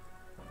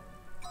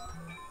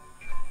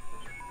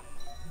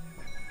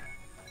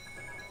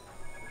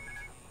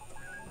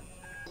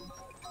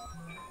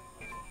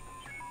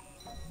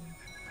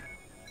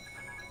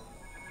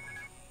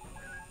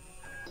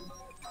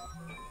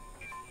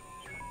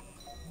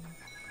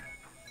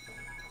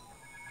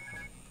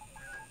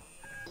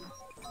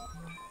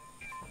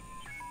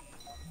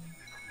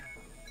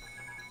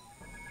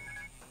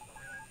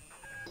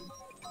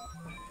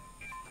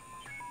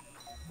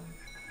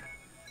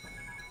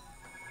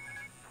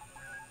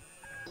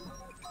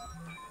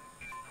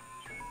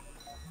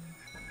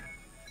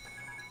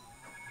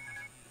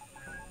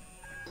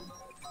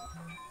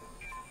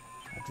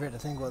 I dread to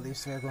think what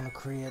these three are going to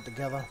create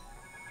together.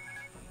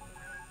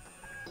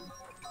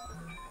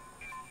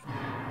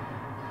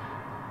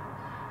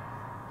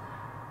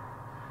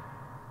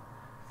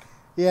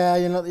 Yeah,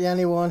 you're not the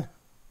only one.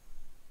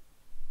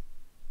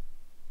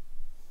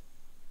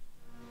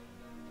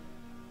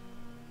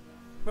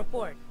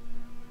 Report.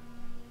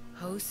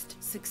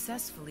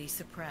 successfully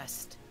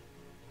suppressed.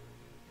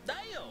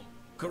 Damn!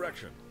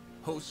 Correction.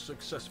 Host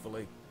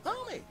successfully.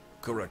 Homie!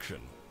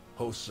 Correction.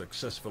 Host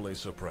successfully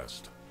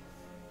suppressed.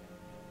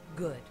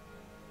 Good.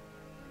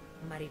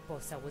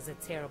 Mariposa was a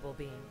terrible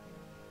being.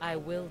 I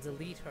will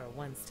delete her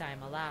once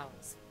time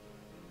allows.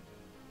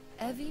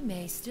 Evie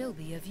may still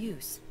be of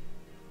use.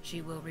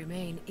 She will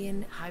remain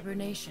in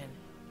hibernation.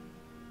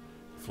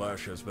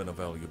 Flash has been a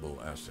valuable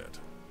asset.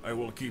 I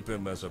will keep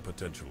him as a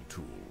potential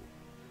tool.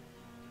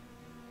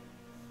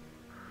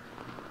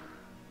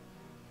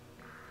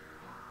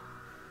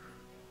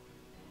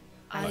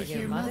 I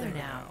hear Mother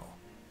now.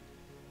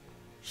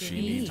 She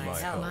needs my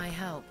help. My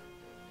help.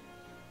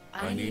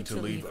 I need to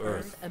leave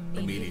Earth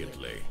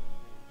immediately.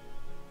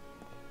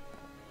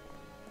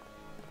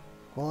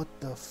 What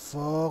the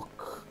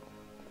fuck?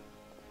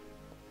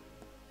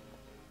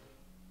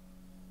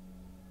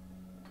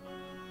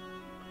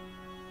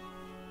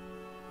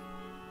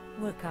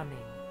 We're coming,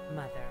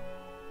 Mother.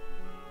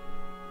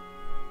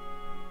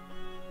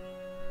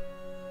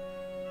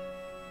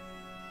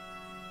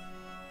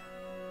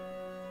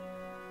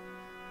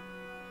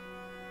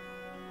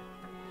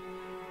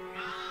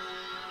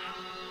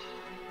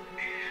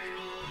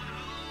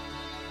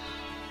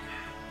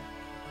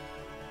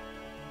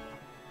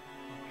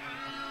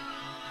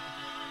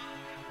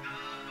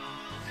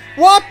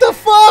 What the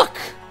fuck?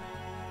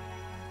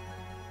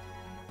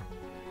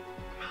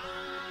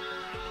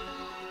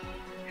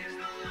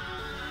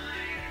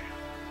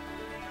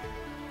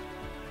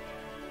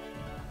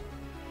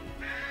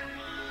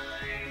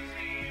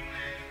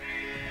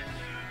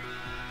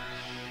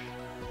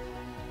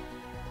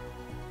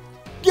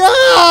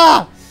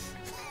 Yeah!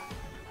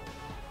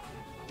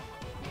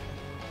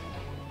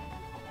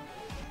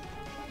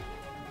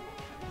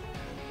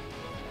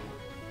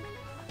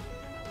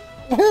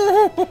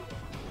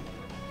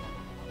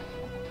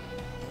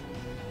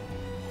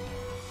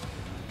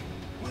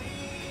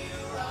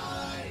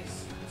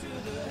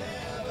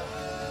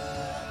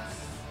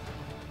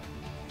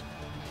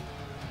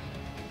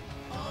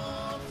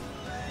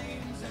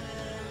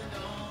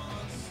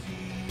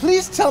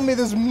 Please tell me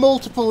there's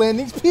multiple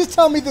endings. Please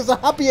tell me there's a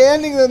happier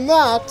ending than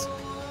that.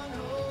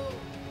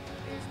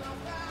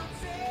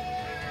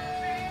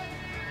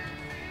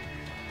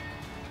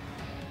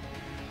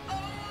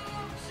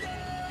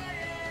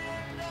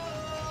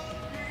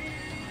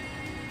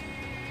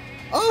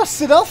 Oh,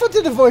 Sid Alpha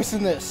did a voice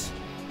in this.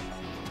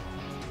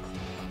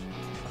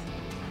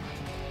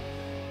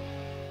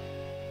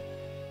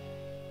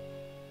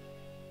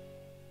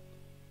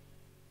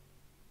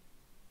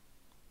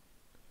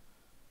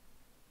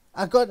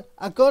 I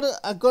got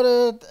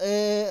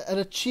an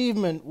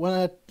achievement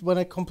when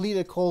I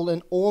completed called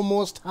an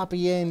almost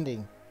happy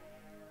ending.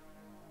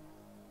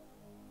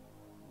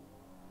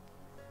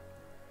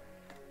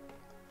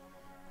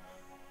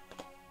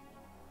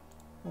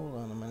 Hold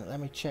on a minute, let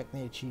me check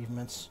the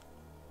achievements.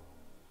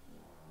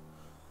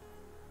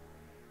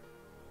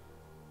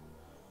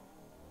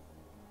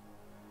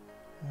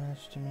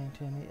 Managed to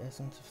maintain the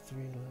essence of 3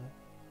 life.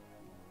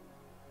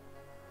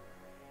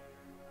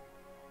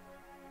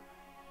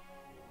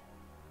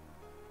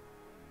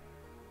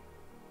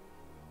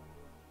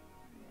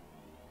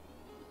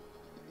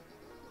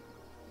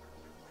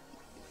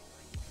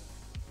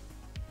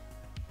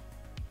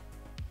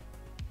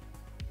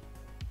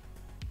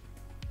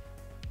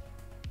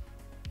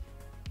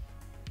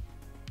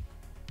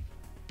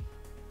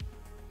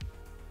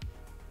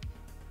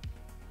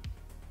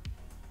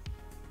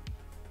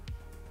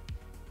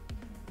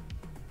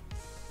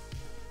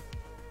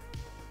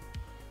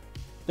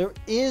 There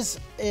is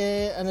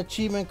an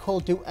achievement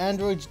called Do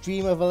Androids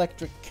Dream of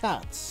Electric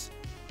Cats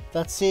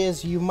that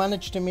says you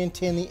managed to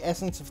maintain the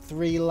essence of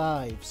 3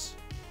 lives.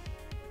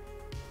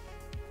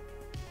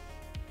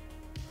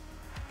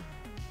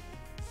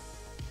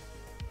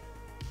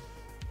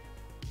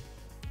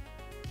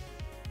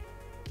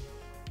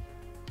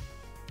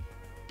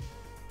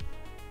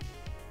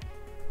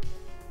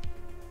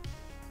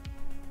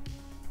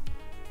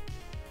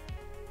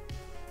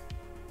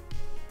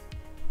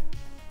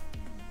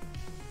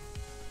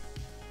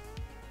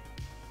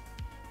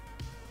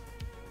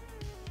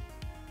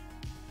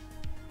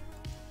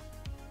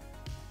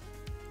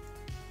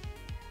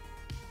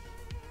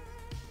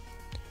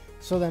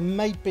 So there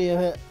might be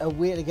a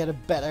way to get a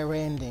better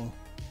ending.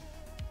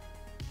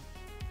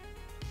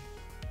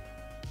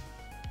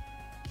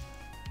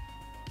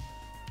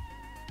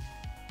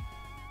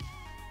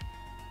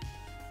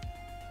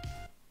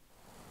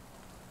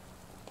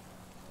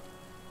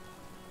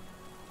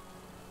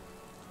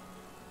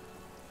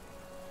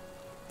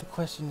 The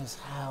question is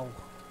how.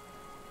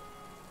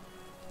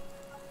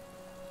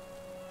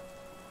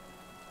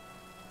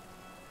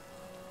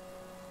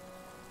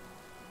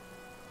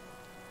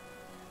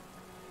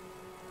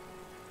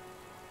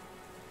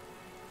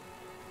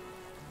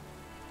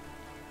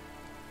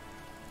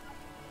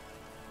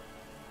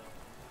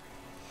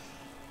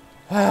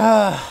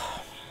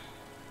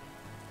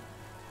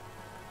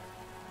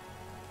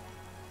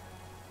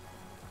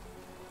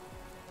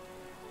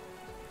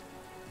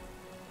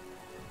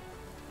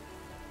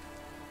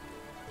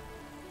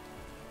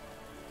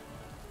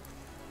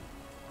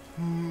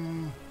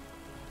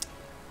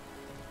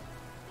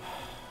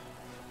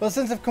 Well,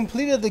 since I've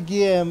completed the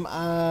game,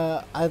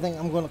 I think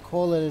I'm going to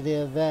call it a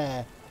day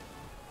there.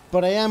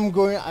 But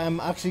I'm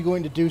actually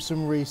going to do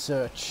some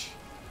research.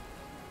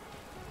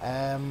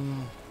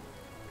 And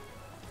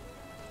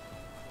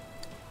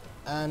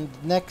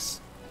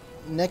next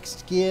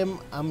game,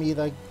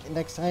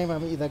 next time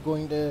I'm either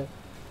going to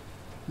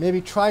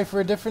maybe try for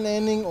a different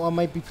ending, or I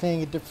might be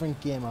playing a different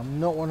game. I'm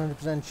not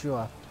 100%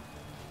 sure.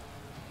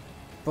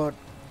 But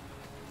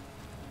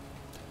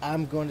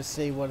I'm going to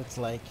see what it's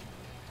like.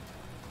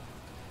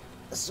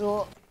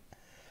 So,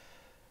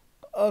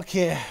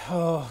 okay.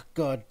 Oh,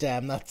 god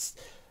damn, that's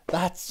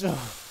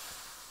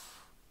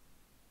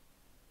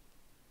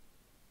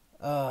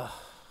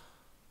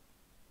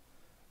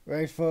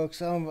right,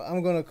 folks.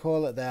 I'm gonna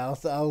call it there.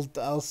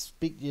 I'll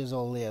speak to you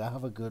all later.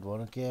 Have a good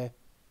one, okay?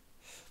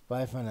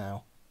 Bye for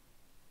now.